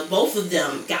you know, both of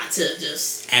them got to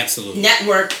just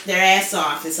network their ass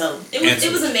off, and so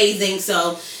it was amazing.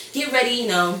 So get ready, you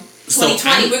know.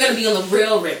 2020, we're going to be on the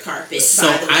real red carpet. So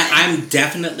I'm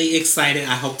definitely excited.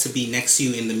 I hope to be next to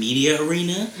you in the media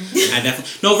arena. I definitely,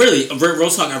 no, really, real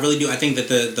talk. I really do. I think that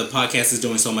the podcast is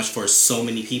doing so much for so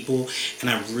many people, and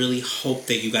I really hope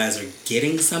that you guys are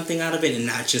getting something out of it and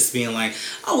not just being like,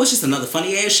 oh, it's just another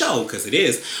funny ass show, because it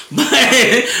is. But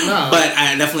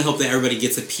I definitely hope that everybody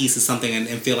gets a piece of something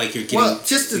and feel like you're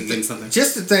getting something.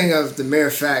 Just the thing of the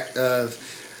mere fact of.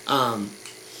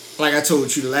 Like I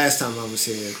told you the last time I was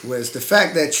here, was the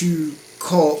fact that you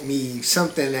called me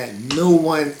something that no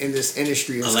one in this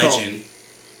industry has called me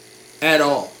at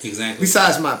all. Exactly.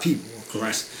 Besides my people, of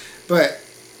course. Right. But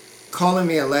calling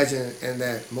me a legend, and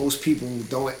that most people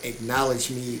don't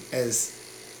acknowledge me as,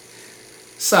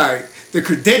 the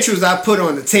credentials I put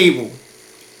on the table.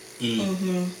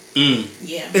 Yeah.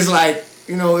 It's like,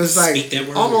 you know, it's like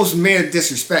almost mere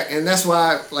disrespect. And that's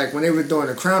why, like, when they were doing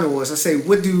the Crown Awards, I say,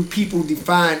 what do people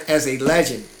define as a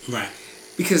legend? Right.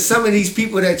 Because some of these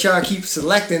people that y'all keep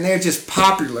selecting, they're just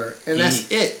popular, and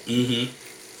that's it.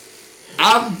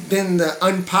 I've been the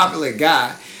unpopular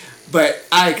guy, but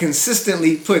I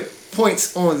consistently put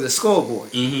points on the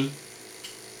scoreboard.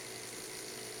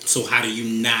 So how do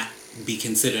you not be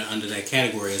considered under that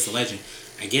category as a legend?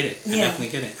 I get it. I definitely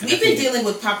get it. We've been dealing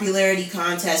with popularity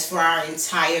contests for our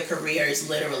entire careers,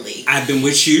 literally. I've been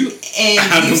with you. And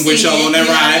I've been with y'all on that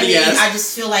ride, yes. I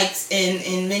just feel like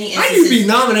in many instances... How do you be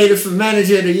nominated for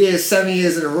Manager of the Year 7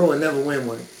 years in a row and never win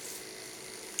one?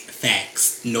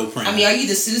 Facts, no printer. I mean, are you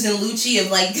the Susan Lucci of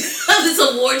like this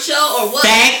award show or what?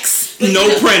 Facts, but no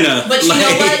printer. But you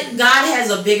know what? God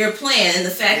has a bigger plan, and the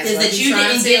fact is that you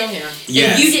didn't get,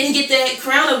 if you didn't get that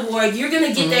Crown Award, you're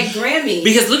gonna get that Grammy.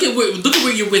 Because look at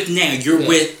where you're with now. You're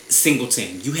with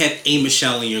Singleton. You have A.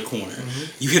 Michelle in your corner.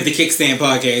 You have the Kickstand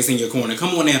podcast in your corner.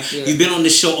 Come on now. You've been on the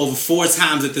show over 4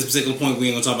 times at this particular point. We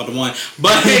ain't gonna talk about the one,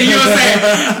 but you know what I'm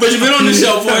saying. But you've been on the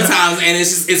show 4 times, and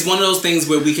it's one of those things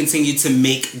where we continue to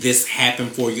make this happen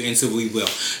for you until we will.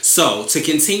 So to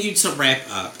continue to wrap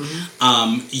up,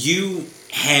 you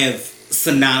have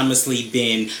synonymously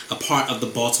been a part of the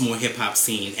Baltimore hip hop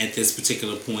scene at this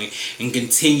particular point and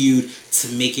continued to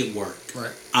make it work.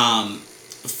 Right.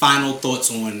 Final thoughts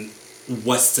on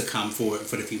what's to come for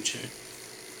the future.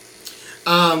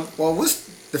 Well,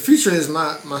 the future is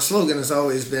my slogan has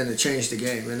always been to change the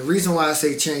game, and the reason why I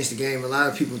say change the game, a lot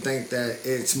of people think that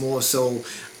it's more so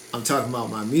I'm talking about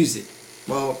my music.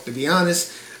 Well, to be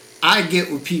honest, I get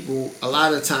with people a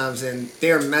lot of times and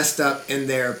they're messed up in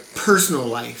their personal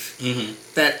life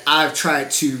that I've tried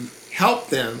to help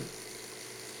them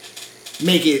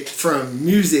make it from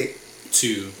music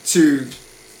to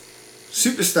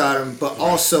superstardom, but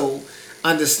also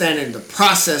understanding the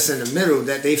process in the middle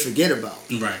that they forget about.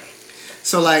 Right.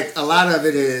 So like a lot of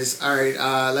it is, all right,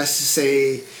 let's just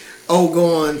say,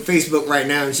 go on Facebook right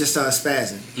now and just start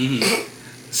spazzing.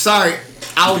 Sorry,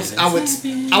 I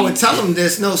would tell them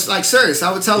this. No, like serious.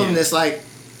 I would tell them this. Like,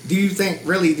 do you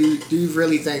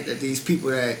really think that these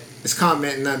people that is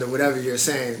commenting under whatever you're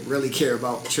saying really care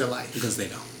about your life? Because they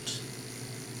don't.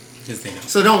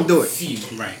 So don't do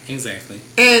it. Right. Exactly.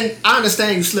 And I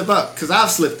understand you slip up because I've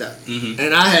slipped up,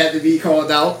 and I had to be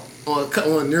called out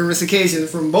on numerous occasions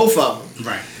from both of them.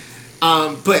 Right.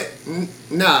 But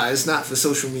nah, it's not for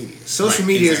social media. Social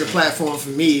media is a platform for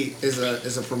me, is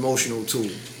a promotional tool.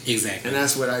 Exactly. And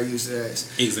that's what I use it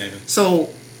as. Exactly. So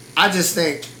I just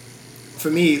think, for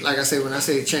me, like I say, when I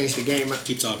say change the game,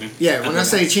 keep talking. Yeah, when I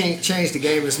say change the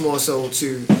game, it's more so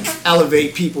to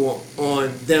elevate people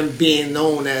on them being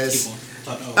known as.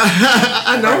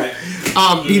 I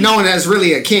know. Be known as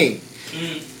really a king,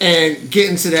 and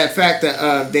getting to that fact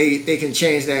that they can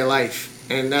change their life,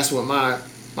 and that's what my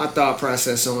thought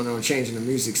process on changing the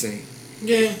music scene.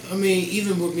 Yeah, I mean,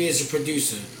 even with me as a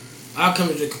producer, I come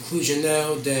to the conclusion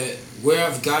now that where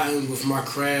I've gotten with my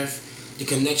craft, the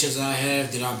connections I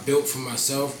have that I built for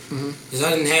myself, because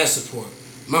I didn't have support.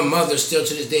 My mother still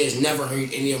to this day has never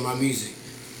heard any of my music.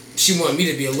 She wanted me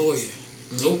to be a lawyer.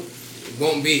 Nope,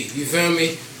 won't be. You feel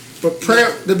me? But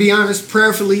to be honest,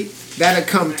 prayerfully, that'll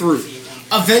come through.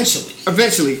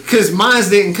 Eventually, because mine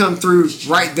didn't come through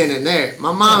right then and there.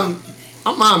 My mom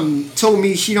told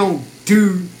me she don't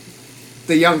do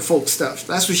the young folk stuff.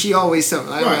 That's what she always told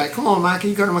me. Like, come on, man, can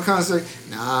you come to my concert?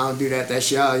 Nah, I don't do that. That's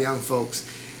y'all young folks.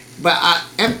 But I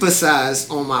emphasize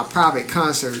on my private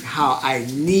concert how I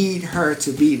need her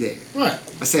to be there. Right.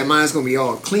 I said mine's gonna be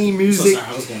all clean music.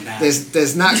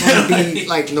 There's not gonna be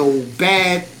like no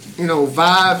bad,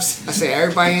 vibes. I said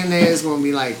everybody in there is gonna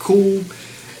be like cool.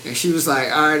 And she was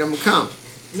like, all right, I'm gonna come.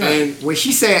 Right. And when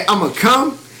she said I'm gonna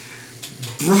come,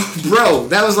 bro,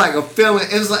 that was like a feeling.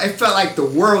 It felt like the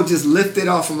world just lifted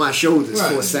off of my shoulders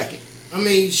for a second. I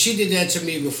mean, she did that to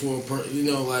me before,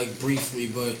 like briefly,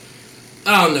 but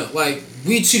I don't know. Like,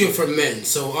 we two different men,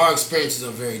 so our experiences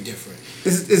are very different.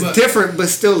 It's different, but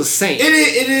still the same. It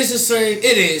is the same.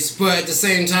 It is, but at the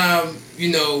same time,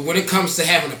 when it comes to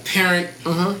having a parent,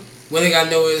 one thing I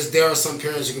know is there are some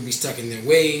parents who can be stuck in their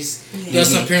ways. There are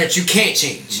some parents you can't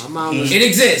change. My mom was, it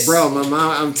exists, bro. My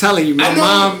mom, I'm telling you, my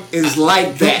mom is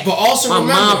like that. But also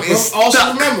remember,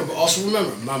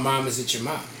 my mom isn't your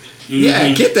mom. Yeah,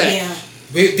 I get that. Yeah.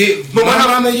 But my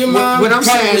mom and your mom what I'm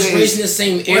saying was raised in the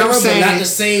same era, but not the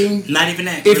same. Not even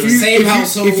that. Same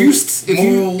household.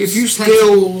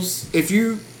 If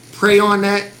you pray on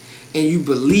that and you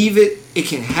believe it, it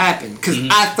can happen. Because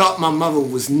I thought my mother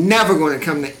was never going to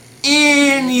come to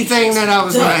anything that I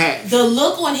was going to have. The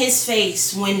look on his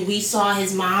face when we saw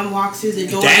his mom walk through the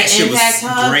door that to Impact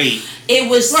Hub, great. It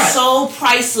was so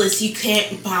priceless. You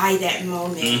can't buy that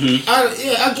moment.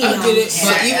 I get it.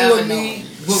 But even with me.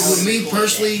 But with me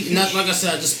personally, not like I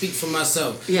said, I just speak for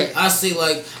myself. Yeah. I say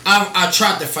like I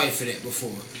tried to fight for that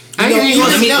before. Let me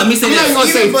say I'm not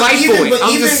gonna say fight for it.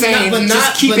 I'm just saying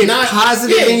just keep it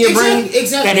positive in your brain.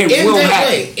 Exactly. That it will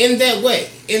happen.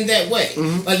 In that way.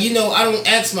 Like I don't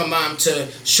ask my mom to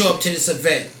show up to this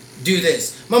event, do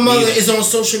this. My mother is on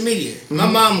social media. My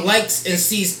mom likes and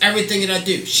sees everything that I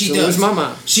do. She does. So is my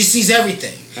mom. She sees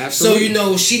everything. Absolutely.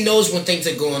 So she knows when things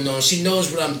are going on. She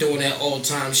knows what I'm doing at all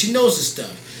times. She knows this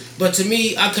stuff. But to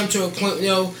me, I come to a point,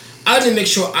 I need to make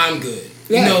sure I'm good.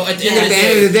 You know, at the end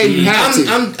of the day, you have to.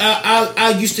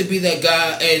 I used to be that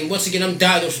guy, and once again, I'm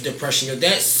diagnosed with depression. You know,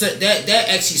 that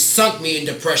actually sunk me in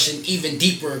depression even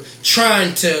deeper,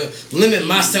 trying to limit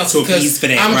myself because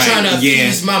I'm trying to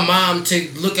appease my mom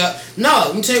to look out. No,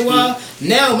 let me tell you why.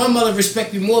 Now my mother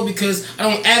respects me more because I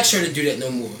don't ask her to do that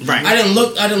no more. Right. I didn't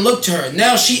look to her.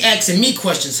 Now she asking me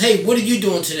questions. Hey, what are you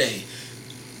doing today?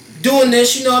 Doing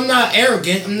this, you know, I'm not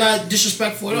arrogant. I'm not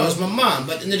disrespectful at all. It's my mom.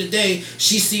 But at the end of the day,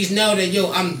 she sees now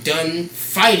that, I'm done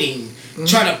fighting,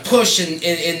 trying to push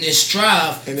and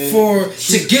strive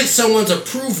to get someone's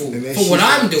approval for what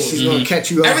I'm doing. She's going to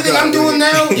catch you off. Everything I'm doing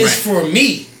now is for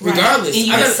me, regardless. And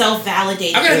you gotta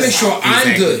self-validate. I got to make sure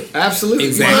I'm good. Absolutely.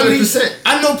 Exactly. 100%.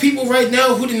 I know people right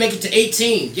now who didn't make it to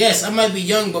 18. Yes, I might be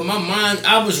young, but my mind,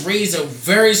 I was raised a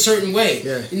very certain way.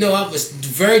 Yeah. You know, I was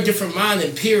very different mind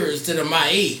than peers that are my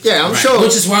age. Yeah, I'm sure.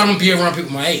 Which is why I don't be around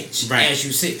people my age, as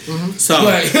you see. So,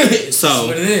 that's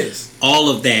what it is. All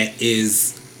of that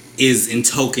is in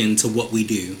token to what we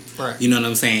do. Right. You know what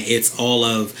I'm saying? It's all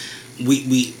of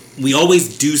we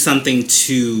always do something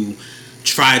to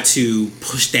try to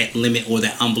push that limit or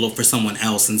that envelope for someone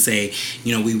else and say,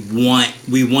 we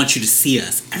want you to see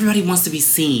us. Everybody wants to be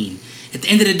seen. At the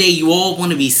end of the day, you all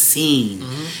want to be seen.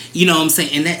 You know what I'm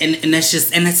saying? And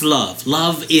that's love.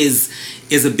 Love is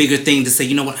a bigger thing to say,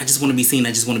 you know what, I just want to be seen, I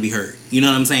just want to be heard. You know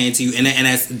what I'm saying to you? And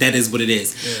that is what it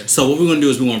is. Yeah. So what we're going to do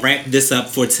is we're going to wrap this up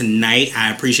for tonight.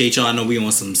 I appreciate y'all. I know we're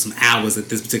on some hours at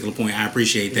this particular point. I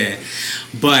appreciate that.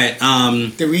 But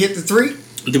did we hit the 3?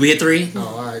 Did we hit 3? Oh,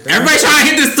 all right. Everybody trying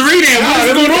to hit this 3 then.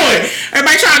 What's going on?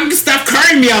 Everybody trying to stop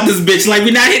currying me out this bitch like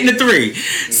we're not hitting the 3.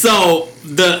 So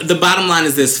the bottom line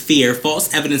is this: fear,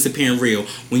 false evidence appearing real.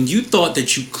 When you thought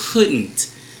that you couldn't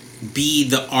be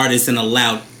the artist and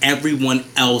allowed everyone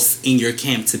else in your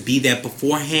camp to be that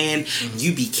beforehand,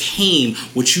 you became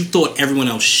what you thought everyone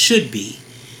else should be.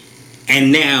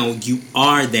 And now you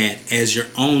are that as your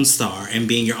own star and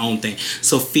being your own thing.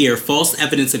 So fear, false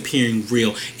evidence appearing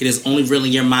real. It is only real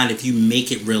in your mind if you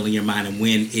make it real in your mind. And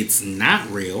when it's not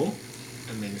real,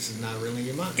 this is not really in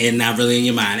your mind. And not really in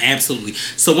your mind. Absolutely.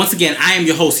 So once again, I am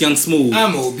your host, Young Smooth.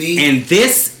 I'm OB. And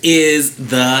this is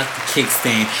the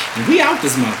Kickstand. And we out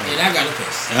this month. And I got to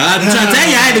piss. I'm trying to tell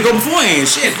you, I had to go beforehand.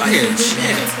 Shit, fuck it.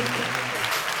 Shit.